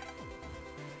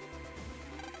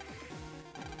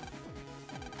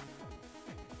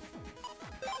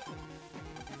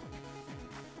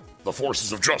 The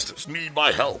forces of justice need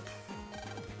my help.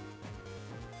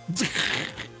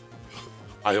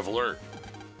 I have learned.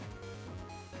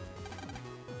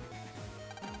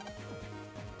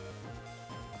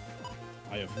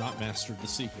 I have not mastered the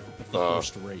secret of the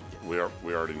first raid yet.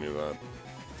 We already knew that.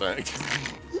 Thanks.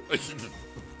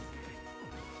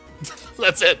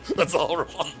 That's it. That's all we're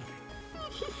on.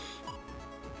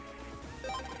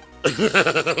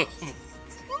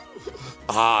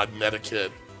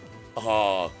 Medikit.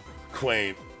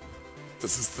 Quaint.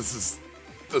 This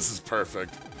is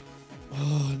perfect.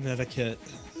 Oh, Medikit.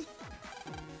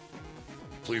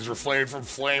 Please refrain from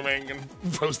flaming and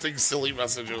posting silly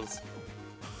messages.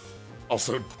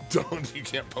 Also, you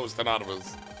can't post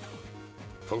anonymous.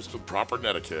 Post with proper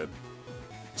etiquette.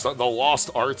 So the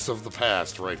lost arts of the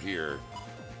past right here.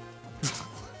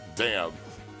 Damn,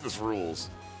 this rules.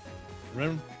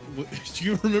 Do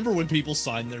you remember when people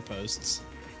signed their posts?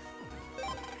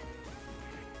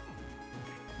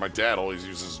 My dad always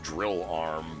uses drill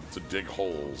arm to dig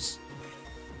holes.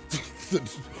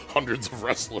 Hundreds of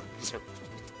wrestlers are...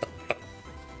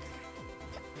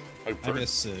 I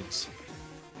miss SIGs.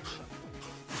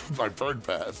 My bird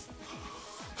path.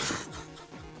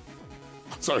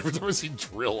 Sorry, I've never seen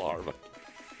drill arm.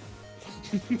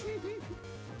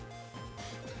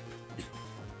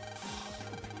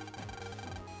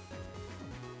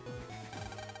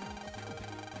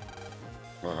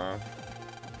 Uh-huh.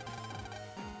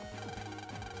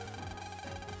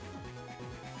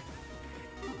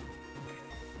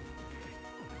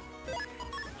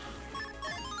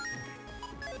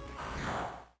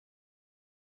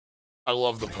 I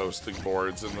love the posting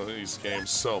boards in these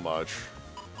games so much.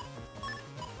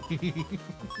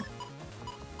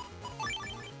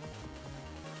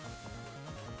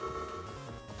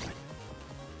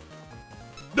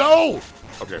 No!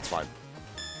 Okay, it's fine.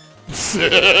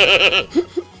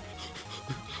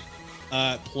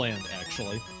 Planned,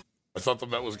 actually. I thought the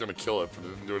Met was gonna kill it, but it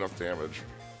didn't do enough damage.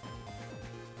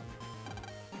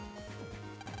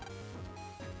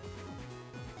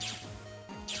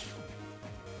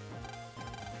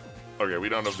 Okay, we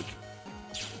don't have the...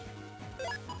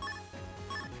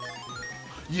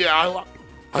 Yeah,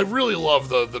 I really love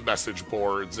the message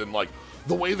boards and, like,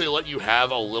 the way they let you have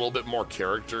a little bit more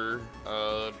character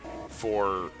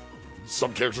for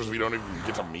some characters we don't even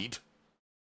get to meet.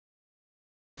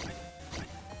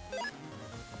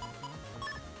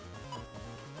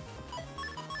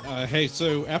 Hey,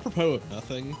 so apropos of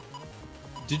nothing,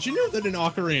 did you know that in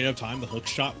Ocarina of Time the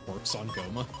hookshot works on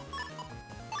Goma?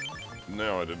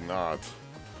 No, I did not.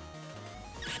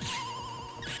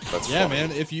 That's yeah, funny.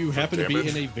 man, if you happen to be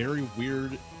damage? in a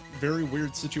very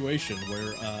weird situation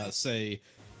where, say,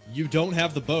 you don't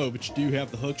have the bow, but you do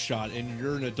have the hookshot, and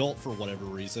you're an adult for whatever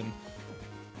reason,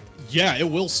 yeah, it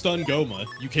will stun Goma.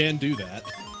 You can do that.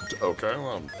 Okay,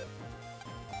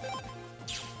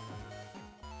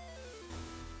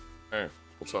 Hey,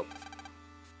 what's up?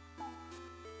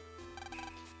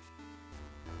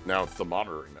 Now it's the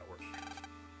monitoring network.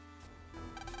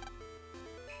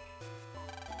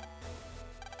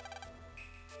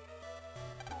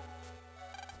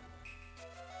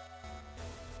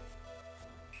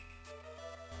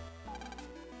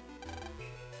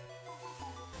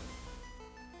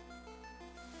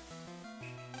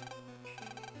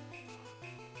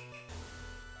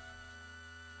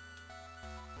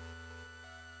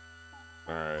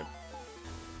 Alright.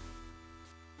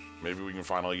 Maybe we can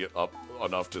finally get up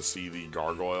enough to see the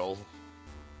gargoyle.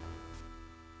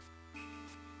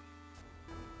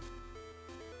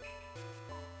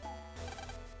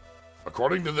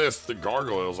 According to this, the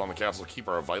gargoyles on the castle keep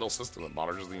are a vital system that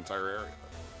monitors the entire area.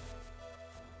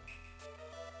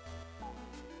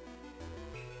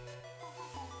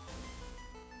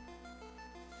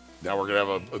 Now we're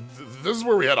gonna have this is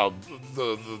where we had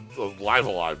the live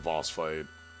alive boss fight.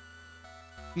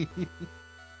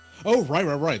 Oh,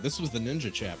 right. This was the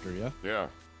ninja chapter, yeah? Yeah.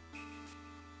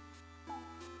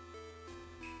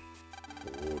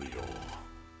 Oreo.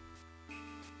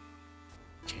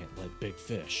 Can't let big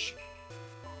fish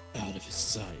out of his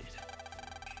sight.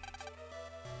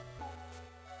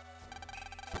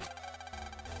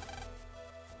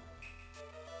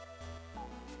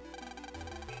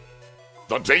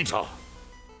 The data.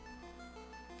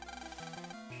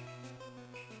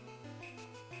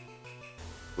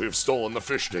 We have stolen the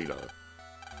fish data.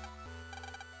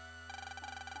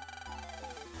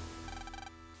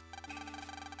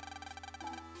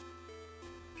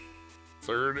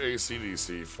 Third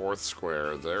ACDC, fourth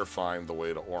square. There find the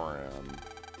way to Oran.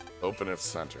 Open its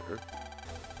center.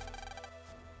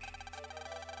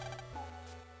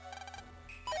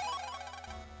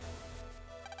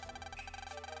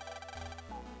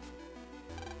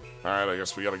 Alright, I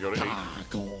guess we gotta go to 8.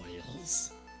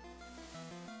 Gargoyles.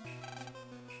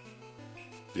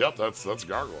 Yep, that's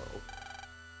Gargoyle.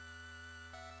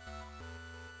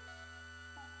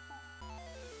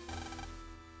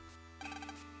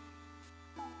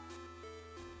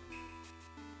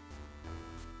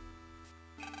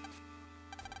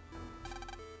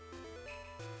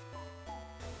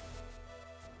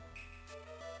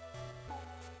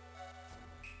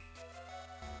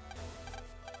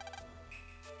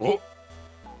 Oh,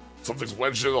 something's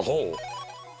wedged in the hole.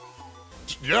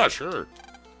 Yeah, sure.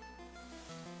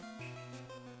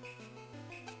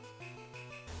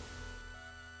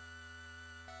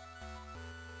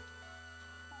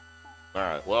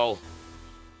 Alright, well,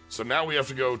 so now we have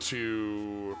to go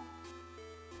to...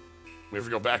 We have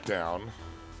to go back down.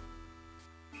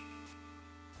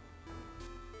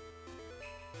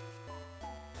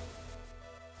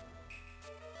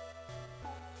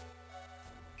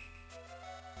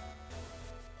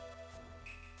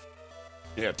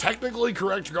 Yeah, technically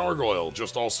correct gargoyle,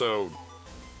 just also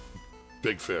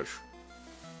big fish.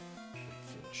 Big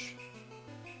fish.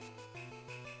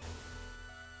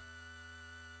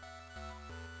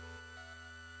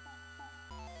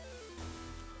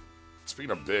 Speaking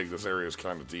of big, this area is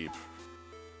kind of deep.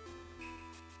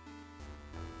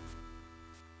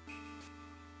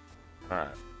 Alright.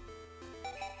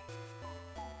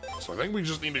 So I think we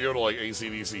just need to go to, like,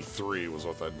 ACDC 3 was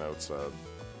what that note said.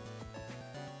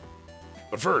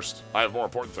 But first, I have more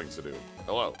important things to do.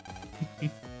 Hello.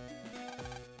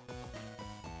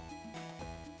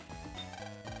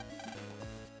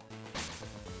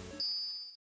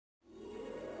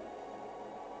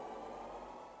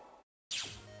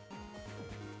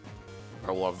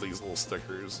 I love these little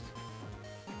stickers.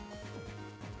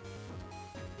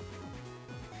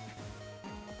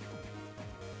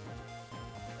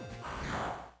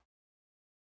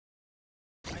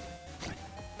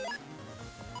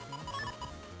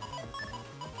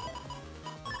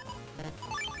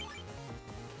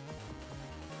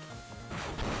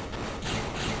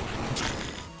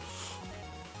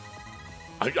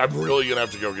 I'm really gonna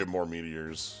have to go get more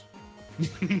meteors.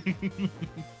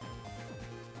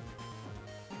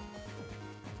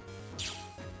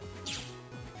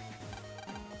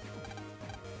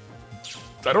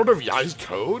 I don't have Yai's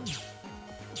code?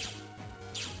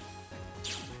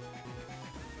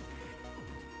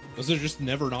 Was there just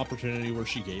never an opportunity where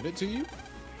she gave it to you?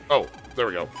 Oh, there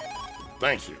we go.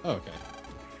 Thank you. Oh, okay.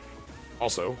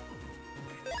 Also,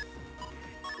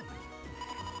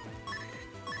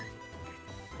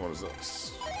 what is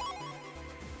this?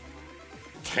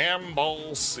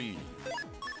 Cannonball C.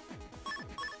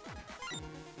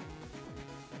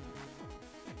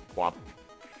 Whop.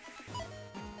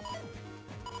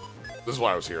 This is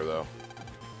why I was here, though.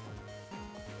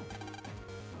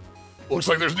 Looks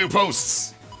like there's new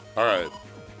posts. All right.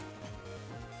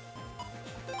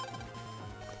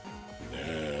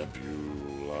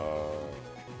 Nebula.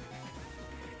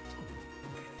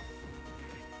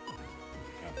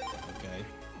 Okay.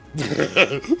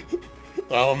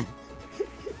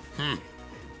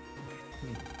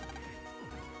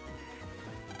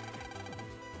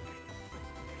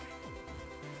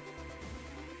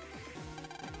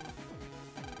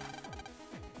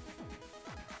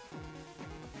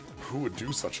 Who would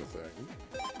do such a thing?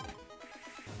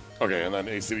 Okay, and then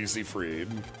ACDC freed.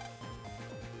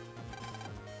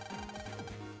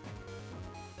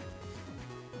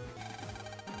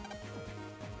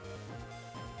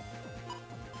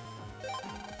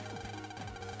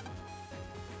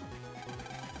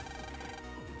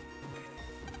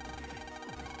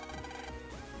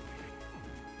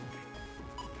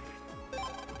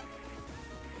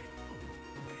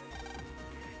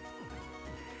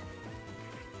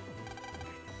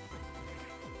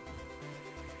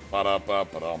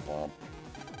 Ba-da-ba-ba-dum-bum.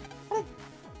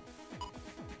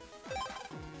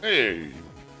 Hey!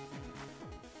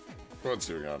 Let's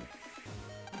see what we got.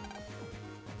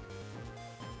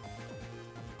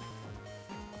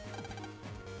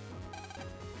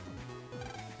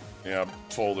 Yeah,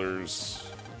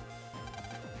 folders.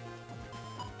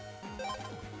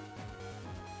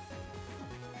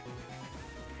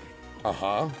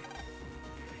 Uh-huh.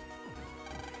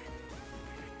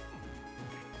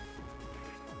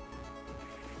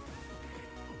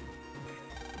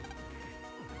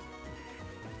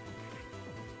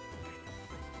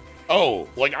 Oh,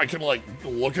 like I can like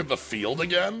look at the field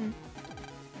again?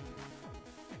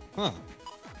 Huh.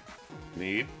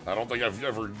 Neat. I don't think I've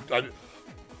ever I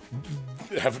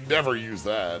have never used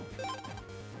that.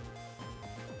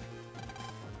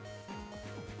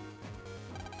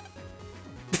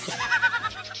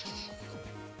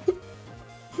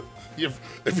 if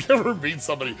you ever meet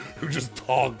somebody who just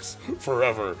talks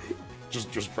forever,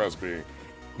 just press B.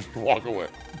 Walk away.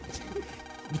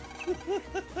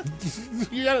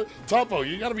 You gotta, Topo,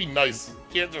 you gotta be nice. You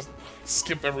can't just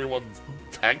skip everyone's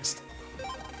text.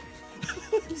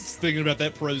 Just thinking about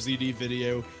that Pro ZD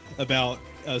video about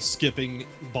skipping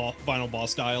final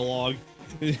boss dialogue.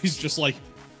 And he's just like,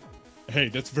 hey,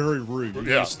 that's very rude. You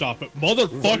gotta stop it.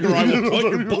 Motherfucker, I will cut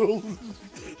your balls.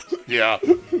 Yeah.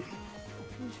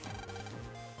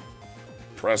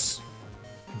 Press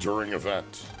during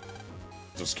event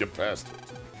to skip past it.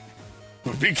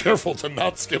 But be careful to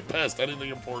not skip past anything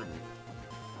important.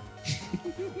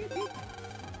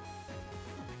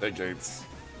 Hey, Gates.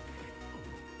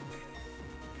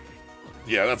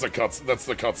 Yeah, that's the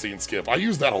cutscene skip. I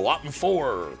used that a lot in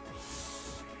 4.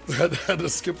 Had to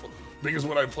skip because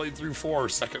when I played through 4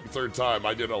 second and third time,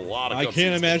 I did a lot of cutscenes. I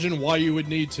can't imagine why you would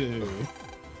need to.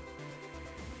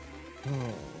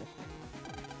 Oh.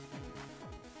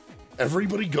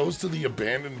 Everybody goes to the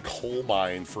abandoned coal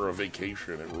mine for a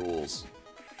vacation. It rules.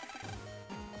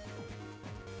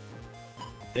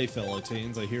 Hey, fellow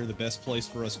teens, I hear the best place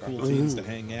for us cool teens to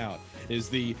hang out is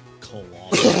the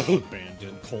colossal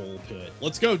abandoned coal pit.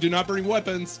 Let's go, do not bring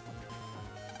weapons.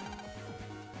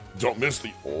 Don't miss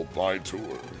the old mine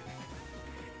tour.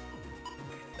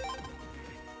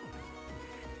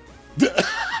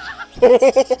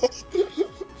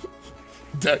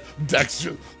 Dex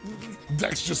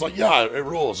just like, yeah, it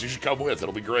rules. You should come with.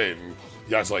 It'll be great. And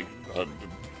the guy's like,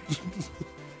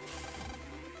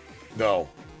 no,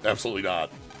 absolutely not.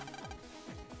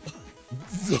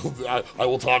 I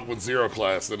will talk with Zero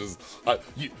Class. That is,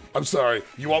 I'm sorry.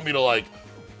 You want me to like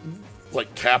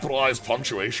capitalize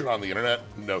punctuation on the internet?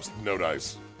 No, no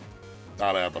dice.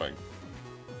 Not happening.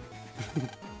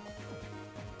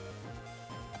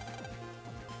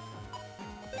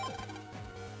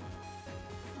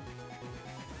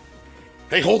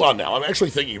 Hey, hold on now. I'm actually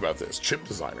thinking about this. Chip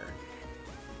designer.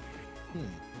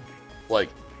 Like,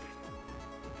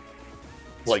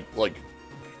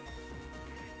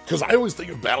 because I always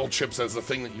think of battle chips as the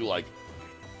thing that you, like,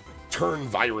 turn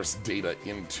virus data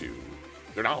into.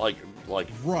 They're not, like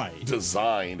right.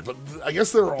 designed, but I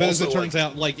guess they're also, but as it turns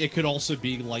out, like, it could also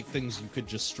be, like, things you could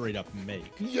just straight up make.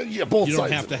 Yeah, both sides. You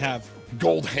don't have to have...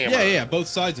 Gold hammer. Yeah, both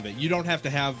sides of it. You don't have to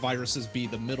have viruses be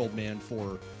the middleman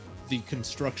for the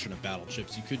construction of battle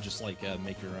chips. You could just, like,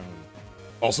 make your own.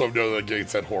 Also know that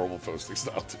Gates had horrible posting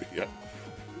style, too, yeah.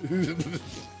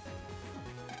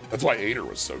 That's why Ader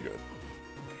was so good.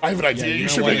 I have an idea. Yeah, you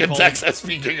should make a Dex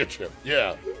SP Giga chip.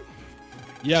 Yeah.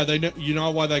 Yeah, they know. You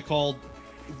know why they called?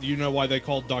 You know why they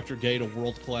called Dr. Gate a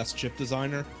world-class chip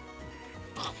designer?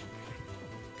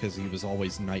 Because he was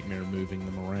always nightmare moving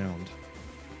them around.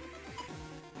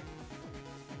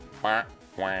 Wah,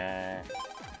 wah.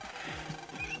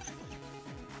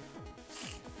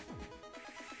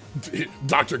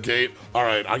 Dr. Gate. All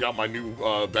right, I got my new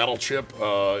battle chip.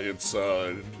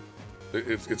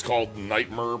 It's called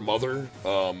Nightmare Mother.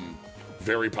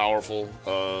 Very powerful.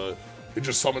 It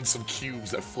just summons some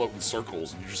cubes that float in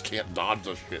circles, and you just can't dodge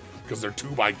the shit because they're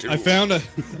 2x2.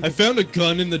 I found a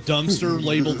gun in the dumpster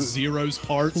labeled Zero's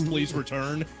parts. Please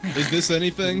return. Is this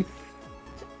anything?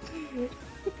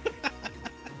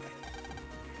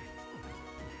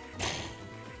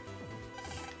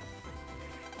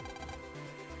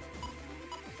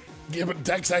 Yeah, but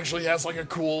Dex actually has like a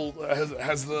cool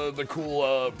has the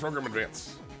cool program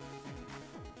advance.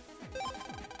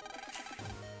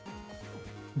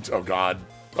 Oh God!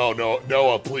 Oh no,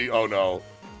 Noah, please! Oh no,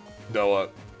 Noah!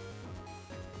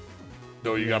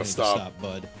 No, you gotta stop. Stop,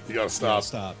 bud. You gotta stop.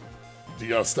 Stop. You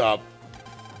gotta stop.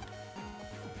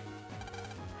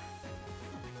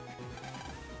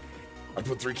 I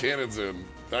put 3 cannons in.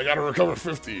 I gotta recover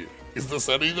 50. Is this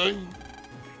anything?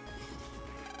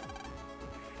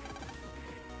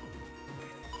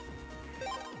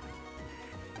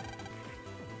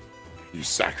 You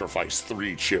sacrifice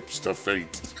 3 chips to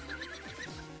fate.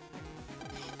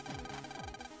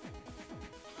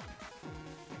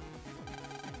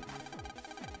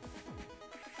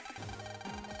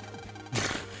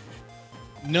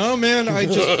 No, man, I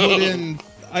just put in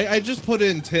I just put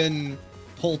in 10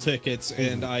 pull tickets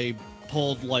and I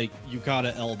pulled like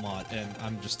Yukata Elmont and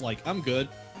I'm just like, I'm good.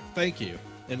 Thank you.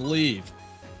 And leave.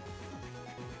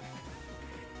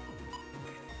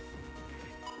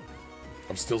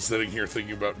 I'm still sitting here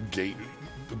thinking about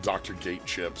Dr. Gate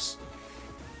chips.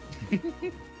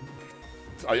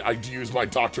 I use my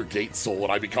Dr. Gate soul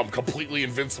and I become completely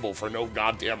invincible for no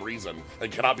goddamn reason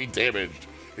and cannot be damaged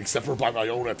except for by my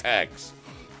own attacks.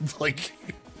 Like,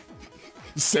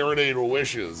 Serenade of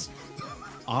Wishes.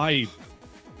 I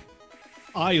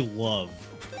love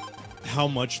how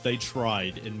much they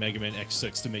tried in Mega Man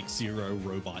X6 to make Zero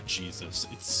Robot Jesus.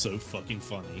 It's so fucking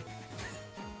funny.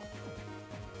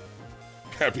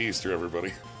 Happy Easter,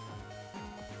 everybody.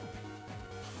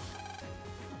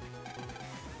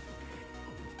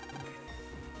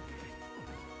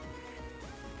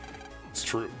 It's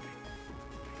true.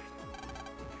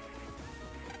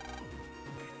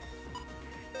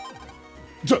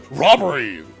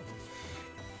 Robbery!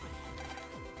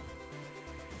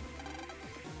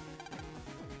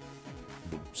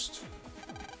 Boost.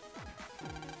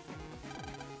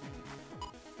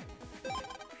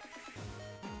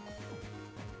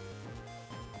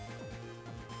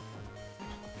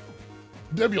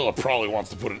 Nebula probably wants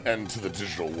to put an end to the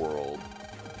digital world.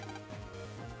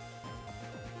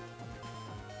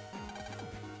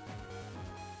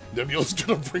 Nebula's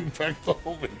gonna bring back the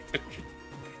homing pigeon.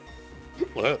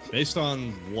 What? Based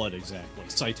on what exactly?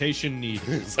 Citation needed.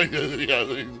 It's like,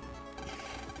 yeah,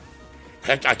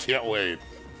 heck, I can't wait.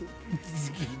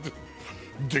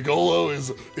 Gigolo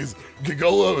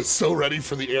is so ready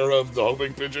for the era of the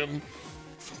homing pigeon.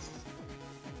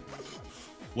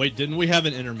 Wait, didn't we have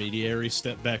an intermediary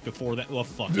step back before that? Well,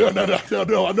 fuck. No.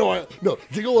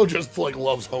 Gigolo just like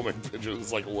loves homing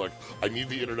pigeons. Like, look, I need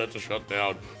the internet to shut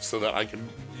down so that I can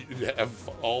have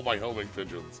all my homing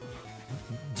pigeons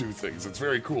do things. It's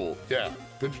very cool. Yeah.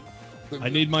 I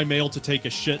need my mail to take a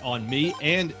shit on me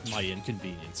and my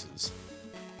inconveniences.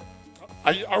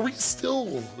 Do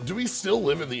we still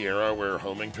live in the era where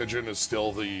homing pigeon is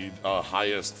still the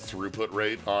highest throughput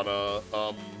rate on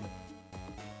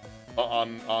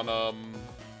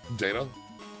data?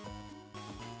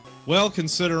 Well,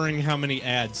 considering how many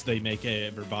ads they make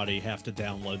everybody have to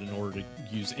download in order to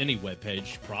use any web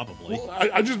page, probably. Well,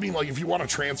 I just mean, like, if you want to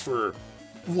transfer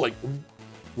like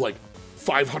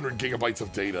 500 gigabytes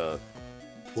of data,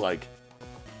 like,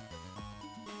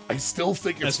 I still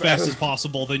think it's as fast as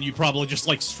possible, then you probably just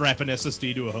like strap an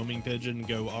SSD to a homing pigeon and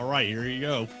go, all right, here you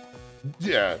go.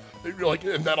 Yeah, like,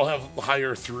 and that'll have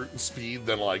higher speed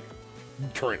than like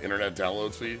current internet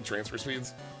download speed, transfer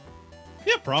speeds.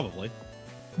 Yeah, probably.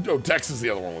 No, Dex is the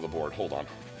other one with the board. Hold on.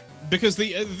 Because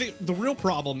the real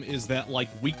problem is that, like,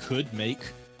 we could make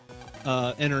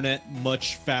internet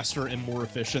much faster and more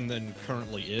efficient than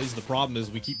currently is. The problem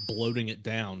is we keep bloating it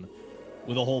down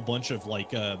with a whole bunch of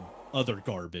like other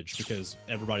garbage because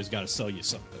everybody's got to sell you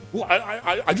something. Well,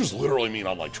 I just literally mean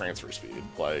on like transfer speed.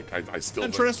 Like I still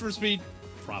and transfer speed,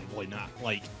 probably not.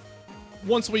 Like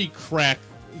once we crack,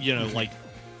 you know, like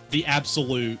the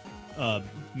absolute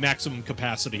maximum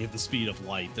capacity of the speed of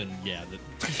light, then yeah,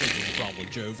 that's probably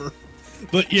Jover.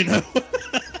 But you know.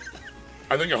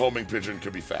 I think a homing pigeon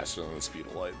could be faster than the speed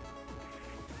of light.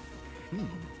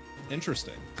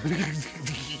 Interesting.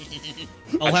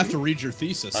 I'll have to read your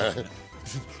thesis on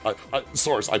it.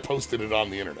 Source, I posted it on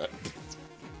the internet.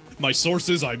 My source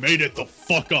is I made it the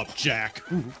fuck up, Jack.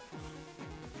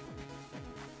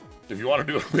 If you want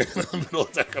to do a man in the middle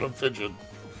attack on a pigeon,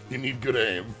 you need good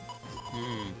aim.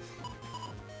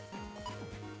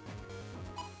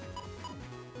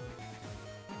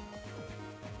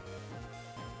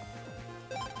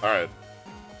 Alright.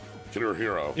 Killer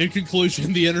hero. In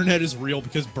conclusion, the internet is real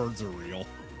because birds are real.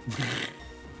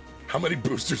 How many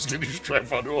boosters can you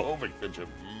strap onto a homing pigeon?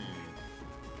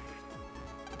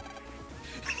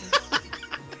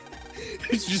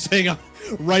 It's just hang on.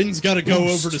 Ryan's got to go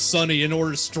over to Sunny in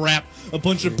order to strap a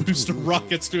bunch of booster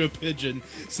rockets to a pigeon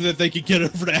so that they could get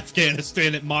over to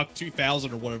Afghanistan at Mach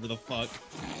 2000 or whatever the fuck.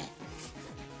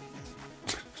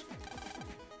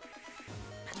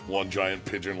 One giant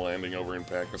pigeon landing over in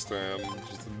Pakistan.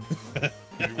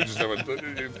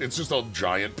 It's just a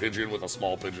giant pigeon with a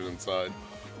small pigeon inside.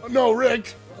 Oh, no,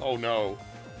 Rick! Oh no.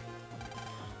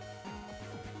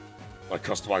 I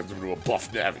customized him to a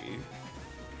buff Navi.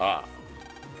 Ah.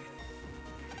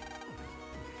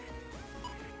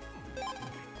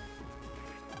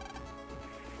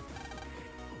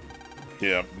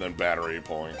 Yep, then battery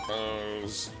pulling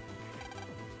those.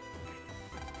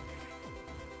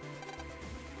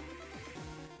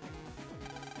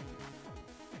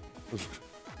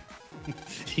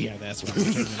 Yeah, that's what I'm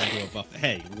turning into a buff.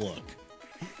 Hey, look.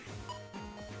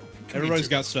 Everybody's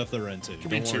got stuff they're into. Could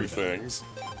be two things.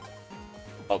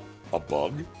 A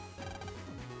bug?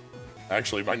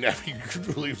 Actually, my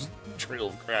Navi leaves a trail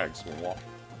of cracks when walking.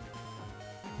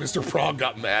 Mr. Prog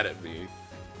got mad at me.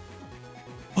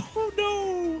 Oh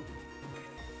no!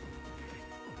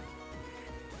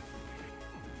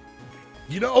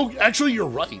 You know, actually, you're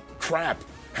right. Crap.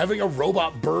 Having a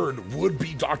robot bird would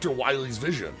be Dr. Wily's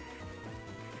vision.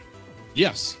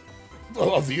 Yes.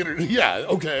 Of the internet. Yeah,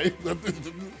 okay.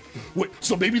 Wait,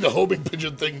 so maybe the homing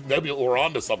pigeon thing, Nebula, we're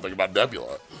onto something about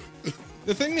Nebula.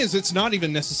 The thing is, it's not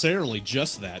even necessarily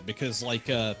just that, because, like,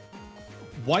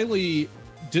 Wily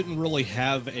didn't really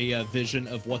have a vision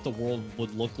of what the world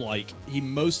would look like. He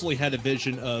mostly had a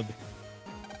vision of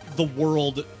the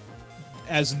world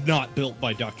as not built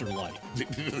by Dr. Light.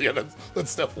 Yeah,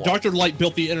 that's step one. Dr. Light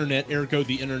built the internet, ergo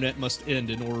the internet must end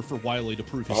in order for Wily to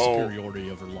prove his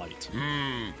superiority over Light.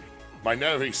 My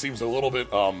nephew seems a little bit,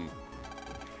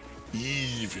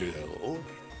 evil.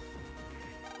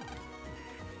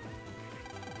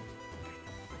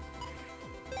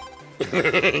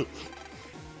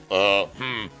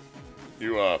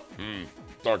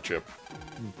 Dark chip.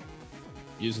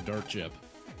 Use a dark chip.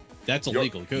 That's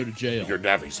illegal. Go to jail. Your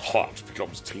Navi's heart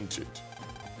becomes tainted.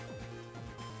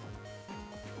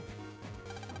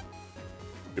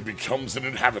 It becomes an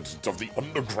inhabitant of the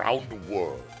underground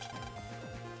world.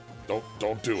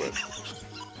 Don't do it.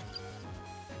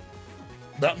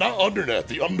 Not undernet,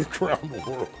 the underground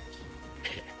world.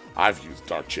 I've used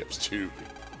dark chips too.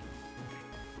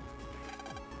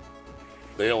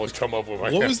 They always come up with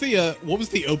my what was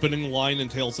the opening line in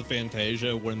Tales of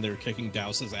Fantasia when they're kicking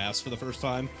Douse's ass for the first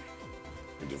time?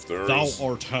 And if there's... Thou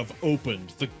art have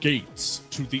opened the gates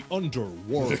to the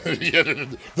underworld. Yeah,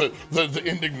 the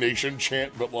indignation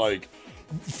chant, but like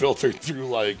filtered through,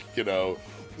 like, you know,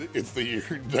 it's the year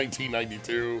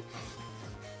 1992,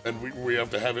 and we have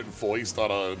to have it voiced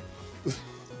on a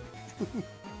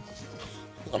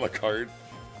on a card.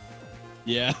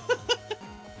 Yeah.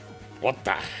 What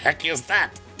the heck is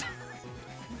that?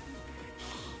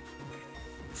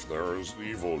 If there is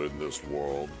evil in this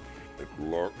world, it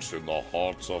lurks in the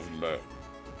hearts of men.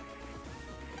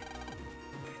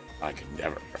 I can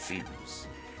never refuse.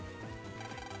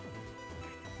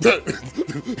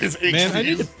 His HP Man, I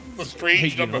need is the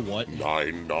strange hey, number. You know what?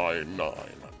 999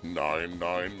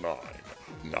 999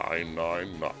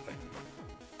 999.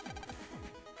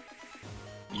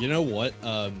 You know what?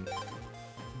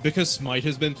 Because Smite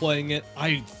has been playing it,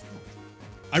 I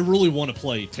really want to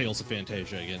play Tales of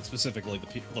Fantasia again, specifically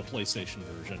the PlayStation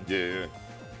version. Yeah.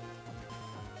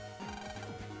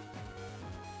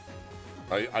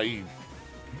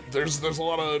 There's a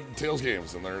lot of Tales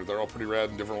games, and they're all pretty rad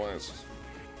in different ways.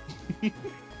 I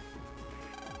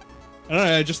don't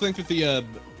know, I just think that the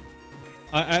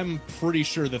I'm pretty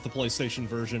sure that the PlayStation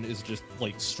version is just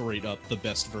like straight up the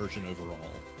best version overall.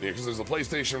 Yeah, because there's the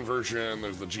PlayStation version,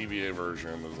 there's the GBA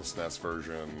version, there's the SNES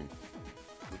version.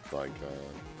 Like,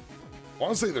 I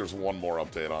want to say there's one more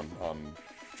update on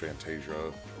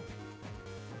Fantasia.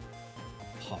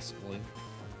 Possibly.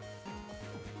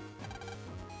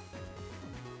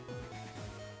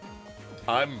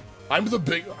 I'm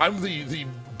the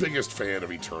biggest fan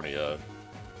of Eternia.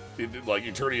 Like,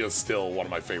 Eternia is still one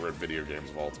of my favorite video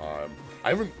games of all time.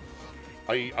 I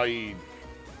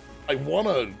want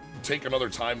to take another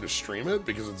time to stream it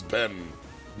because it's been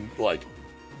like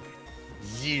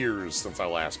years since I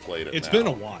last played it. It's been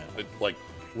a while. Like,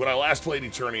 when I last played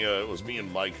Eternia, it was me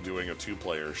and Mike doing a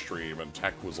 2-player stream, and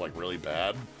tech was like really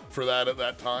bad for that at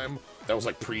that time. That was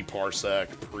like pre-Parsec,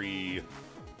 we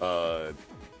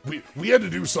had to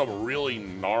do some really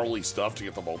gnarly stuff to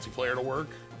get the multiplayer to work.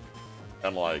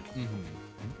 And like,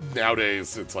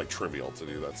 nowadays it's like trivial to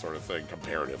do that sort of thing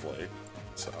comparatively.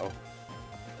 So,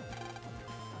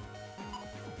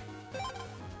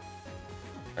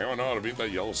 anyone know how to beat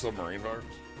that yellow submarine virus?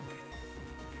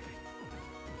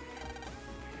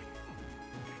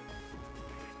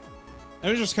 I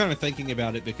was just kind of thinking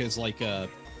about it because like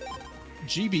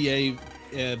GBA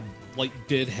like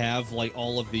did have like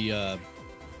all of the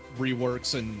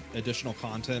reworks and additional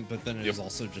content, but then it is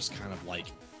also just kind of like,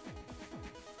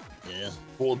 yeah.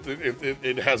 Well,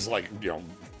 it has like, you know,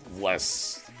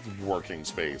 less working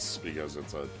space because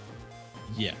it's a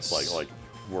like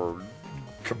we're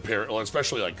comparing,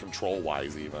 especially like control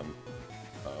wise even.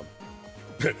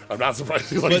 I'm not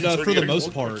surprised. Like, but for the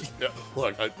most part, yeah.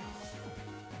 Look, for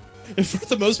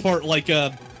the most part, like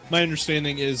my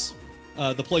understanding is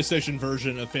the PlayStation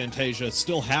version of Fantasia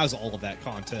still has all of that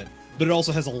content, but it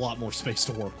also has a lot more space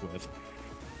to work with.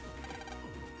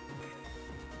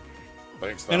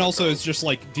 Thanks. And also, it's just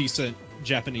like decent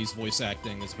Japanese voice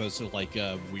acting as opposed to like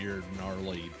weird,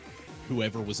 gnarly,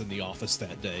 whoever was in the office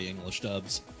that day English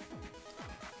dubs.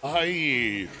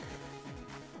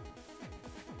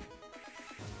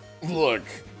 Look,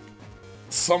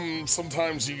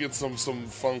 sometimes you get some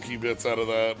funky bits out of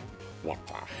that. What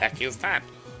the heck is that?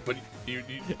 But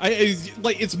I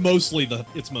like it's mostly the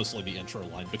intro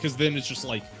line, because then it's just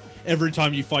like every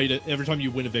time you fight it, every time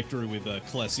you win a victory with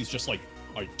Kless, he's just like,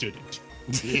 I did it.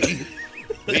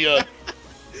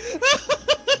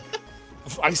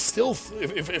 I still,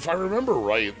 if I remember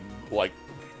right, like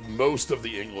most of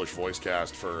the English voice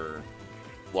cast for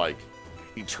like,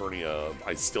 Eternia,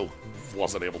 I still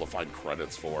wasn't able to find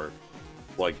credits for.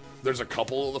 Like, there's a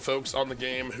couple of the folks on the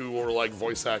game who were, like,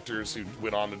 voice actors who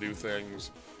went on to do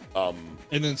things. And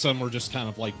then some were just kind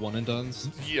of like one-and-dones?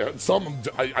 Yeah, some,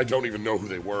 I don't even know who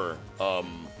they were.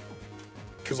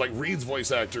 Because, like, Reed's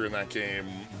voice actor in that game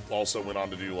also went on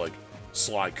to do, like,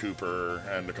 Sly Cooper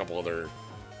and a couple other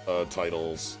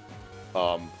titles.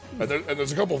 And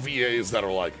there's a couple VAs that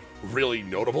are, like, really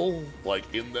notable,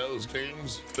 like, in those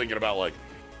games. Thinking about, like,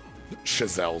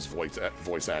 Chazelle's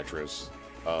voice actress.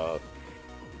 But,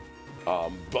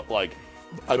 like,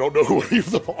 I don't know who any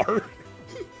of them are.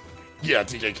 Yeah,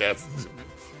 TK Cat's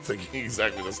thinking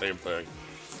exactly the same thing.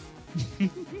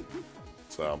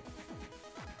 So.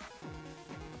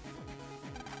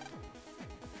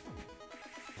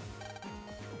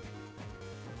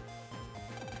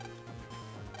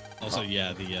 Also,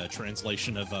 yeah, the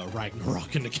translation of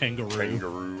Ragnarok into Kangaroo.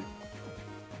 Kangaroo.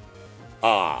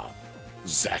 Ah,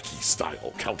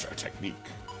 Zaki-style counter technique.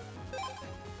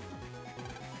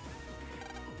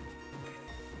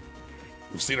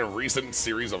 We've seen a recent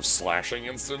series of slashing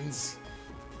instances.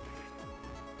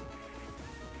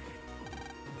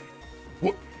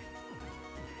 What?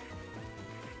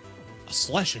 A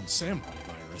slashing samurai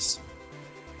virus.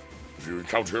 If you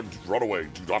encounter him, run away.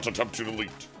 Do not attempt to delete.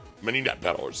 Many net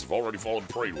battlers have already fallen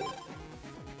prey to him.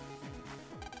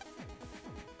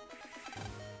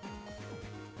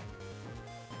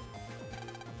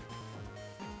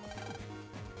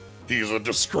 He is a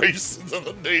disgrace to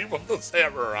the name of the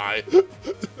samurai.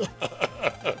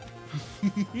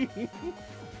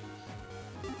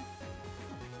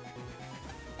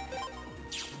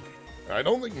 I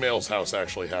don't think Mail's house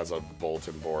actually has a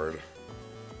bulletin board.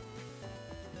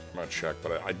 I'm gonna check,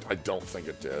 but I don't think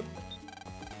it did.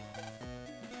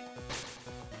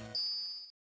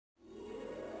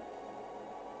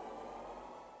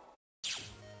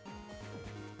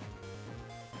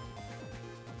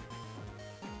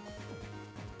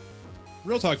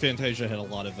 Real Talk Fantasia had a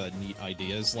lot of neat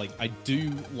ideas. Like, I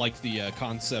do like the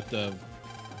concept of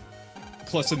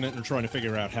Kless and Mintner trying to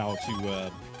figure out how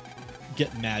to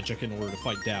get magic in order to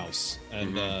fight Douse.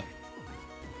 And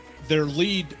their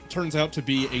lead turns out to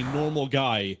be a normal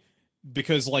guy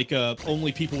because, like,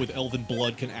 only people with elven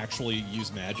blood can actually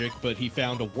use magic, but he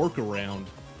found a workaround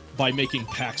by making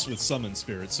pacts with summon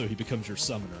spirits, so he becomes your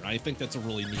summoner. And I think that's a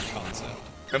really neat concept.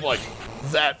 And, like,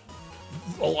 that...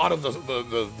 A lot of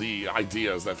the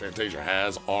ideas that Fantasia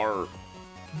has are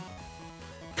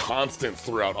constant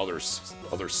throughout other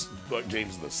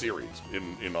games in the series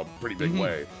in a pretty big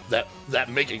way. That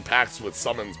making pacts with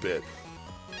summons bit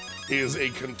is a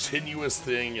continuous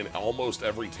thing in almost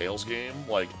every Tales game,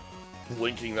 like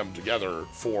linking them together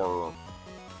for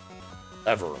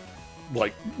ever.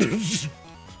 Like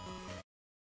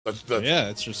yeah,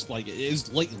 it's just like it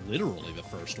is like literally the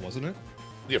first, wasn't it?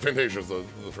 Yeah, Fantasia's the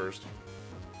first.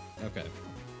 Okay.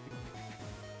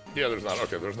 Yeah, there's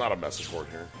not a message board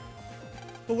here.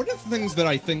 But one of the things that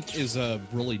I think is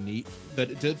really neat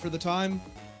that it did for the time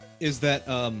is that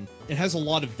it has a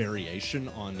lot of variation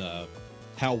on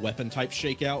how weapon types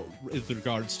shake out with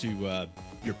regards to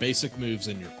your basic moves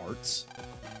and your arts.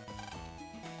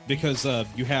 Because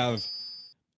you have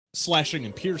slashing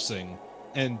and piercing,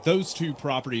 and those two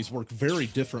properties work very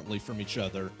differently from each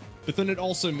other. But then it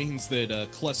also means that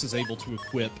Kless is able to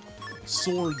equip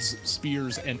swords,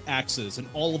 spears, and axes, and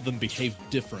all of them behave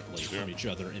differently from each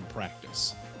other in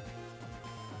practice.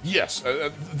 Yes,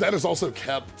 that is also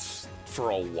kept for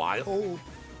a while.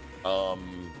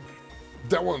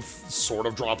 That one sort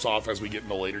of drops off as we get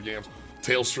into later games.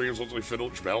 Tail streams once we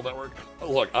finish Battle Network.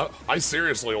 Look, I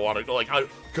seriously wanted, like,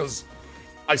 because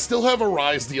I still have a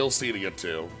Rise DLC to get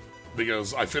to,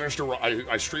 because I finished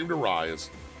I streamed a Rise,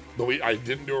 but I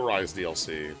didn't do a Rise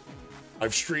DLC.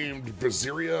 I've streamed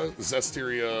Braziria,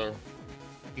 Zestiria,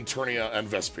 Eternia, and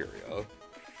Vesperia.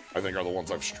 I think are the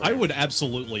ones I've streamed. I would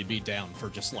absolutely be down for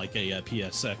just like a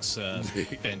PSX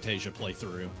Fantasia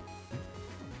playthrough.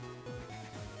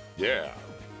 Yeah.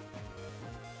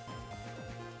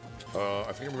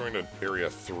 I think I'm going to Area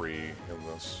 3 in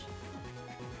this.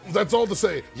 That's all to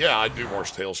say, yeah, I'd do more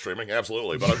Tales streaming,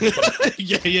 absolutely. But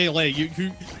yeah, like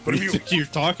who you think you're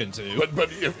talking to?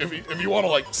 But if you want to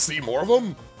like see more of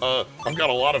them, I've got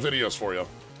a lot of videos for you.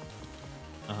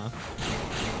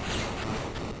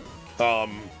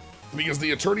 Because the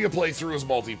Eternia playthrough is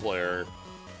multiplayer.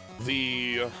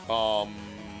 The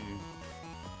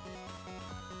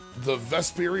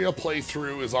Vesperia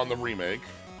playthrough is on the remake.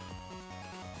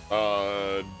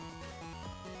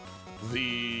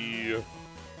 The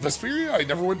Vesperia, I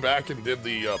never went back and did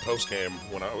the post-game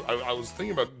when I was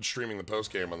thinking about streaming the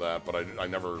post-game of that, but I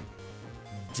never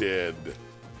did.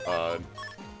 I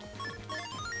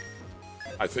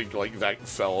think like that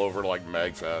fell over to like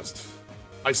Magfest.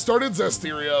 I started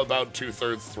Zestiria about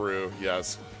 2/3 through.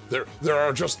 Yes, there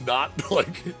are just not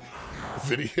like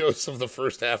videos of the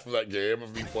first half of that game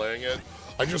of me playing it.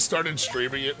 I just started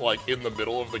streaming it like in the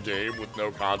middle of the game with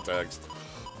no context,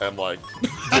 and like,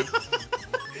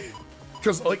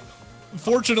 because like.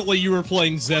 Fortunately, you were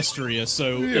playing Zestria,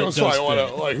 so Yeah, it's fine.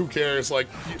 Like, who cares? Like,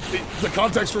 the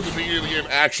context from the beginning of the game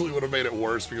actually would have made it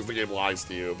worse because the game lies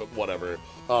to you. But whatever.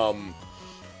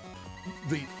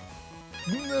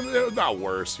 Not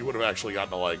worse. You would have actually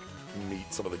gotten to like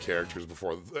meet some of the characters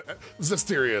before.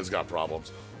 Zestiria has got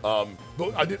problems.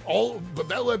 But I did all. But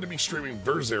that led to me streaming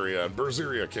Berseria, and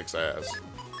Berseria kicks ass.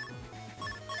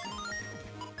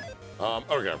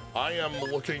 Okay, I am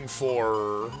looking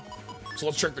for. So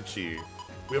let's check the key.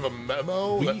 We have a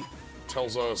memo that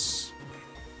tells us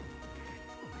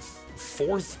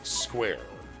 4th square.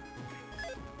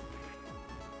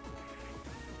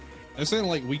 I'm saying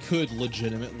like we could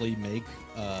legitimately make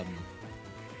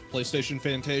PlayStation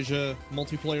Fantasia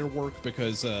multiplayer work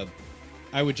because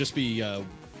I would just be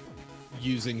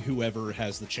using whoever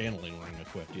has the channeling ring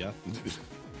equipped. Yeah.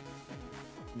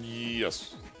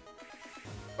 Yes.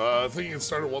 I think it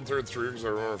started 1/3 through because I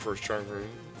remember first chunk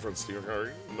for Steven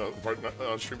Curry. No,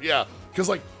 stream. Yeah, because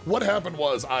like what happened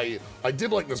was I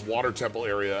did like this water temple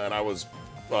area and I was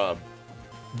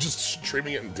just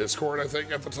streaming it in Discord, I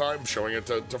think, at the time, showing it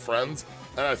to friends,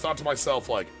 and I thought to myself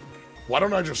like, why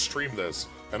don't I just stream this?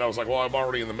 And I was like, well, I'm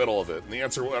already in the middle of it. And the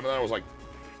answer, and then I was like,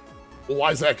 well,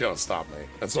 why is that gonna stop me?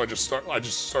 And so I just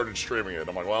started streaming it.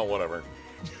 I'm like, well, whatever.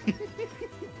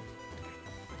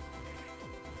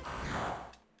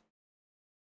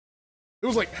 It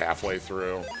was like halfway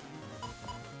through.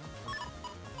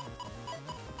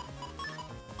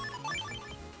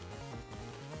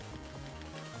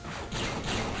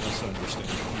 Also understand,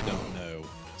 if you don't know,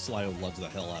 Slyo loves the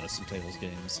hell out of some Tales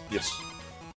games. Yes.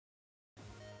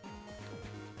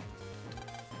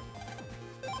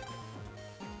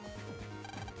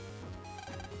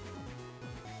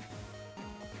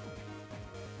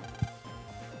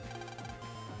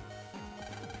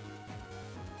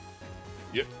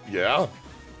 Yeah.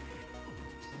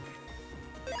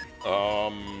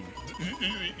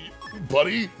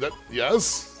 Buddy,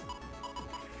 yes?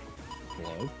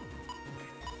 Hello?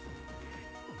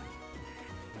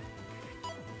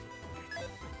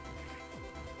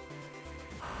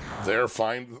 They're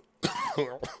fine.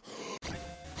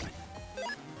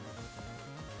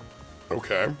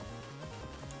 Okay.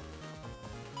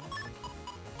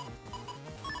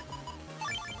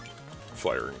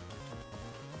 Firing.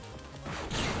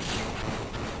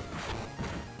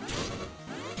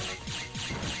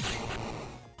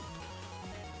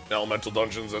 Elemental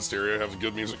Dungeons, Asteria have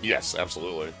good music. Yes,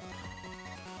 absolutely.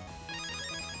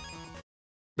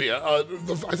 But yeah,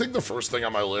 I think the first thing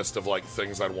on my list of like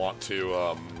things I'd want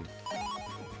to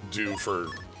do for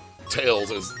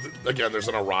Tales is, again, there's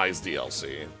an Arise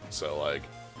DLC. So like,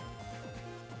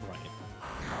 right.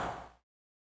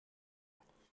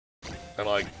 And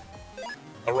like,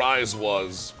 Arise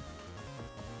was.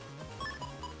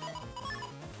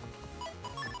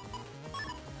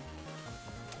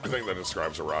 I think that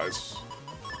describes Arise.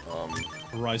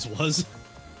 Arise was?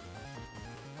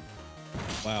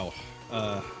 Wow.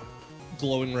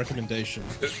 Glowing recommendation.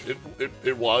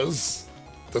 It was?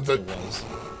 It was.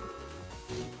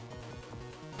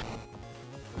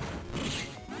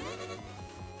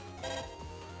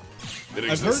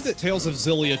 I've heard that Tales of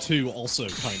Xillia 2 also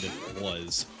kind of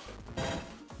was.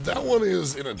 That one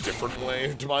is in a different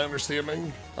way, to my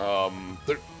understanding.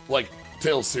 Like,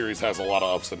 Tales series has a lot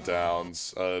of ups and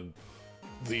downs. The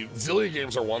Xillia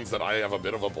games are ones that I have a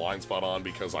bit of a blind spot on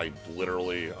because I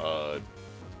literally, I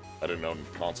didn't own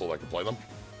a console that could play them.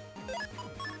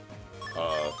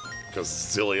 Because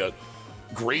Xillia,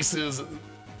 Graces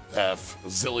F,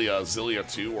 Xillia, Xillia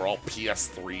 2 were all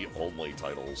PS3 only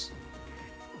titles.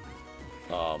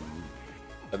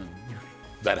 And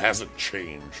that hasn't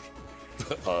changed.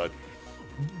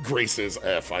 Graces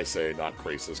F, I say, not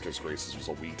Graces, because Graces was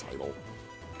a Wii title.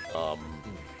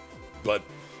 But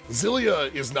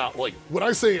Xillia is not, like, when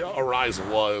I say Arise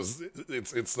was,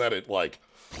 it's that it, like,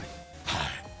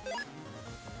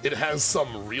 it has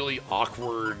some really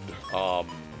awkward,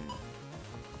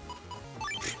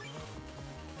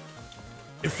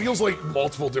 it feels like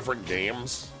multiple different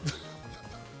games.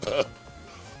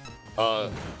 And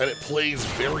it plays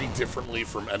very differently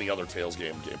from any other Tales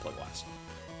game gameplay-wise.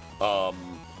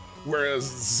 Whereas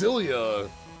Xillia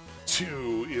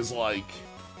 2 is like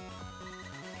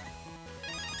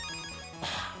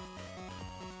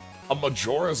a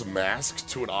Majora's Mask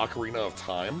to an Ocarina of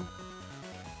Time.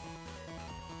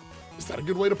 Is that a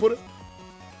good way to put it?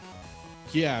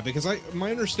 Yeah, because my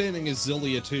understanding is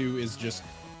Xillia 2 is just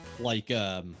like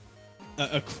a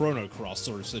Chrono Cross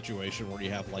sort of situation where you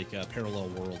have like parallel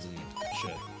worlds and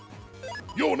shit.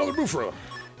 Yo, another Mufra!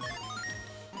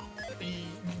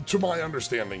 To my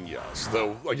understanding, yes.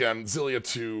 Though, again, Xillia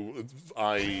 2,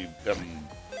 I am...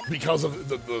 Because of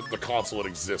the console it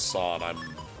exists on,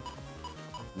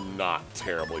 I'm not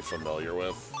terribly familiar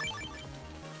with.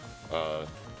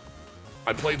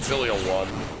 I played Xillia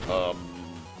 1,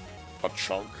 a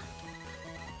chunk,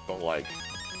 but like,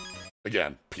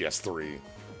 again, PS3.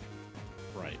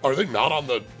 Right. Are they not on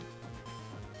the...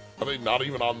 Are they not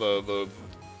even on the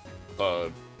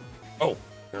oh,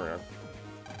 here we are.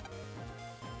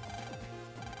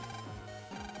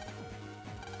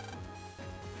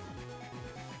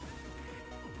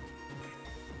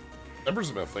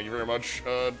 Embersmith, thank you very much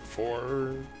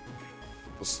for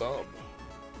the sub.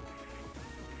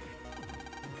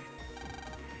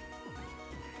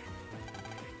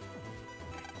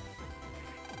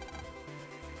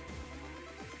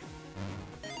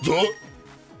 Duh.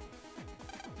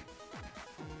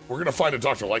 We're gonna find a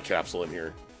Dr. Light capsule in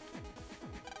here.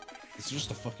 It's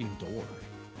just a fucking door.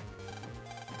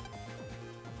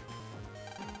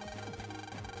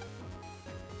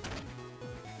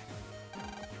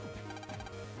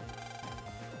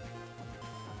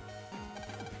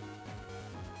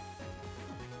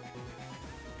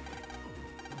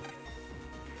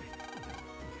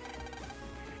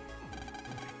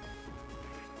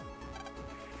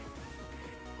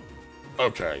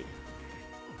 Okay.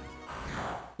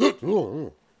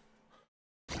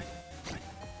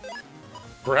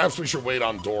 Perhaps we should wait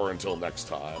on door until next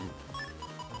time.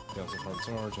 Tales of Hearts,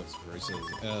 Tales of Graces,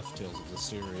 F, Tales of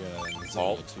Assyria, and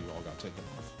All- Xillia 2 all got taken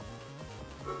off.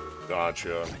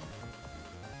 Gotcha.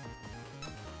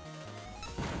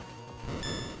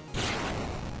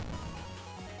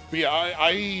 But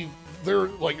yeah, they're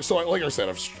like, so like I said,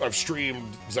 I've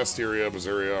streamed Zestiria,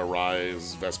 Berseria,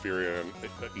 Arise, Vesperia, and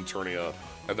Eternia,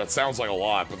 and that sounds like a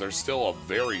lot, but there's still a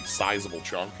very sizable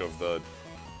chunk of the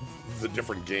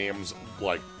different games,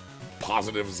 like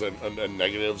positives and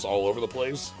negatives all over the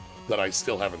place that I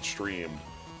still haven't streamed,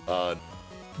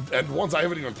 and ones I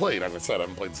haven't even played. As I said, I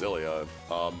haven't played Xillia.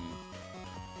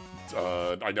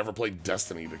 I never played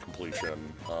Destiny to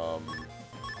completion.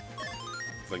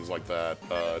 Things like that.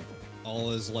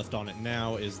 All is left on it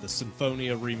now is the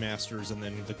Symphonia remasters and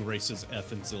then the Graces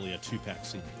F and Xillia 2-pack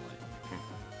seemingly.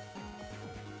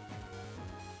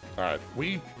 Alright,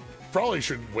 we probably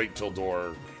should wait till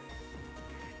door.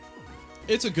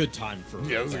 It's a good time for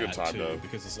Yeah, it's a good that, time too, to...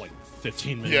 because it's like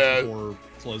 15 minutes Yeah. before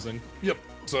closing. Yep,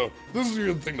 so this is a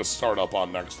good thing to start up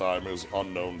on next time is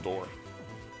Unknown Door.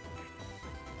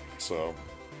 So...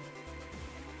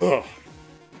 Ugh.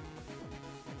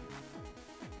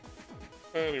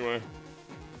 Anyway,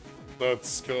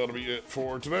 that's gonna be it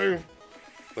for today.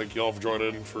 Thank you all for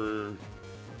joining for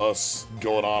us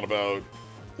going on about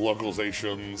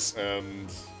localizations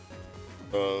and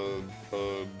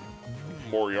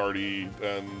Moriarty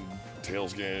and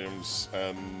Tales games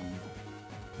and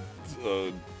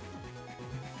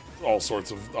all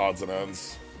sorts of odds and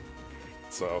ends.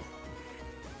 So,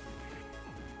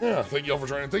 yeah, thank you all for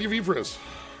joining. Thank you, Vpris.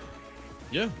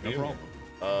 Yeah, no problem.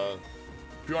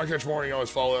 If you want to catch more, you can always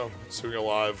follow Swing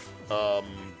Live.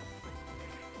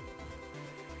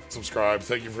 Subscribe.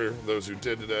 Thank you for those who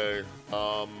did today.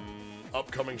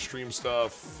 Upcoming stream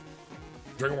stuff.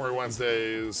 Dragon Warrior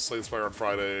Wednesdays, Slay the Spire on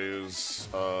Fridays.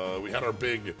 We had our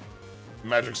big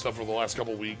Magic stuff for the last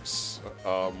couple weeks.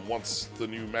 Once the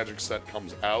new Magic set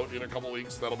comes out in a couple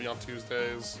weeks, that'll be on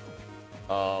Tuesdays.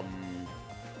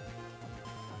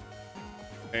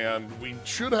 And we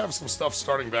should have some stuff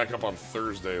starting back up on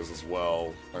Thursdays as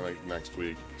well, I think, next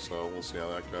week. So we'll see how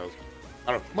that goes.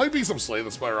 I don't know. Might be some Slay the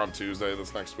Spire on Tuesday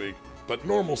this next week, but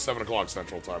normal 7 o'clock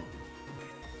Central Time.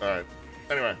 Alright.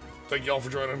 Anyway, thank you all for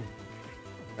joining.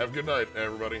 Have a good night,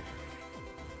 everybody.